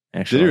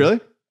 Actually, did he really?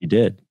 He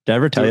did. Did I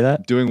ever tell you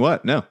that? Doing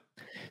what? No.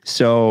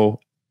 So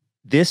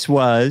this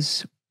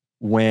was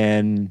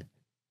when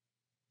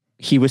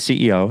he was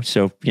CEO.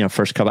 So,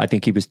 first couple, I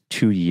think he was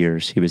 2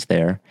 years he was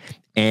there.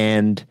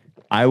 And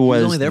I was...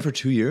 He was only there for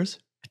 2 years?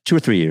 2 or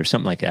 3 years,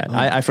 something like that.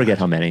 I forget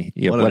how many.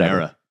 What an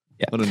era.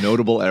 Yeah. What a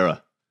notable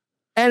era.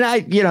 And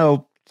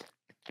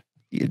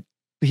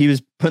he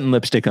was putting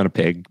lipstick on a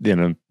pig in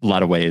a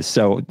lot of ways.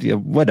 So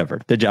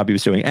whatever, the job he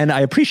was doing. And I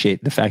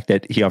appreciate the fact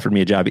that he offered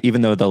me a job,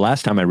 even though the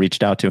last time I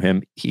reached out to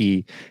him,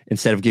 he,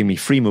 instead of giving me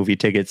free movie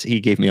tickets, he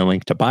gave me a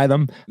link to buy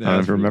them. I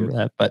don't remember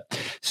that. But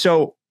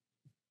so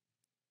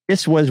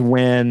this was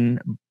when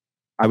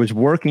I was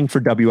working for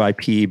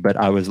WIP, but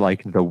I was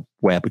like the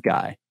web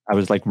guy. I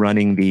was like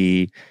running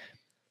the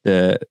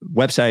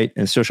website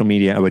and social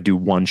media. I would do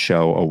one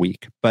show a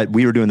week, but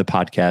we were doing the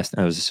podcast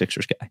and I was a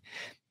Sixers guy.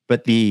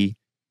 But the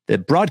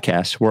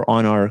broadcasts were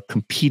on our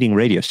competing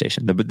radio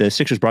station. The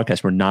Sixers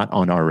broadcasts were not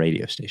on our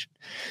radio station.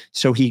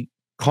 So he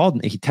called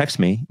me, he texted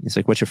me. He's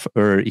like,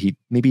 or he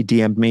maybe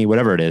DM'd me,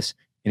 whatever it is.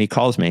 And he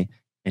calls me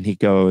and he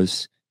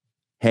goes,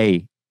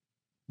 hey,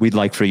 we'd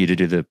like for you to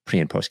do the pre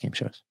and post game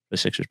shows, the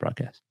Sixers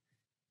broadcast.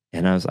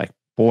 And I was like,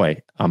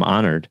 boy, I'm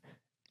honored.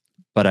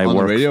 But I work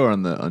on the radio or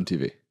on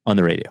TV? On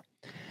the radio.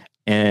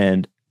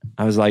 And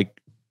I was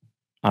like,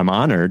 I'm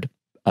honored,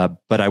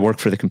 but I work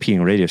for the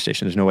competing radio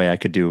station. There's no way I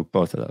could do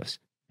both of those.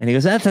 And he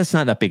goes, that's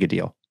not that big a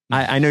deal.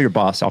 I know your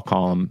boss. I'll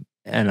call him.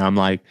 And I'm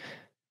like,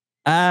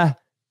 I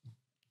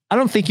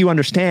don't think you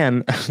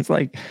understand.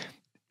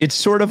 It's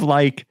sort of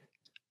like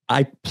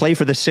I play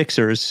for the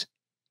Sixers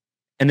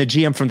and the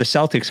GM from the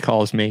Celtics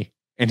calls me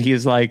and he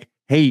is like,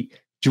 hey,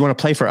 do you want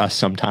to play for us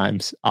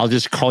sometimes? I'll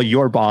just call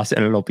your boss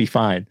and it'll be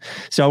fine.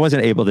 So I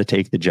wasn't able to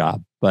take the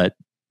job, but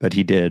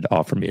he did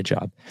offer me a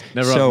job.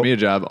 Never offered me a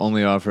job.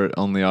 Only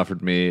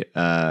offered me.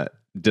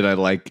 Did I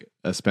like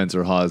a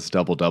Spencer Hawes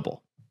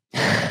double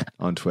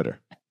on Twitter?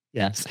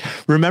 Yes.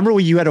 Remember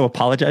when you had to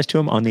apologize to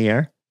him on the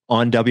air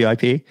on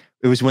WIP? It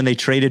was when they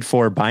traded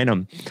for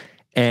Bynum,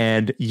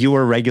 and you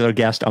were a regular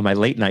guest on my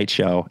late night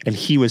show, and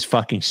he was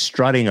fucking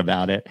strutting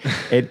about it.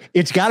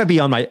 It's got to be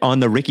on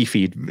the Ricky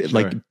feed, sure.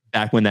 Like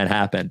back when that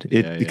happened.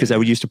 Because I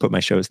would used to put my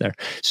shows there.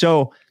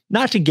 So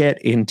not to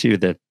get into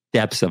the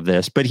depths of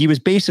this, but he was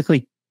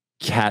basically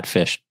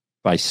catfished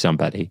by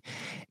somebody,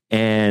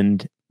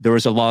 and there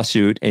was a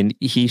lawsuit, and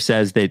he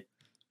says that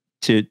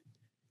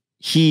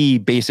he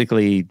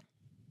basically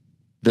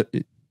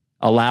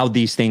allowed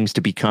these things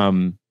to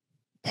become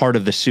part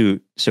of the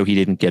suit so he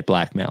didn't get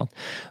blackmailed.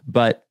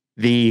 But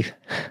and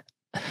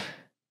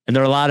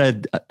there are a lot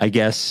of, I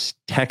guess,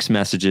 text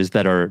messages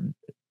that are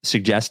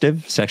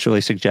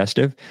sexually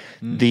suggestive.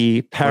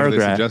 The paragraph,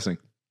 what are they suggesting?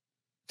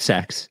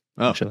 Sex,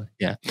 actually.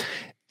 Yeah.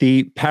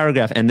 The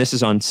paragraph, and this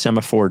is on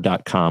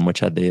semaphore.com,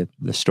 which had the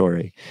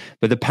story,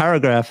 but the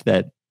paragraph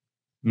that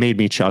made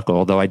me chuckle,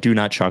 although I do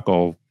not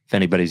chuckle if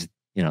anybody's,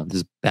 this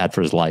is bad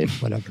for his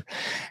life, whatever.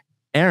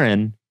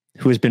 Aaron,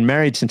 who has been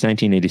married since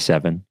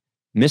 1987,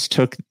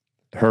 mistook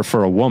her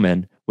for a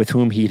woman with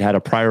whom he'd had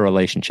a prior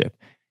relationship,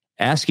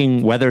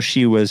 asking whether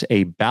she was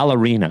a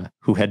ballerina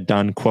who had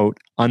done, quote,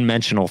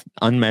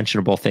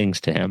 unmentionable things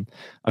to him,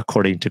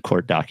 according to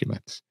court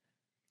documents.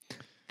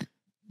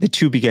 The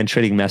two began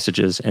trading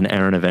messages, and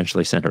Aaron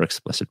eventually sent her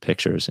explicit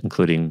pictures,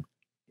 including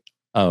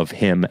of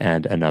him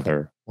and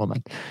another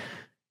woman.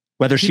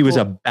 Whether she was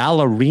a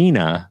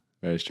ballerina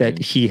that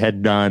he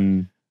had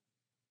done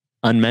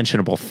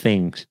unmentionable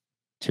things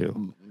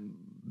to.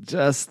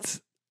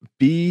 Just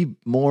be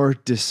more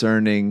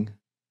discerning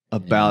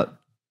about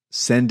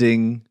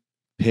sending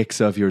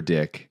pics of your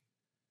dick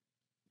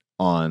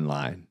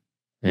online.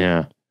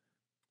 Yeah.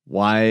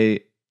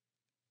 Why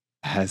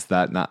has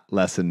that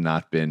lesson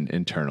not been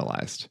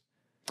internalized?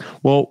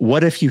 Well,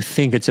 what if you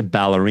think it's a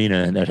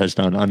ballerina that has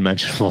done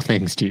unmentionable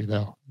things to you,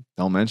 though?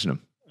 Don't mention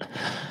them.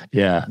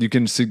 Yeah. You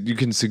can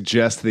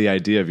suggest the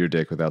idea of your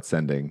dick without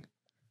sending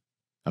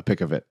a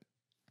pic of it.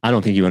 I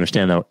don't think you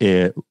understand,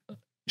 though.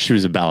 She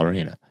was a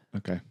ballerina.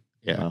 Okay.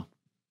 Yeah. Well,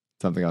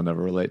 something I'll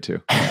never relate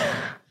to.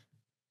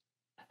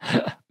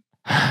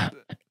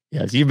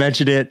 Yes, you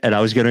mentioned it, and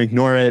I was going to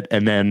ignore it,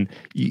 and then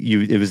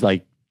it was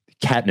like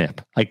catnip.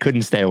 I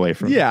couldn't stay away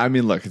from it. Yeah, I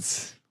mean, look,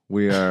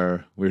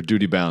 we're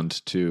duty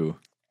bound to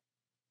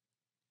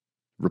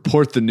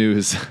report the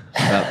news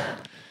about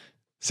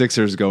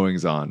Sixers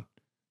goings on.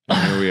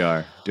 And here we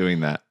are doing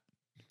that.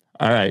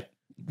 All right.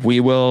 We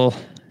will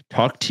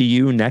talk to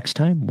you next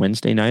time,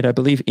 Wednesday night, I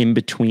believe, in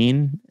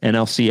between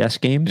NLCS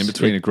games. In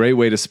between, a great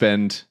way to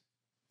spend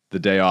the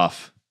day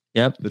off.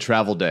 Yep. The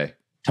travel day.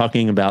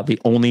 talking about the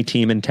only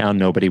team in town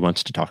nobody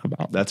wants to talk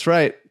about. That's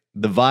right.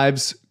 The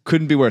vibes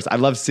couldn't be worse. I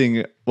love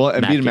seeing, well,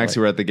 Embiid and Maxey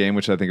were at the game,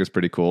 which I think was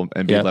pretty cool.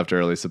 Embiid left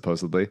early,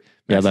 supposedly.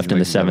 Left in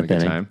the 7th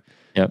inning.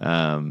 Yep.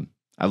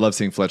 I love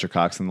seeing Fletcher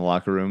Cox in the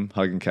locker room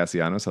hugging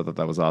Castellanos. I thought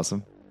that was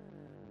awesome.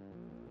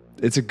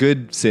 It's a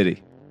good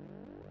city,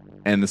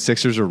 and the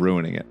Sixers are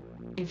ruining it.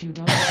 If you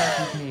don't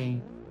fuck with me,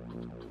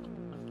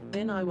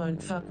 then I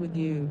won't fuck with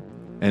you.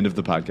 End of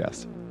the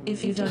podcast.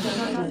 If you don't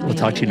fuck with me, we'll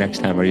talk to you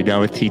next time. Are you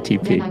done with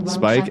TTP?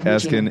 Spike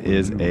Eskin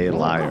is a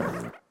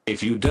liar.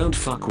 If you don't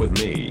fuck with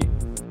me,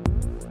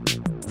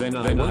 then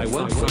I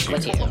won't fuck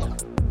with you.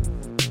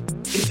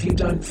 If you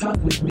don't fuck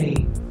with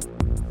me,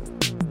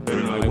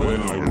 then I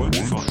won't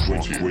fuck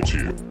with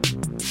you.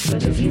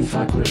 But if you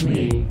fuck with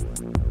me,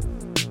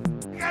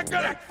 I'm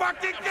gonna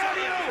fucking kill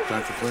you!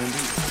 Time for plan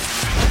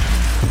B.